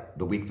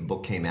the week the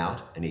book came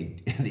out, and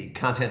the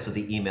contents of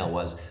the email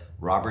was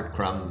Robert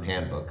Crumb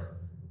Handbook,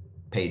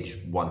 page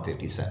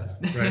 157.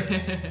 Right.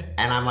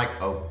 And I'm like,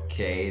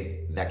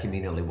 okay, that can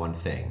mean only one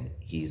thing.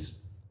 He's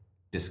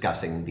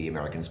discussing the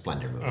American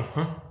Splendor movie.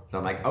 Uh-huh. So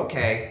I'm like,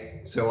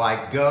 okay. So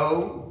I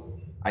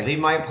leave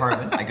my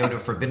apartment. I go to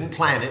Forbidden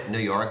Planet in New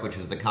York, which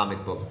is the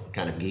comic book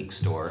kind of geek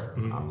store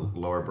on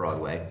Lower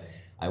Broadway.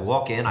 I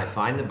walk in, I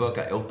find the book,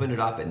 I open it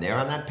up, and there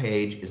on that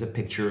page is a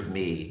picture of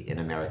me in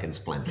American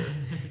Splendor.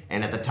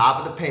 And at the top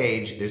of the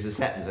page, there's a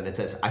sentence, and it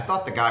says, I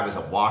thought the guy was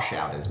a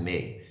washout as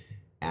me.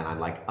 And I'm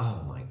like,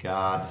 oh my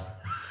God.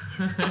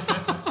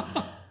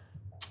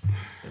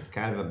 It's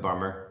kind of a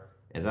bummer.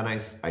 And then I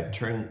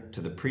turn to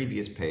the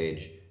previous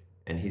page,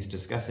 and he's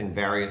discussing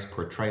various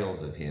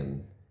portrayals of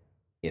him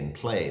in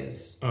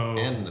plays and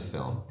in the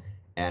film.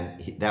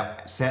 And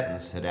that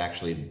sentence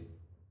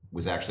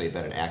was actually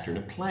about an actor in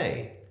a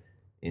play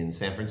in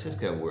San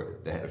Francisco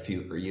that a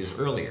few years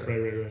earlier.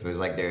 Right. So it was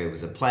like there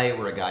was a play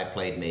where a guy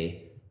played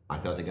me. I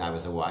thought the guy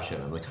was a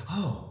washout. I'm like,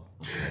 oh,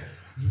 okay.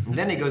 And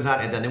then he goes on,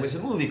 and then there was a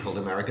movie called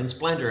American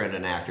Splendor, and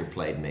an actor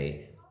played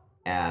me.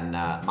 And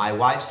my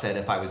wife said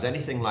if I was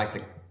anything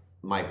like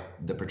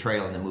the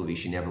portrayal in the movie,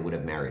 she never would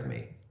have married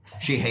me.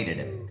 She hated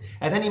him.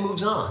 And then he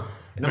moves on.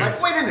 And I'm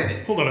like, wait a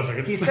minute. Hold on a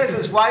second. He says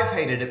his wife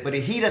hated it, but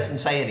he doesn't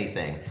say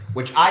anything,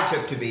 which I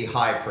took to be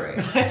high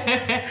praise.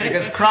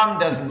 Because Crumb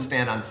doesn't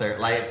stand on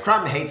certain. Like, if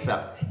Crumb hates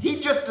something,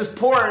 this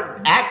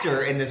poor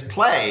actor in this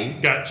play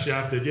got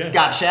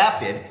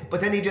shafted,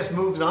 but then he just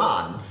moves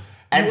on.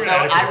 And so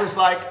I was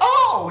like,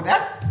 oh,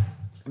 that.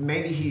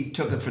 Maybe he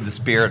took it for the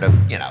spirit of,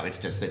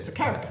 it's a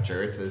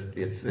caricature.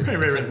 It's a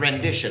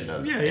rendition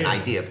of an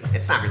idea.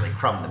 It's not really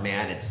Crumb the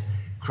man. It's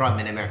Crumb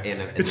in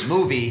a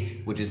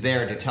movie, which is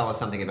there to tell us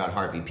something about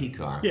Harvey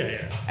Picar.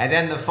 Yeah. And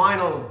then the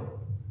final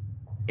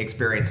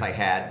experience I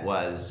had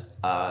was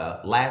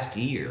last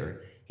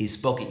year. He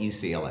spoke at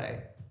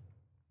UCLA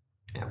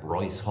at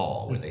Royce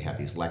Hall, where they have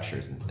these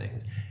lectures and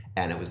things.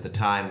 And it was the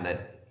time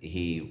that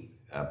he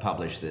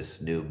published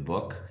this new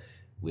book,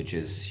 which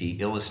is he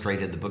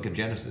illustrated the book of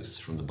Genesis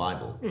from the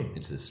Bible.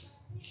 It's this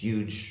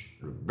huge,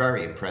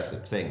 very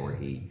impressive thing where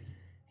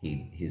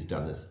he's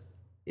done this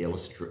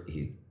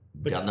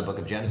done the Book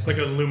of Genesis. It's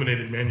like an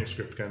illuminated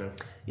manuscript, kind of.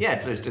 Yeah,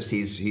 it's just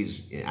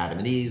he's Adam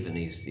and Eve, and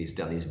he's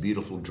done these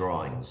beautiful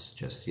drawings,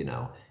 just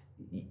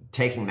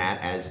taking that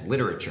as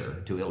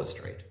literature to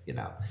illustrate,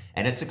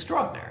 and it's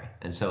extraordinary.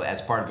 And so,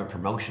 as part of a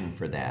promotion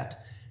for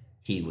that,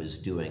 he was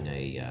doing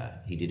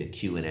he did a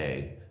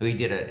Q&A. He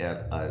did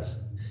a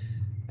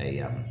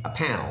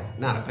panel.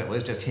 It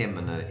was just him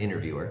and an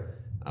interviewer.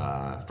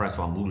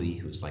 Francois Mouly,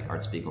 who's like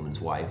Art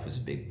Spiegelman's wife, was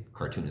a big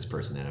cartoonist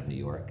person out of New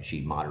York.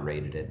 She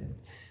moderated it and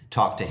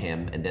talked to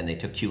him, and then they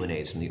took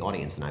Q&As from the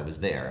audience, and I was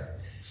there.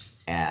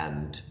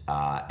 And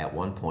at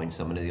one point,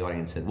 someone in the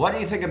audience said, "What do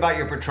you think about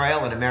your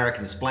portrayal in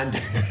American Splendor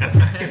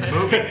in the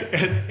movie?"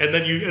 and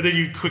then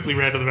you quickly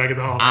ran to the back of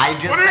the hall. I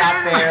just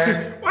sat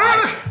there.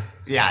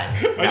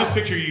 I just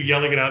picture you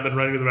yelling it out and then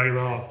running to the back of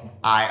the hall.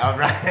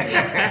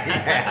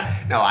 Yeah.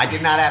 No, I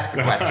did not ask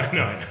the question. I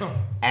know.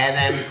 And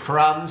then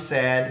Crumb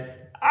said,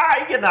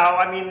 I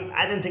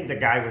didn't think the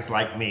guy was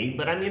like me,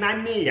 but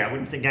I'm me. I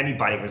wouldn't think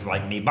anybody was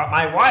like me. But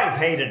my wife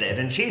hated it,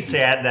 and she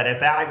said that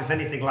if I was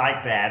anything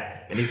like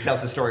that, and he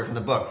tells the story from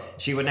the book,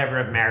 she would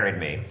never have married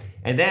me.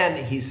 And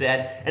then he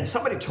said, and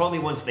somebody told me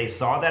once they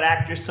saw that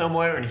actor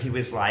somewhere, and he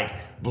was like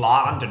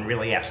blonde and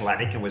really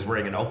athletic and was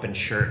wearing an open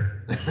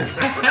shirt.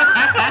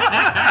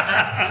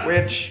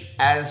 Which,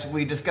 as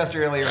we discussed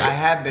earlier, I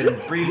have been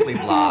briefly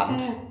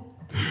blonde.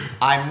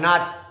 I'm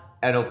not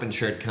an open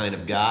shirt kind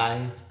of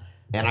guy.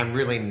 And I'm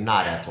really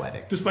not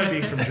athletic. Despite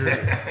being from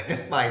Jersey.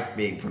 Despite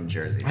being from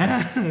Jersey.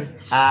 And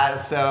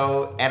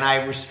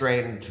I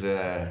restrained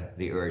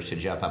the urge to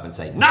jump up and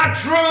say, "Not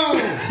true!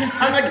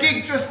 I'm a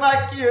geek just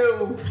like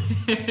you!"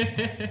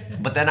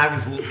 But then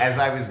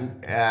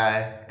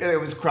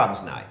it was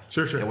Crumb's night.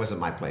 Sure. It wasn't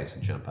my place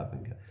to jump up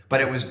and go. But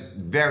it was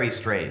very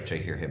strange to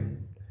hear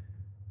him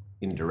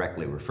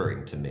indirectly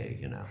referring to me,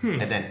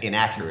 and then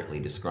inaccurately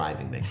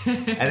describing me.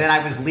 And then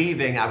I was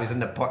leaving. I was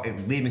going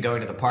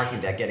to the parking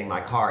deck, getting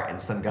my car,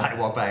 and some guy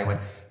walked by and went,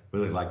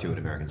 "Really liked you in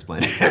American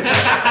Splendor."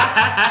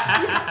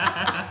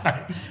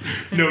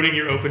 Noting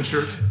your open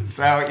shirt.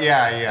 So,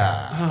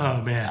 yeah.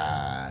 Oh,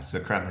 man.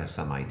 So Crumb has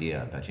some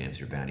idea about James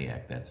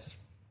Urbaniak that's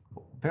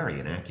very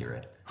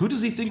inaccurate. Who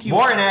does he think you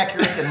More are?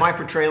 inaccurate than my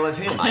portrayal of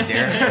him, I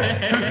dare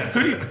say.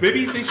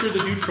 Maybe he thinks you're the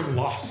dude from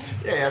Lost.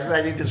 Yeah, it's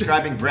like he's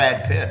describing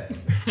Brad Pitt.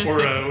 Or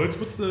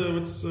what's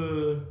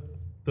the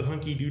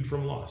hunky dude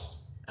from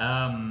Lost?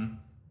 Whatever.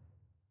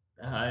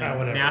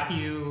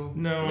 Matthew.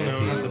 No,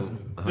 not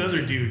the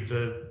other dude,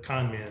 the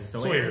con man,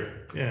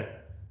 Sawyer. Yeah,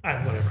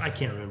 whatever. I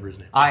can't remember his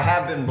name. I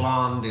have been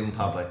blonde in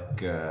public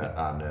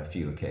on a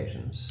few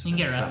occasions. You can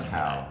get arrested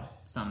somehow. for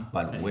that. Some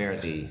But cities. where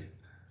the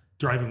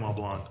Driving while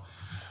blonde.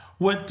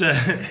 What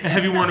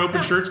have you worn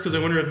open shirts? Because I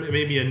wonder if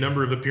maybe a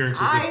number of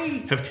appearances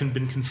have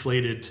been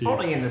conflated to.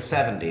 only in the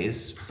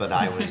 70s, but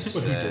I was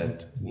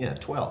 12,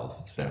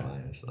 so Yeah.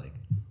 I was like.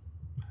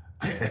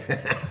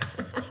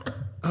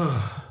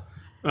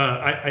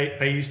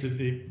 I used to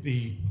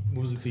the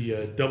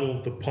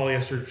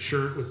polyester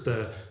shirt with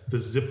the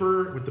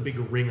zipper with the big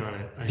ring on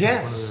it. I had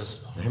one of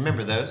those. I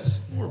remember those.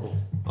 Horrible.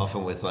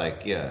 Often with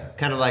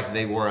kind of like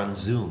they wore on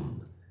Zoom.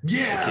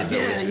 Yeah.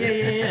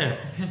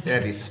 They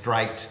had these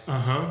striped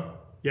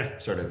Yeah.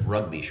 sort of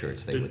rugby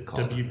shirts, they would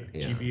call them.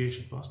 WGBH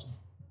in Boston.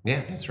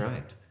 Yeah, that's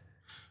right.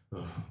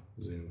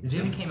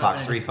 Zoom came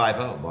Box up.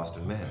 350,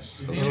 Boston,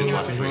 Mass. Zoom came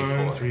up.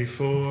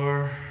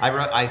 2134.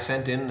 I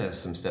sent in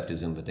some stuff to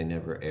Zoom, but they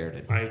never aired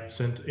it. I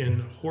sent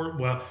in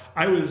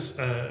I was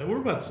we're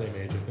about the same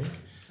age, I think.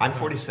 I'm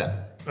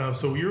 47.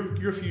 So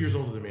you're a few years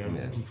older than me. I'm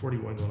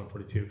 41 going on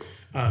 42.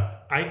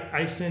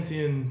 I sent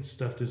in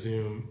stuff to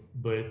Zoom,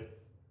 but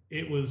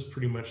it was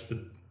pretty much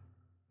the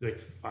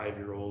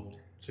 5-year-old,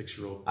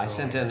 6-year-old. I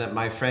sent in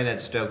my friend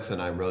Ed Stokes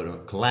and I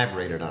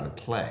collaborated on a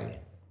play,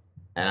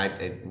 and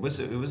it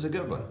was a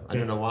good one. I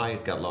don't know why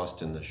it got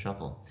lost in the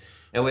shuffle.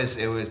 It was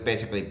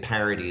basically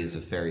parodies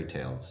of fairy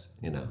tales,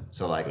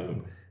 So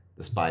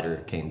the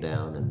spider came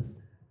down and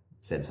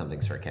said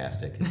something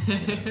sarcastic.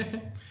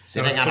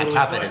 Sitting on a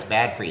tuffet is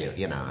bad for you,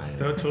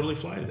 That would totally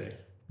fly today.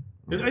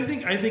 I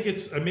think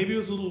it's maybe it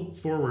was a little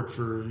forward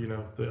for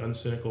the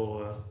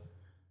uncynical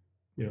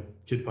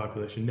kid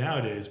population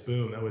nowadays.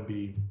 Boom, that would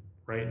be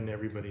right in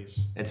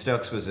everybody's. Ed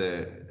Stokes was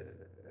wrote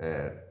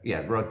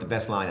the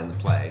best line in the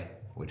play,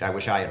 which I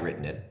wish I had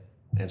written it.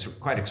 And it's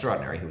quite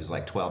extraordinary. He was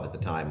like 12 at the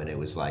time, and it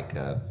was like,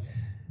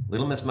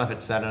 little Miss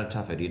Muffet sat on a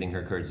tuffet eating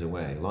her curds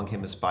away. Along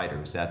came a spider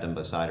who sat down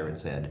beside her and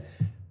said,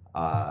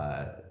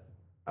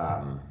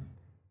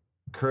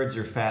 curds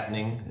are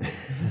fattening.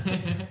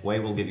 Whey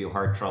will give you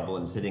heart trouble,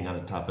 and sitting on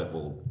a tuffet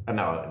will...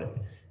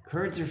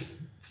 curds are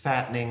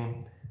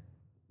fattening.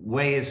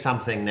 Whey is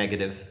something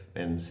negative,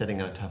 and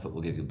sitting on a tuffet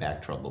will give you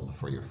back trouble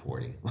before you're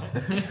 40.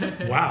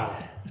 Wow.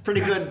 It's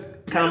pretty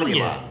good comedy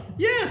line.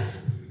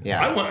 Yes.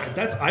 Yeah.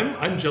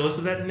 I'm jealous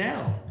of that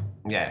now.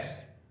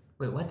 Yes.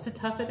 Wait, what's a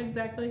tuffet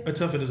exactly? A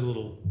tuffet is a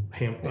little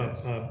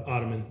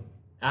ottoman.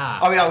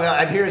 Oh,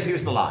 yeah,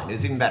 here's the line.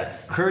 It's even better.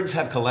 Curds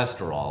have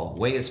cholesterol,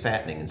 whey is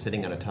fattening, and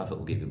sitting on a tuffet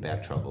will give you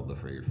back trouble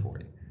before you're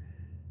 40.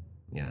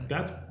 Yeah.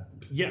 That's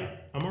Yeah,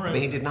 I'm all right. I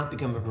mean, he did not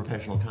become a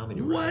professional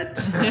comedy writer.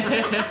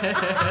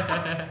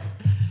 What?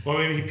 Well,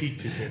 maybe he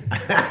peaked too soon.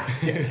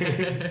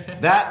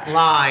 That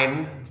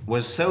line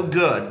was so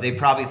good, they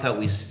probably thought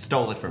we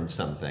stole it from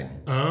something.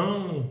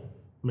 Oh,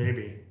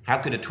 maybe. How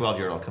could a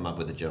 12-year-old come up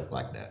with a joke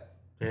like that?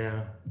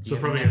 Yeah. So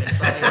You probably haven't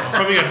met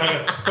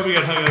this probably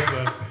got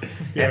hung up.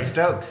 Yeah. Ed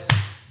Stokes,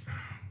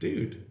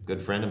 Dude,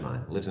 good friend of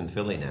mine, lives in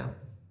Philly now.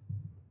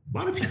 a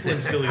lot of people in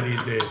Philly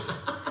these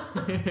days.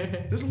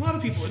 There's a lot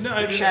of people. No,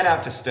 I Shout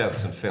out to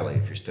Stokes in Philly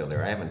if you're still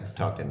there. I haven't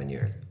talked to him in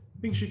years.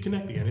 think we should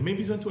connect again. And maybe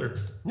he's on Twitter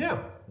Yeah,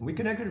 we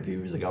connected a few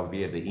years ago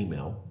via the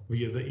email.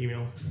 via the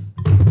email.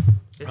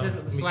 This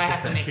is why I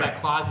have to make that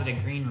closet a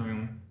green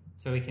room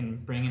so we can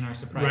bring in our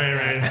surprise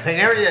Right. guests.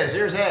 There he is.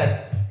 Here's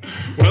Ed.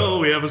 Well,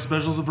 we have a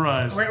special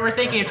surprise. We're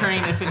thinking of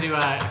turning this into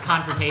a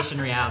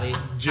confrontation reality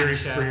Jerry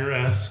show.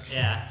 Springer-esque.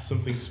 Yeah.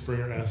 Something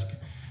Springer-esque.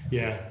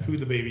 Yeah. Who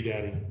the baby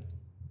daddy?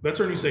 That's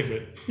our new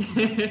segment.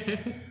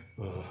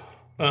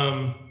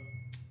 I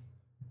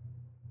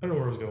don't know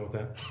where I was going with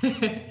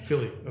that.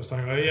 Philly. I was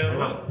talking about, yeah, a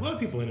lot of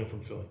people in it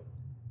from Philly.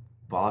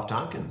 Ball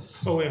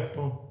Tompkins, Oh, yeah.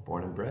 Oh,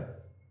 born and bred.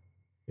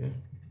 yeah.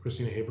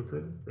 Christina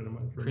Haberkern, friend of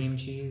mine from Cream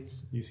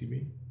cheese,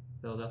 UCB.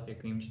 Philadelphia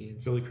cream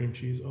cheese. Philly cream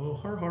cheese. Oh,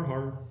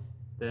 har.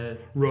 The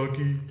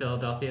Rocky.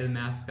 Philadelphia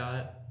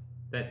mascot.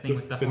 That thing The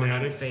with the horn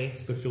on its fanatic.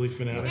 face. The Philly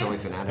fanatic. The Philly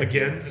fanatic.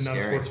 Again, not a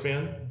Scary. sports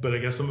fan, but I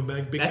guess I'm a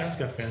big That's-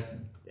 mascot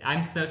fan.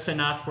 I'm such a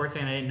not sports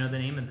fan, I didn't know the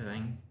name of the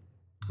thing.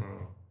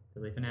 Oh.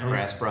 Philly fanatic.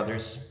 Crass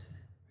Brothers,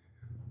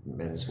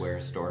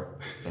 menswear store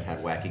that had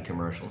wacky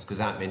commercials. Because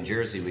out in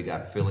Jersey, we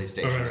got Philly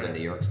stations right. and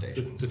New York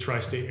stations. The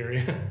tri-state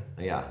area.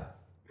 Yeah.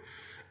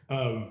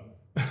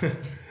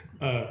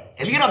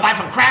 If you don't buy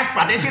from Craft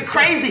Brothers, you're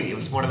crazy. It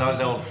was one of those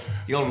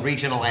the old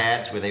regional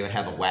ads where they would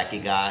have a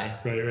wacky guy.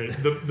 Right.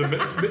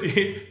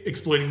 The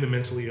exploiting the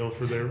mentally ill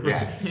for their.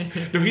 Yes.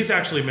 No, he's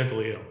actually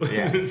mentally ill.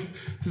 Yeah.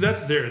 So that's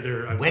their.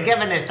 We're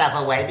giving this stuff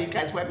away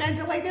because we're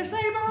mentally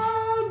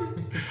disabled.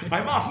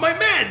 I'm off my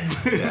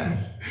meds.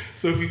 Yes.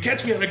 So if you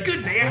catch me on a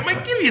good day, I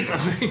might give you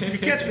something. If you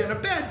catch me on a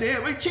bad day, I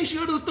might chase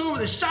you out of the store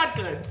with a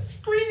shotgun,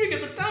 screaming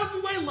at the top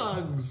of my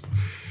lungs.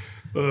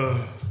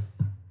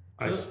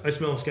 I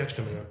smell a sketch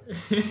coming up.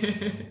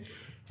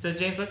 So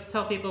James, let's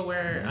tell people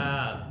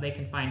where they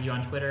can find you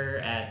on Twitter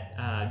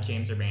at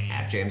James Urbaniak.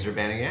 At James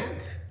Urbaniak.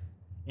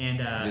 And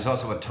There's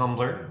also a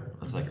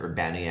Tumblr. It's like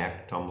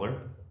Urbaniak Tumblr.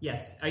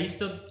 yes, are you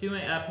still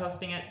doing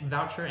posting at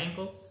Voucher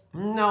Ankles?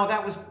 No,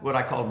 that was what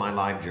I called my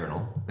live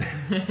journal.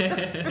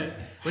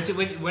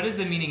 What is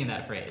the meaning of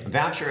that phrase?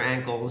 Voucher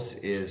Ankles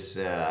is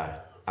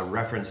a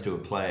reference to a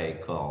play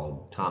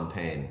called Tom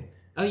Paine.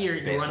 Oh,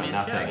 you're Based on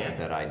one-man nothing show, yes.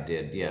 that I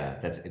did. Yeah,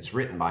 it's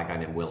written by a guy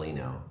named Will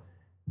Eno.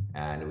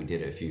 And we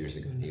did it a few years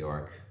ago in New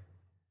York.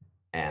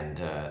 And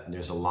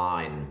there's a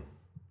line,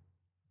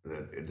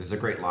 there's a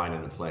great line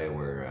in the play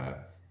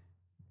where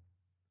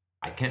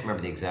I can't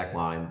remember the exact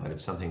line, but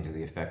it's something to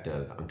the effect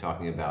of, I'm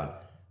talking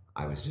about,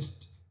 I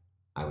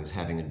was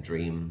having a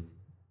dream,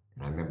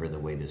 and I remember the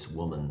way this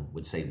woman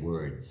would say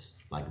words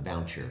like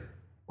voucher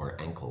or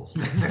ankles.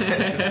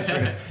 It's just a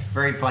sort of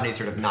very funny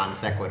sort of non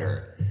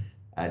sequitur.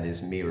 And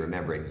is me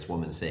remembering this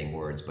woman saying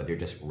words, but they're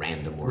just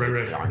random words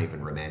Right. that aren't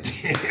even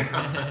romantic.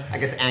 I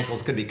guess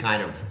ankles could be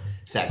kind of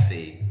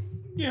sexy.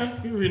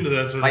 Yeah, you're into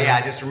that sort But of.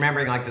 yeah, just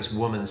remembering like this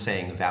woman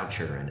saying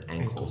voucher and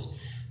ankles.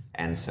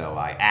 And so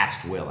I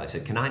asked Will, I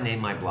said, can I name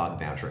my blog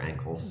Voucher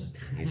Ankles?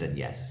 He said,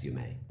 yes, you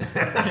may.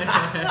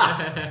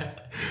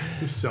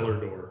 Cellar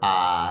door.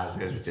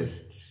 It's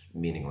just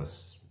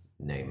meaningless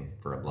name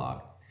for a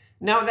blog.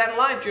 No, that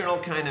live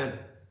journal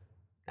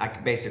I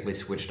basically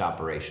switched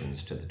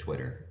operations to the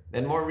Twitter.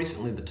 And more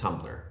recently the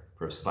Tumblr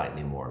for a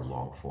slightly more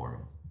long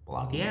form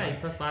blogging. Yeah, you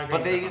post a lot of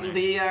But great stuff on there.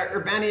 the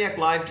Urbaniak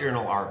Live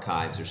Journal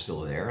archives are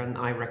still there, and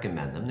I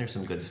recommend them. There's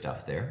some good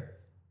stuff there.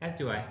 As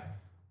do I.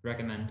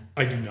 Recommend.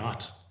 I do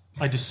not.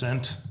 I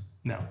dissent.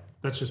 No,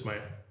 that's just my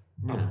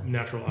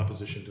natural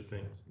opposition to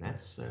things.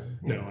 That's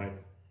No,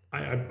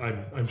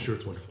 I'm sure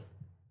it's wonderful.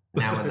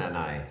 now and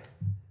then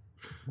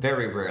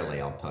very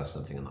rarely I'll post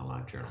something in the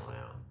Live Journal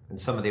now. And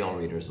some of the old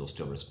readers will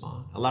still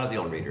respond. A lot of the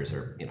old readers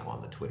are,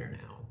 on the Twitter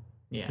now.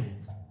 Yeah.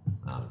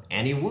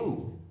 Annie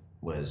Wu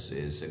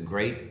is a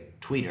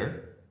great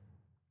tweeter.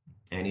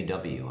 Annie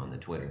W on the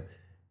Twitter.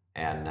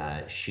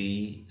 And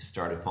she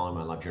started following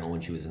my Live Journal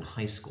when she was in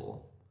high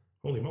school.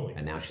 Holy moly.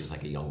 And now she's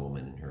like a young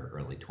woman in her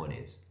early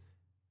 20s.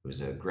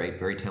 Who's a great,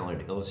 very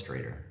talented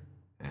illustrator.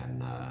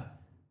 And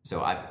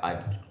so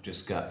I've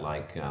just got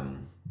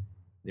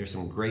there's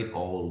some great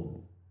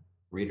old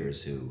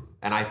readers who,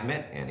 and I've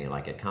met Annie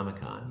at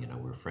Comic-Con,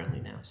 we're friendly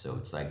now. So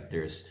it's like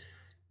there's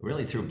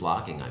really through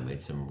blogging, I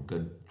made some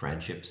good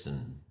friendships,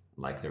 and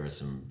there were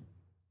some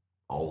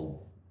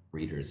old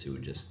readers who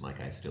just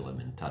I still am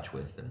in touch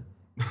with,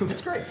 and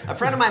it's great. A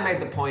friend of mine made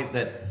the point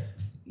that,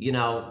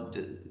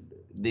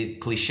 the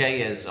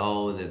cliche is,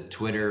 the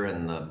Twitter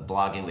and the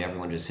blogging,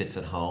 everyone just sits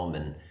at home,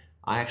 and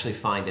I actually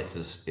find it's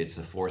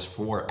a force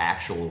for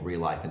actual real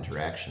life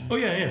interaction. Oh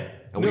yeah.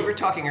 And we were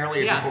talking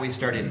earlier Yeah. before we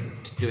started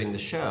doing the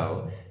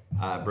show,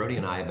 Brody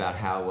and I, about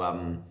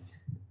how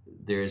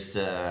there's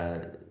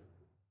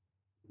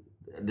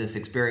this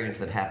experience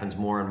that happens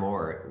more and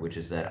more, which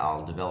is that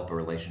I'll develop a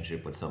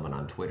relationship with someone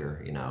on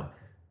Twitter,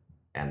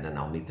 and then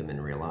I'll meet them in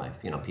real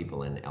life.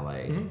 People in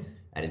LA,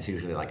 and it's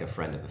usually like a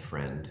friend of a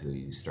friend who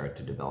you start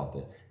to develop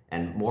it.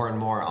 And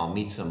more, I'll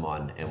meet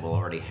someone, and we'll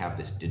already have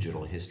this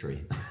digital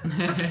history.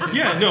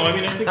 Yeah, no, I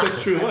mean, I think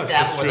that's true of us.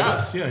 That's true with of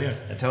us. Yeah.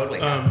 It totally.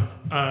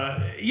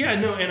 Yeah,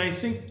 no, and I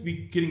think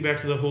getting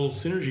back to the whole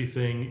synergy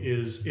thing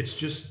it's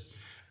just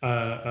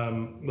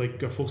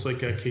folks like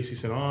Casey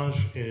St.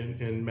 Onge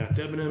and Matt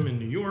Debenham in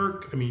New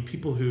York. I mean,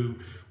 people who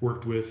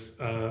worked with,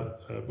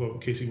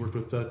 Casey worked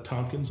with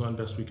Tompkins on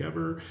Best Week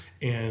Ever.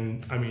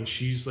 And I mean,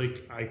 she's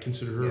like, I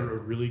consider her a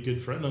really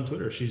good friend on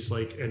Twitter. She's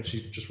like, and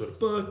she just wrote a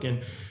book,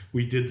 and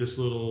we did this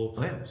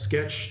little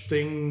sketch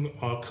thing,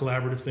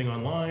 collaborative thing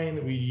online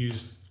that we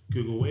used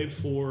Google Wave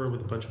for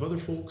with a bunch of other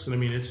folks. And I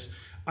mean, she's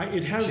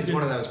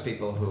one of those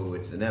people who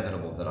it's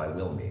inevitable that I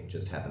will meet,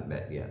 just haven't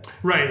met yet.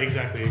 Right,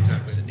 exactly.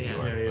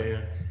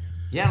 Yeah.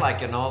 Yeah,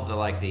 like in all the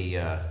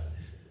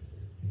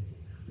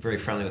very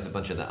friendly with a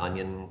bunch of the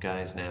Onion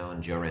guys now,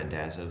 and Joe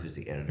Randazzo, who's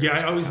the editor. Yeah,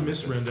 I always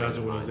miss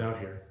Randazzo when he's out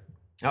here.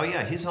 Oh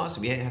yeah, he's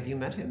awesome. Yeah, have you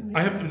met him?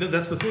 I haven't.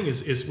 That's the thing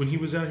is when he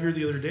was out here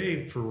the other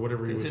day for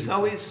whatever he was. There's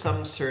always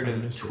some sort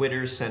of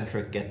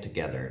Twitter-centric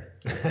get-together.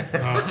 I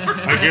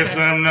guess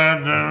I'm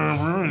not.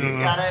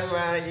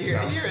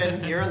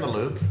 You're in the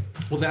loop.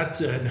 Well, I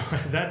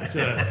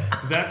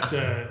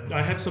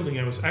had something.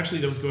 I was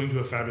going to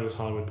a Fabulous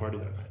Hollywood party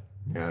that night.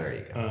 Yeah, there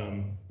you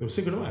go. It was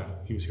Cinco de Mayo.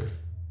 He was here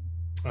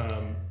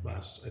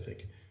last, I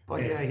think.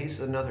 Well, yeah, he's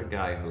another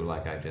guy who,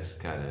 like, I just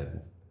kind of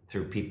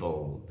through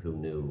people who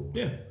knew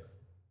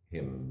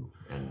him,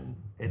 and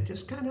it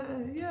just kind of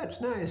it's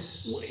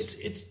nice. Well,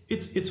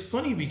 it's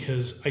funny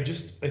because I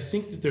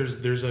think that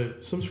there's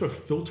some sort of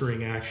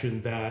filtering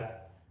action that.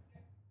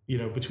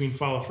 Between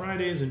Follow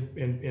Fridays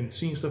and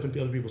seeing stuff in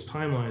other people's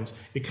timelines,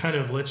 it kind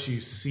of lets you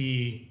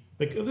see,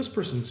 like, oh, this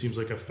person seems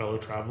like a fellow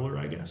traveler,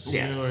 I guess.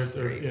 Yes,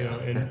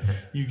 and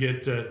you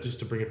get, just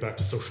to bring it back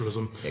to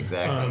socialism.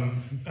 Exactly.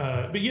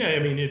 But yeah, I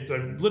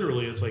mean,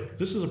 literally, it's like,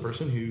 this is a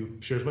person who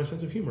shares my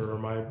sense of humor or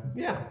my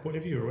point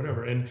of view or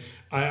whatever. And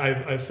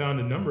I've found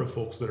a number of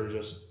folks that are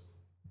just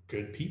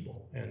good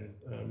people. And,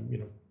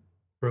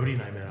 Brody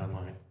and I met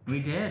online. We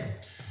did.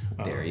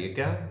 There you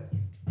go.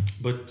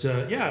 But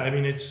I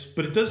mean,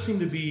 but it does seem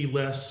to be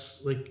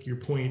less like your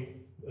point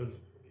of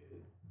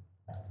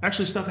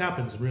actually stuff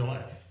happens in real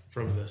life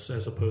from this,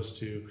 as opposed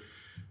to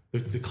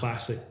the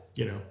classic,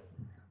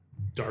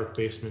 dark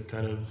basement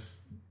kind of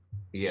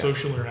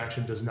social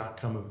interaction does not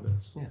come of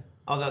this. Yeah.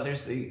 Although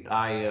there's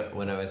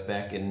when I was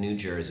back in New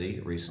Jersey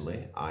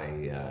recently,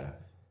 I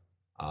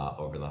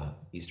over the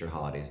Easter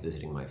holidays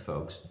visiting my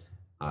folks,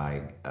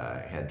 I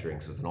had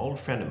drinks with an old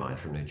friend of mine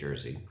from New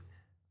Jersey.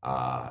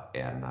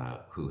 And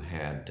who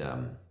had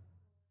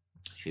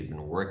she'd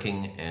been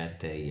working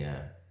at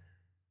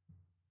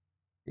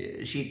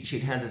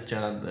she'd had this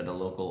job at a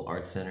local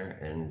art center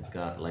and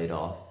got laid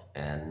off,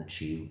 and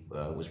she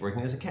was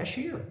working as a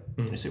cashier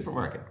in a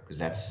supermarket because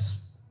that's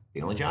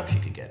the only job she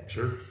could get.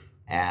 Sure.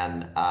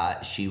 And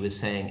she was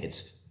saying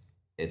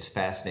it's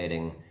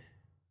fascinating.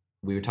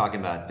 We were talking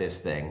about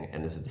this thing,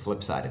 and this is the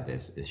flip side of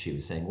this. Is she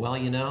was saying, well,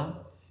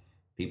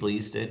 people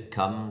used to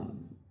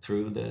come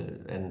through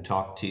and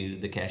talk to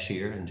the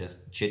cashier and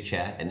just chit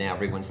chat, and now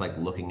everyone's like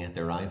looking at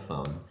their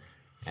iPhone,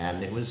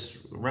 and it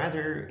was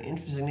rather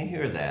interesting to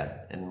hear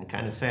that, and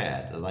kind of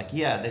sad. Like,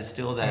 there's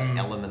still that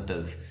element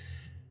of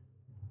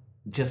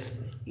just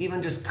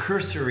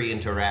cursory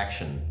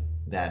interaction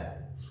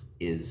that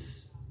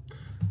is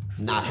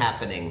not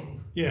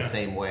happening the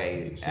same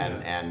way,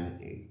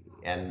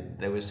 and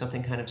there was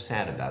something kind of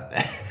sad about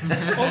that.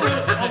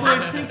 although I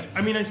think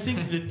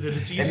that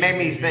it's easy. It made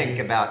me think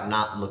about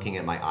not looking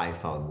at my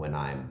iPhone when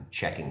I'm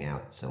checking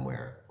out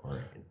somewhere,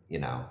 or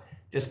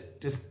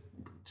just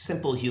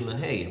simple human.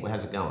 Hey,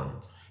 how's it going?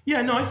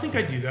 Yeah, no, I think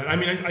I do that. I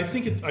mean, I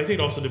think it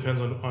also depends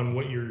on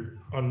what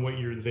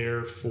you're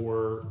there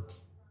for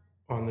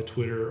on the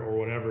Twitter or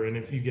whatever, and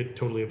if you get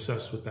totally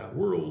obsessed with that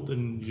world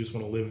and you just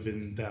want to live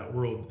in that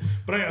world.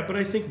 But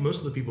I think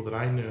most of the people that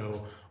I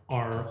know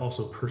are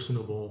also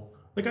personable.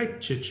 Like, I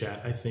chit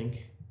chat, I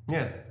think.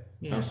 Yeah.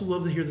 I also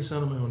love to hear the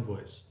sound of my own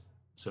voice.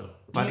 So,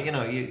 but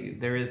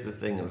there is the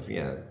thing of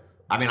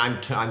I mean,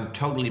 I'm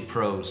totally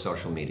pro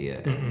social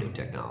media and new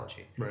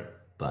technology. Right.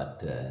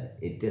 But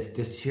it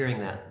just hearing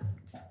that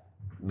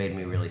made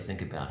me really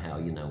think about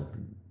how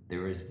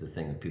there is the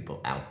thing of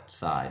people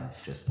outside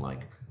just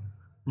like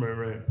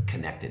right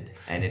connected,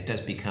 and it does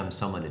become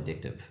somewhat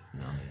addictive.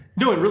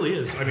 No, it really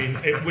is. I mean,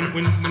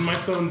 when my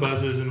phone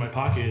buzzes in my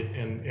pocket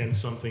and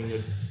something, a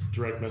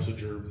direct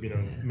message or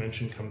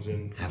mention comes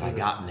in. Have I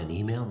gotten an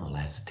email in the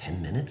last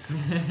 10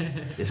 minutes?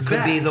 This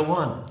could be the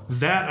one.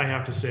 That I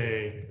have to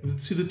say.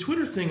 See, the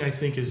Twitter thing I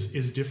think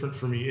is different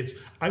for me.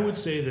 I would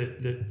say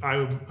that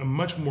I'm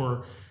much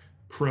more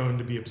prone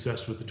to be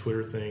obsessed with the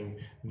Twitter thing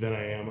than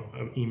I am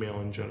email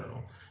in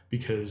general,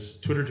 because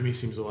Twitter to me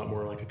seems a lot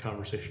more like a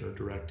conversation or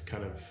direct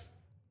kind of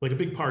like a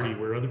big party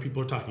where other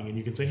people are talking and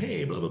you can say,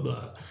 hey, blah, blah,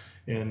 blah.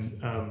 And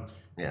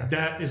Yeah.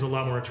 that is a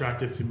lot more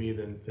attractive to me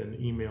than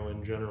email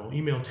in general.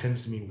 Email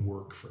tends to mean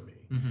work for me.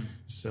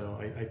 So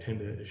I tend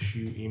to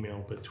eschew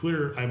email. But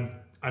Twitter,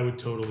 I would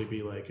totally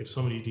be like, if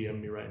somebody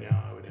DM'd me right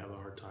now, I would have a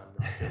hard time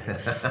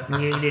not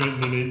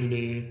doing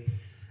it.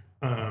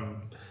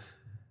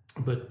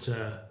 But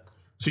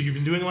so you've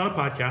been doing a lot of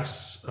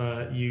podcasts.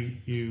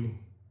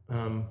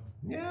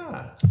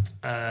 Yeah.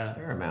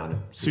 Fair amount of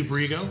Super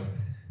Ego.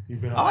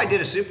 You've been Oh, I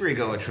did a Super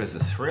Ego, which was a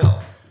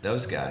thrill.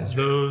 Those guys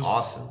were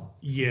awesome.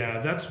 Yeah,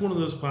 that's one of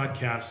those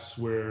podcasts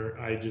where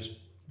I just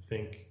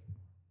think,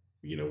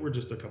 we're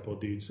just a couple of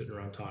dudes sitting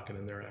around talking,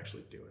 and they're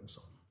actually doing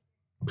something.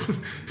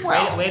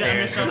 Well, way to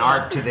there's an understand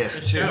art to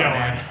this too. No,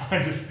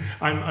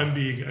 I'm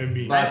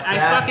being. But I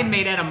that- fucking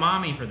made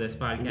edamame for this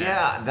podcast.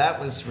 Yeah, that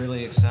was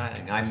really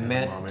exciting. I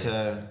met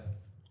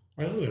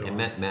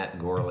Matt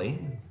Gorley,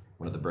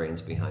 one of the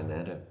brains behind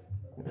that. I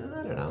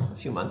don't know, a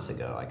few months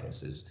ago, I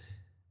guess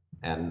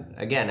and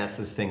again, that's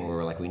this thing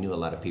where we knew a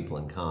lot of people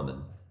in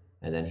common,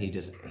 and then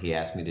he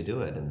asked me to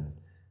do it, and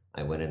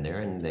I went in there,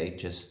 and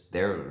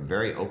they're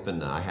very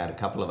open. I had a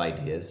couple of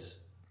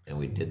ideas, and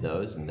we did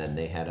those, and then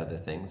they had other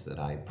things that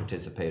I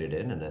participated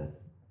in, and then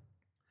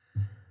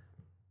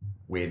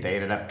they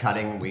ended up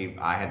cutting.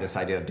 I had this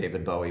idea of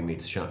David Bowie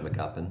meets Sean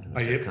McGuffin,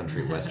 who's a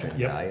country western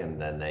guy,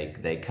 and then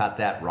they cut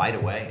that right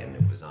away, and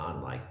it was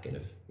on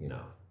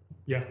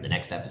the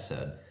next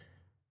episode,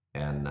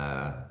 and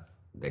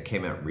they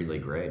came out really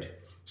great.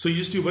 So you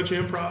just do a bunch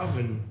of improv,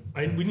 and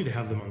we need to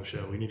have them on the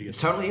show. We need to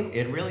get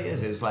It really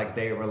is. It's like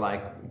they were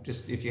like,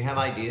 just if you have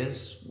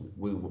ideas,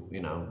 we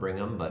bring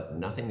them, but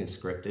nothing is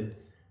scripted.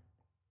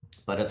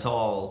 But it's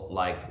all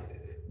like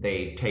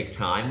they take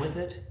time with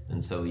it,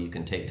 and so you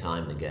can take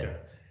time to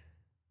get.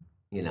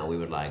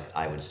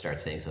 I would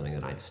start saying something,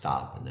 and I'd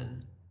stop, and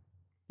then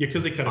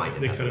because they cut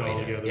it all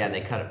together. Yeah, and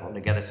they cut it all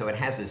together, so it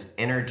has this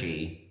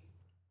energy.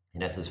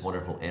 It has this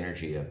wonderful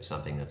energy of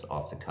something that's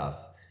off the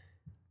cuff,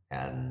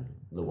 and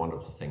the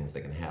wonderful things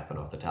that can happen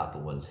off the top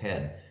of one's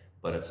head.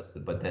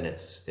 But then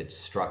it's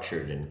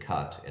structured and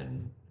cut,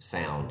 and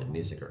sound and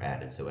music are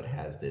added, so it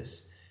has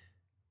this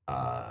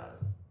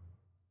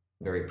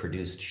very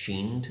produced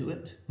sheen to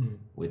it,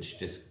 which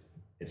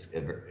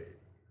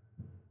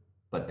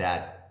but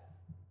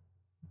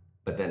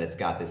then it's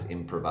got this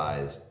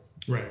improvised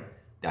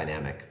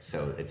dynamic,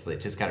 so it's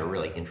just got a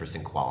really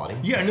interesting quality.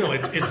 Yeah, no,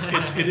 it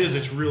is.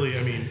 It's really,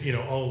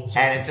 all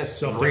and it's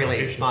just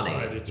really funny.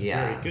 Side, it's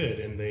very good,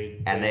 and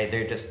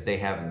they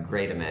have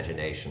great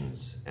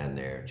imaginations, and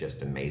they're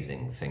just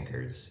amazing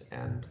thinkers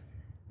and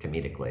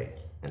comedically,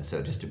 and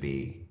so just to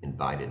be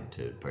invited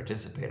to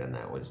participate in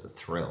that was a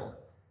thrill.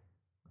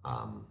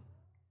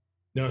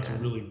 No, it's a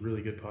really,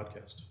 really good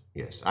podcast.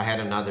 Yes, I had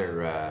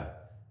another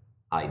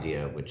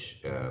idea,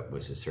 which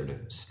was a sort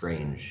of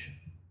strange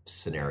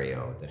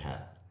scenario that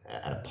had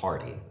at a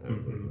party.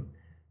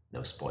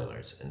 No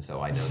spoilers, and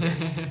so I know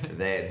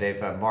they've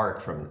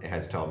Mark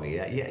has told me,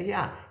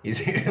 yeah,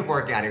 he's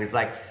working on it. He was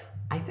like,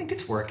 I think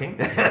it's working.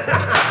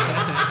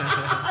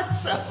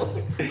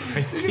 So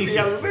be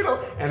a little.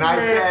 And I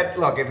said,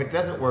 look, if it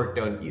doesn't work,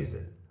 don't use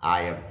it.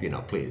 I have,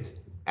 please.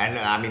 And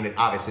I mean,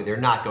 obviously, they're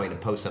not going to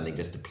post something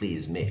just to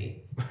please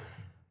me.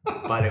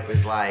 But it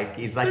was like,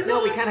 he's like,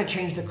 no, we kind of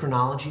changed the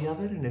chronology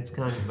of it, and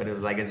but it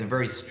was like, it's a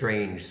very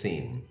strange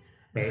scene.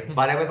 Right.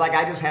 But it was like,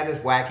 I just had this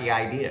wacky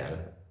idea,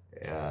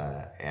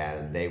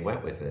 and they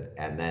went with it,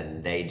 and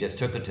then they just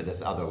took it to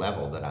this other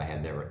level that I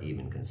had never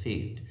even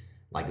conceived.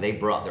 Like, they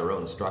brought their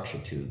own structure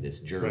to this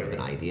journey of an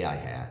idea I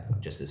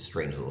had, just this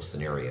strange little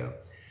scenario.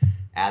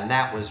 And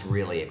that was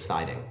really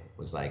exciting. It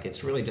was like,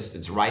 it's really just,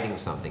 it's writing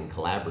something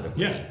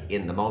collaboratively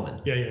in the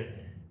moment. Yeah.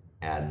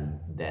 And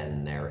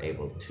then they're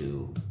able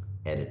to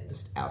edit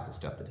out the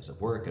stuff that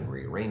doesn't work and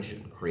rearrange it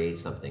and create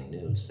something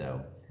new.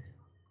 So,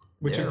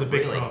 which is the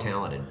big really problem.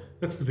 Talented.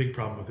 That's the big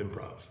problem with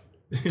improv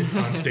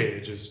on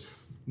stage is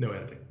no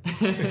editing.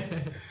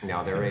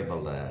 No, they're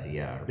able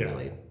to,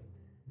 really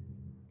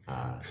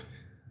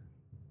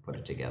put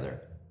it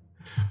together.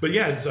 But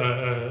yeah, it's,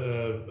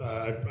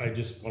 I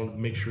just wanted to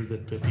make sure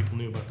that people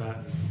knew about that.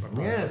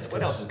 Yes.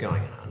 What else is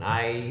going on?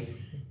 And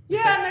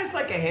there's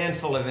like a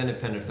handful of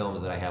independent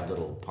films that I have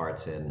little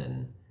parts in,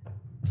 and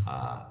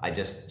I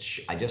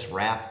just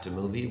wrapped a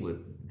movie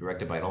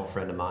directed by an old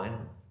friend of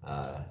mine,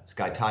 this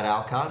guy Todd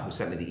Alcott, who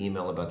sent me the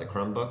email about the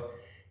Crumb Book.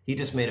 He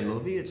just made a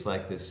movie. It's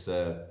like this.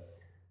 It's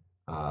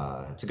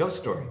a ghost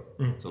story.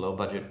 It's a low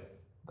budget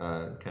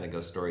kind of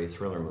ghost story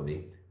thriller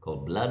movie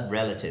called Blood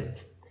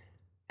Relative.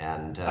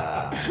 And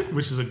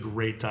which is a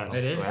great title.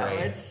 It is great.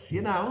 It's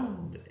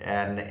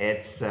and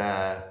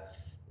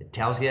it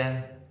tells you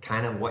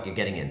kind of what you're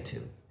getting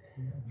into.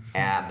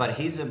 But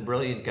he's a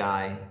brilliant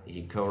guy.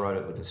 He co-wrote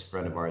it with this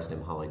friend of ours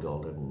named Holly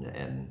Golden,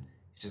 and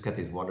he's just got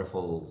these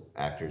wonderful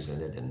actors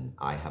in it. And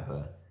I have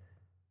a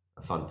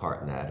fun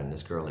part in that. And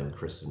this girl named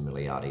Kristen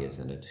Milioti is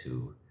in it,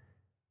 who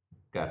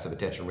got some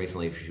attention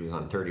recently. She was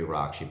on 30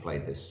 Rock. She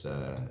played this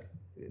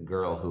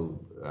girl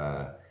who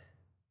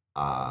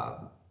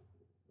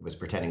was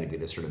pretending to be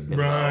this sort of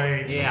bimbo.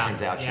 Right. It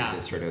turns out she's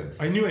this sort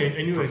of I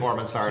knew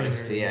performance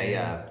artist.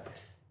 Yeah.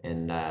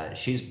 and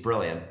she's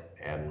brilliant.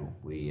 And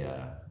we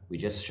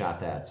just shot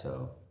that,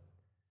 so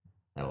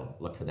that'll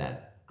look for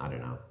that. I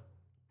don't know,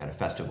 at a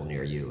festival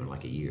near you in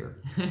like a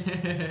year.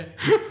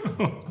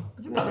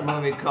 There's another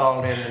movie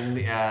called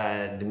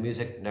The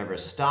Music Never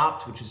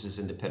Stopped, which is this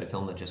independent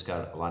film that just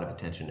got a lot of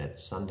attention at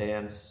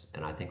Sundance,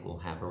 and I think we'll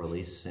have a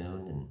release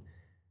soon. And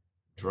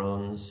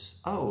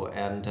drones. Oh,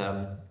 and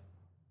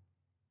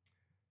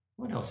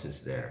what else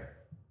is there?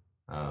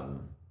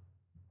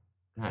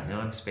 God,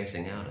 now I'm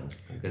spacing out.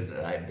 Because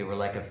there were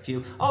like a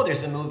few. Oh,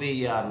 there's a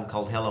movie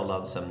called Hello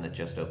Lonesome that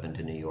just opened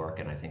in New York,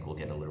 and I think we'll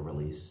get a little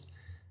release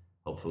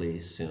hopefully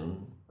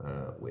soon,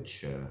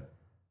 which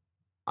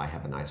I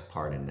have a nice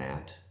part in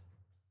that.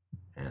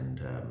 And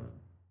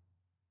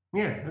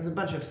yeah, there's a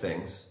bunch of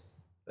things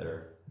that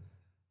are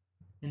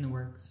in the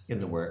works.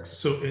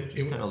 So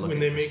just kind of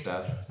looking for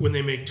stuff. When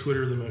they make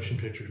Twitter the motion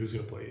picture, who's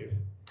going to play you?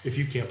 If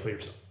you can't play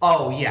yourself.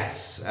 Oh,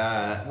 yes.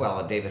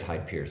 Well, David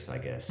Hyde Pierce, I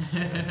guess.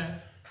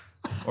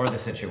 Or The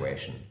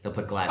Situation. They'll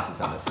put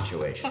glasses on The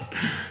Situation.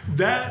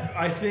 That,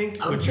 I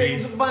think, I'm would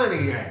James be...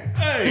 Boniak.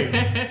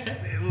 Hey!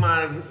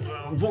 My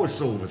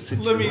voiceover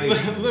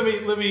situation.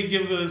 Let me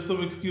give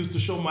some excuse to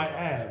show my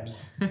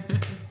abs.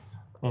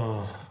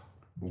 Oh,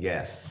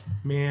 Yes.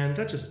 man,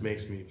 that just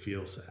makes me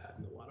feel sad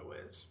in a lot of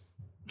ways.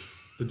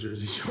 The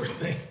Jersey Shore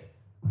thing.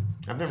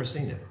 I've never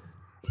seen it.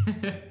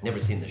 Never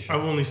seen the show.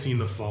 I've only seen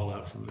the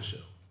fallout from the show.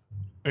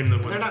 And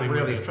They're not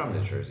really from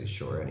the Jersey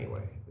Shore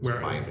anyway. It's Where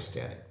are my they?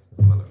 understanding.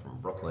 Well, they're from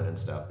Brooklyn and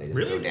stuff. They just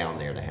Really? go down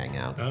there to hang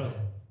out. Oh.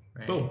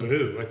 Right. Oh,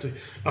 boo.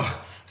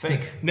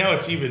 Fake. Now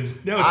it's even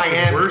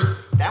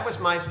worse. That was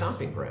my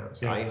stomping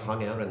grounds. Yeah. I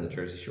hung out on the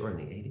Jersey Shore in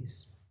the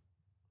 80s.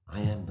 I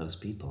am those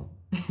people.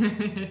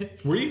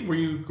 Were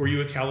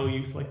you a callow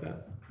youth like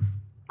that?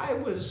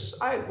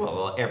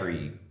 Well,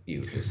 every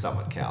youth is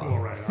somewhat callow. All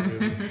right,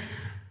 obviously.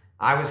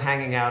 I was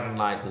hanging out in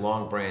like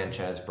Long Branch,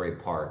 Asbury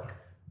Park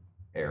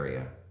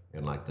area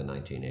in like the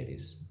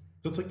 1980s.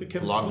 That's like the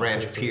Kevin Long Smith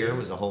Branch character. Pier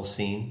was a whole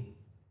scene.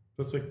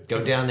 That's like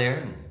Go down there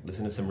and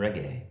listen to some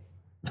reggae.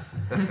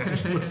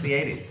 It's the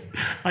 80s.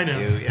 I know.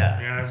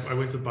 Yeah. I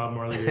went to Bob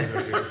Marley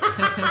days.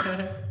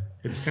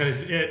 It's kind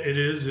of it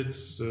is.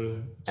 It's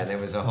And there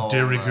was a whole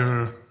de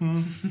rigueur.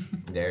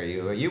 there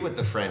you are. You with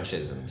the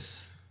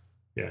Frenchisms.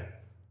 Yeah.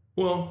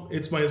 Well,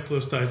 it's my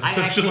close ties to I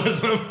actually-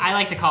 socialism. I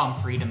like to call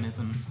them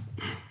freedomisms.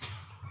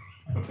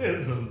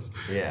 Isms.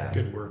 Yeah.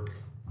 Good work.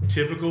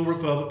 Typical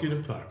Republican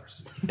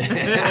hypocrisy.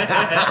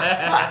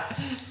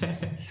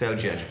 So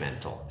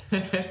judgmental.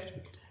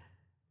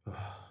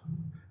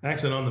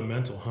 Accent on the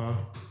mental, huh?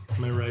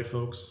 Am I right,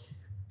 folks?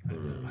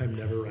 I'm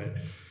never right.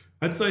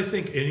 I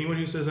think anyone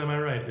who says "Am I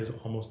right?" is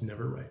almost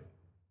never right.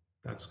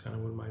 That's kind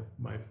of what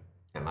my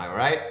Am I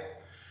right?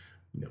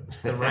 no.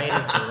 The right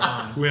is the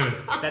wrong. Wait a minute.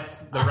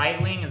 That's the right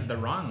wing is the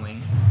wrong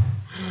wing.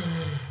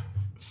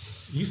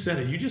 You said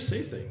it. You just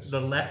say things.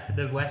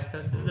 The West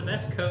Coast is the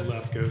best coast.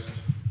 Left coast.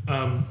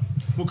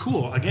 Well,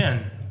 cool.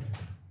 Again,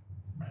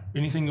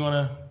 anything you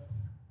want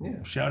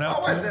to shout out?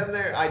 Oh, to? and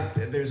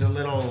then there's a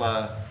little.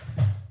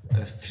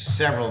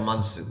 Several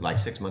months, like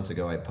 6 months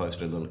ago, I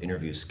posted a little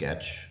interview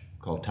sketch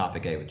called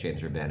Topic A with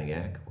James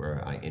Urbaniak,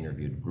 where I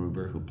interviewed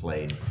Gruber, who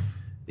played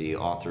the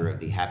author of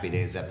the Happy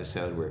Days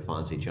episode where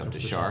Fonzie jumped a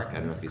shark. I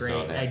don't know if you saw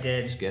Great, that I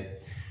did.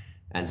 skit.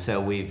 And so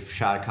we've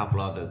shot a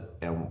couple other,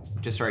 and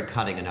just started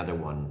cutting another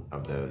one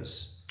of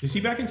those. Is he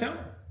back in town?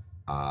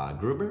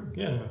 Gruber?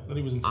 Yeah, I thought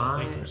he was in Salt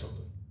Lake or something.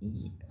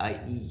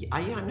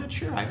 I'm not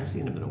sure. I haven't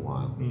seen him in a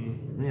while.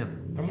 Yeah.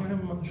 I'm gonna have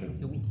him on the show.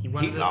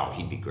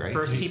 He'd be great.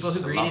 First He's people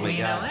who a greeted lovely me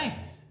in guy.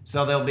 LA.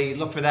 So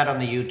look for that on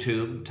the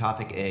YouTube,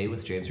 Topic A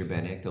with James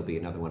Urbaniak. There'll be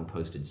another one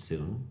posted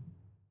soon.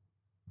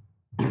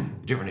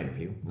 Different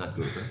interview, not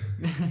Cooper.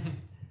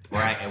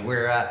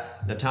 We're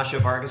Natasha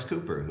Vargas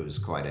Cooper, who's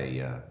quite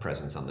a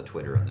presence on the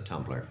Twitter and the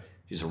Tumblr.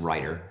 She's a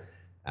writer,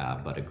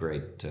 but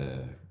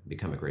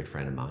become a great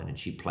friend of mine, and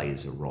she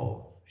plays a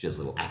role. She does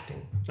a little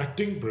acting.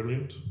 Acting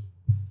brilliant.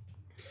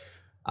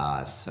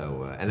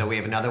 And then we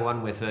have another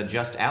one with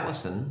Just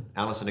Allison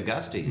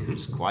Augusti,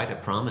 who's quite a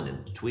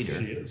prominent tweeter.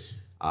 She is.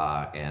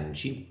 And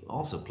she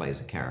also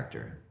plays a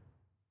character.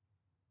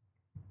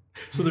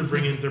 So they're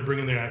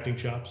bringing their acting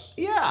chops.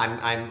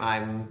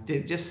 Yeah,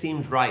 it just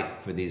seemed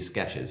right for these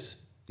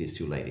sketches, these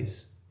two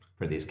ladies,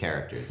 for these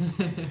characters.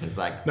 It's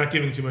like, Not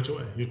giving too much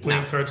away. You're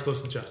playing No. cards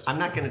close to the chest. I'm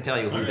not going to tell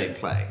you who they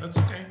play, That's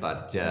okay.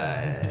 but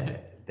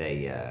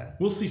they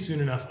We'll see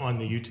soon enough on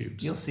the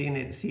YouTubes. you'll see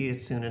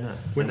it soon enough.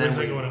 When's And that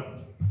then going up?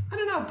 I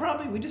don't know.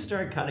 Probably we just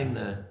started cutting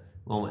the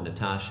one with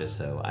Natasha,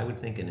 so I would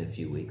think in a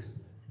few weeks,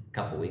 a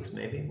couple weeks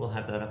maybe, we'll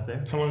have that up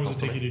there. How long does it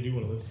take you to do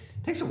one of those?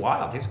 It takes a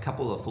while. It takes a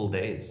couple of full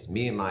days.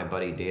 Me and my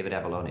buddy David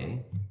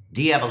Avalone,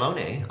 D.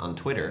 on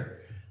Twitter,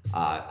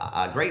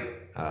 a great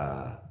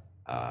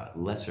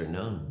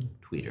lesser-known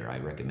tweeter. I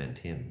recommend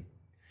him.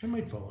 I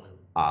might follow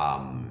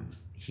him.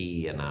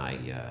 He and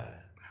I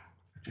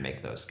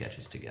make those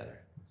sketches together.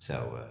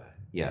 So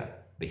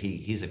but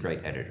he's a great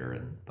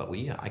editor.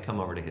 I come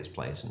over to his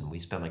place and we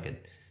spend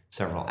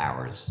several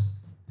hours.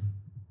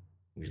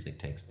 Usually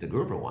takes the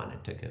Gruber one.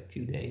 It took a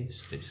few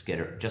days to just get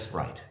it just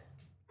right.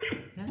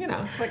 You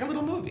know, it's like a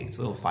little movie. It's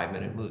a little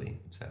 5-minute movie.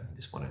 So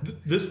just want to.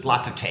 This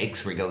Lots of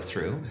takes we go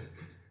through.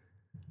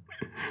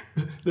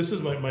 This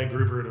is my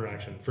Gruber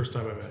interaction. First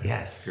time I met him.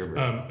 Yes,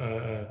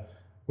 Gruber.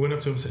 Went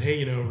up to him and said,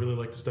 "Hey, really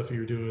like the stuff you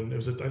were doing." I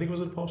think it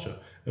was at a Paul show.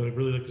 And I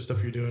really like the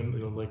stuff you're doing.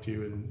 Liked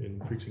you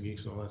in Freaks and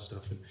Geeks and all that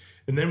stuff.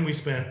 And then he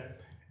spent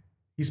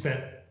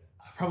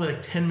probably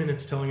like 10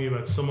 minutes telling me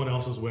about someone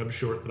else's web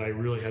short that I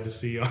really had to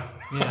see on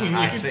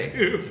I see.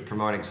 YouTube.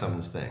 Promoting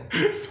someone's thing.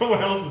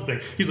 Someone else's thing.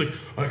 He's like,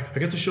 I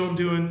got the show I'm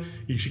doing.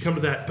 You should come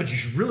to that, but you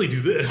should really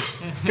do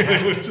this.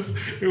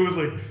 it was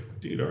like,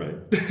 dude, all right.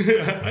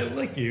 I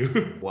like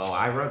you. Well,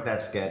 I wrote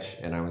that sketch,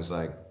 and I was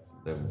like,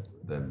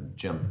 the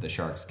jump the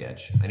shark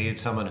sketch. I needed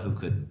someone who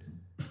could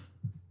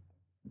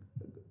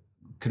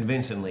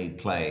convincingly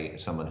play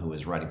someone who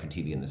was writing for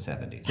TV in the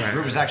 70s.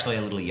 Gruber was actually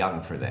a little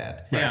young for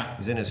that. Yeah.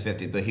 He's in his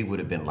 50s, but he would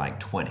have been like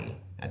 20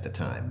 at the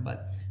time.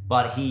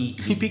 But he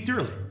peaked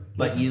early.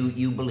 But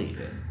you believe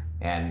it.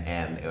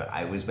 And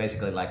I was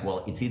basically like,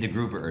 well, it's either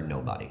Gruber or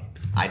nobody.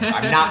 I'm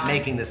not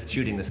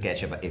shooting the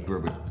sketch if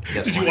Gruber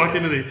doesn't.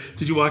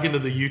 Did you walk into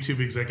the YouTube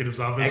executive's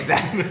office?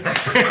 Exactly.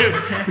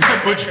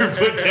 Put your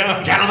foot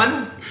down,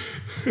 Gentlemen.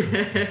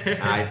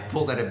 I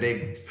pulled out a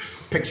big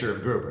picture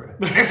of Gruber.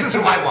 This is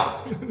who I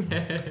want.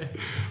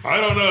 I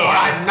don't know. Or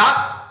I'm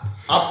not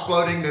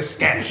uploading the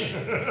sketch.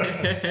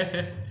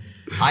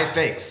 High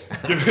stakes.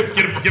 Give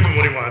him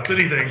what he wants.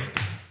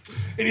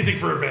 Anything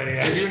for a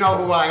maniac. Do you know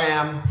who I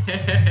am?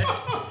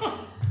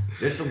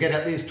 This will get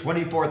at least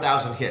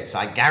 24,000 hits.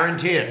 I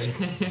guarantee it.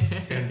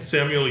 And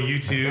Samuel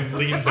YouTube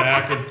leaned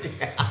back and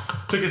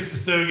took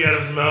his stogie out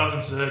of his mouth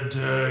and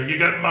said, "You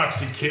got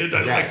moxie, kid.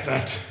 I like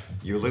that."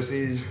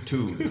 Ulysses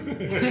Tube.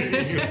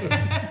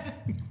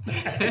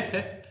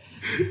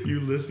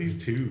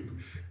 Ulysses Tube.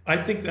 I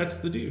think that's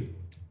the dude.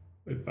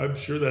 I'm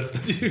sure that's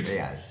the dude.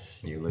 Yes,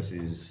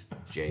 Ulysses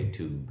J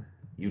Tube.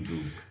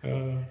 YouTube.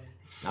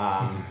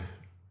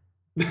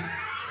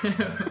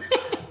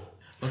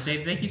 Well,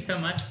 James, thank you so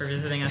much for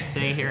visiting us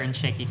today here in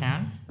Shaky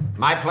Town.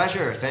 My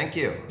pleasure. Thank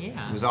you.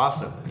 Yeah. It was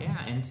awesome. Yeah,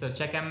 and so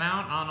check them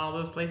out on all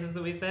those places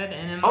that we said.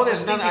 And Oh,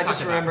 there's another. I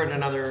just remembered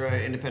another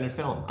independent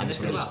film. I And just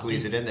this want to as well.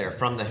 squeeze it in there.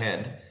 From the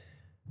Head,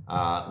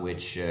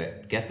 which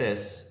get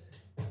this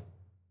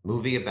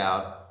movie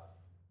about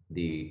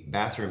the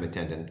bathroom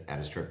attendant at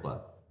a strip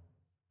club,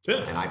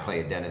 and I play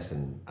a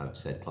denizen of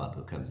said club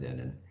who comes in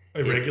and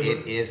A regular?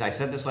 It is. I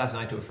said this last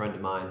night to a friend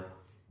of mine.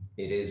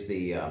 It is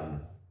the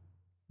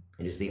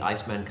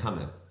Iceman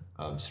Cometh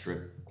of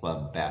strip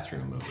club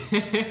bathroom movies.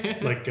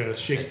 Like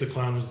Shakes the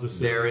Clown was the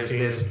There is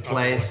this Clown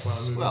place,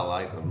 movie.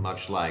 well,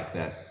 much like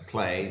that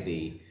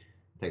play,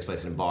 takes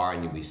place in a bar,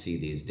 and we see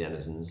these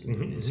denizens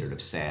and these sort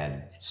of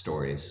sad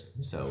stories.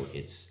 So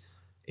it's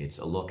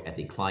a look at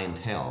the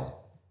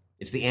clientele.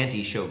 It's the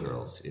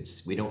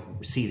anti-showgirls. We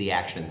don't see the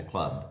action in the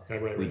club.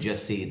 Right. We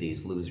just see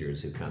these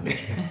losers who come in.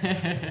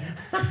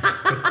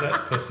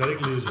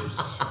 Pathetic losers.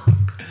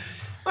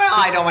 Well,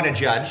 I don't want to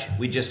judge.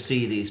 We just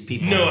see these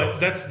people. No,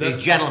 that's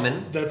these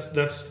gentlemen. That's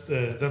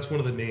one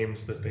of the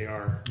names that they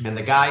are. And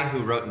the guy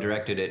who wrote and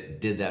directed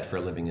it did that for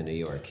a living in New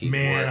York.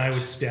 I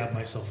would stab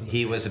myself in the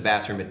He was a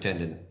bathroom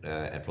attendant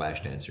at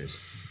Flash Dancers,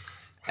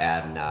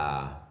 and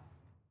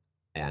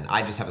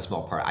I just have a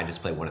small part. I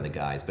just play one of the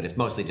guys, but it's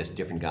mostly just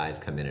different guys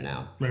come in and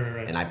out.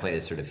 Right. And I play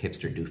this sort of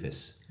hipster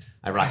doofus.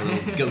 I rock a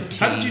little goatee.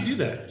 How did you do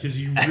that? Because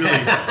you really,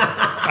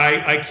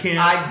 I can't.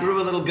 I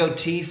grew a little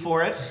goatee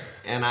for it,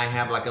 and I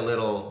have like a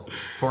little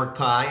pork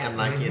pie. I'm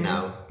like, You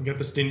got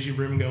the stingy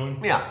rim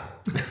going. yeah.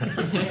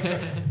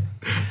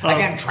 I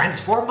can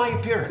transform my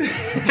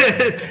appearance.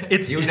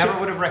 You never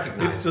would have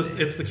recognized.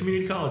 It's the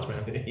community college,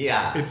 man.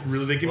 Yeah. It's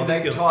really, they give Well, you the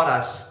they skills. taught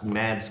us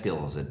mad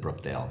skills at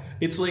Brookdale.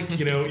 It's like,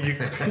 you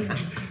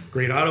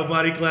great auto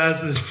body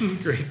classes,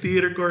 great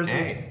theater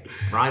courses. Hey,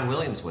 Brian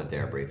Williams went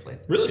there briefly.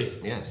 Really?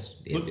 Yes,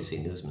 the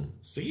NBC newsman.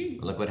 See?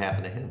 Look what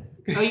happened to him.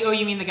 Oh,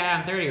 you mean the guy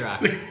on 30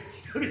 Rock?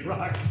 30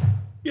 Rock.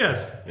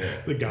 Yes.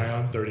 Yeah. The guy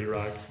on 30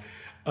 Rock.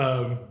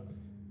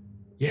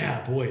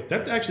 Yeah, boy,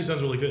 that actually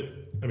sounds really good.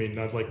 I mean,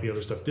 not like the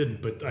other stuff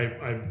didn't, but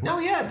No,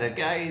 yeah, the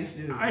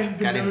guy's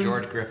guy named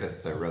George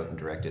Griffith wrote and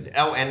directed.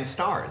 Oh, and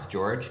stars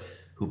George,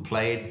 who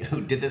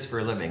did this for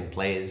a living,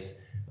 plays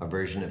a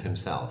version of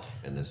himself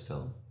in this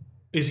film.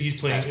 Is he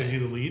playing? Is he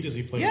the lead? Is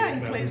he playing? Yeah,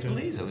 he plays the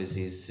lead. So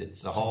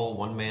it's a whole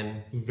one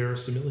man.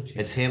 Verisimilitude.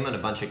 It's him and a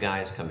bunch of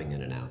guys coming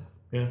in and out.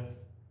 Yeah.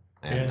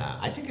 And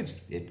I think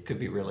it could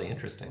be really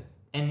interesting.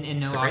 And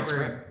no It's a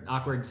great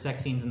awkward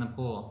sex scenes in the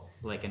pool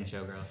like in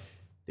Showgirls.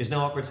 There's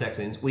no awkward sex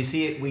scenes. We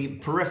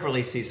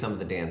peripherally see some of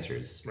the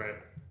dancers, Right.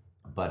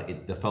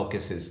 but the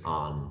focus is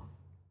on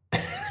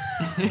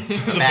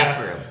the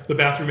bathroom. The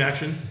bathroom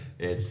action.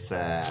 It's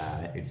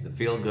the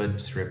feel-good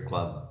strip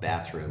club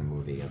bathroom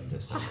movie of the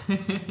summer.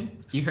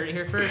 You heard it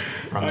here first.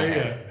 From the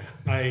head.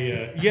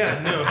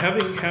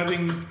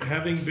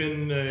 Having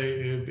been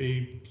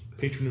a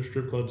patron of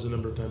strip clubs a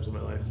number of times in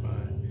my life,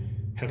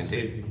 I have to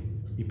say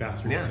the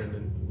bathroom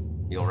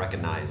attendant. You'll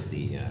recognize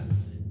the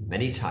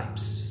many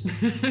types.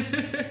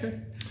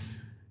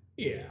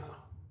 Yeah.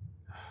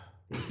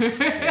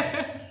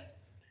 Yes.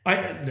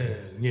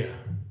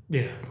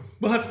 Yeah.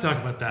 We'll have to talk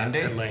about that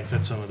Indeed. at length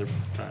at some other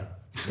time.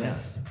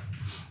 Yes.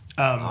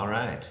 All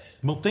right.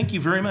 Well, thank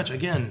you very much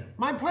again.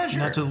 My pleasure.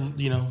 Not to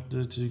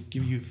to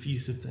give you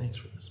effusive thanks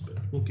for this, but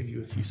we'll give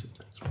you effusive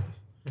thanks for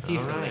this.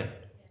 Effusively. right.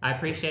 I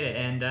appreciate it,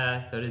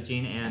 and so does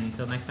Gene. And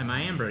until next time,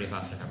 I am Brody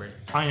Foster Hubbard.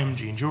 I am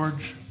Gene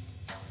George.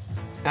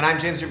 And I'm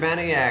James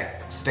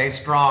Urbaniak. Stay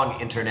strong,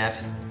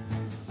 Internet.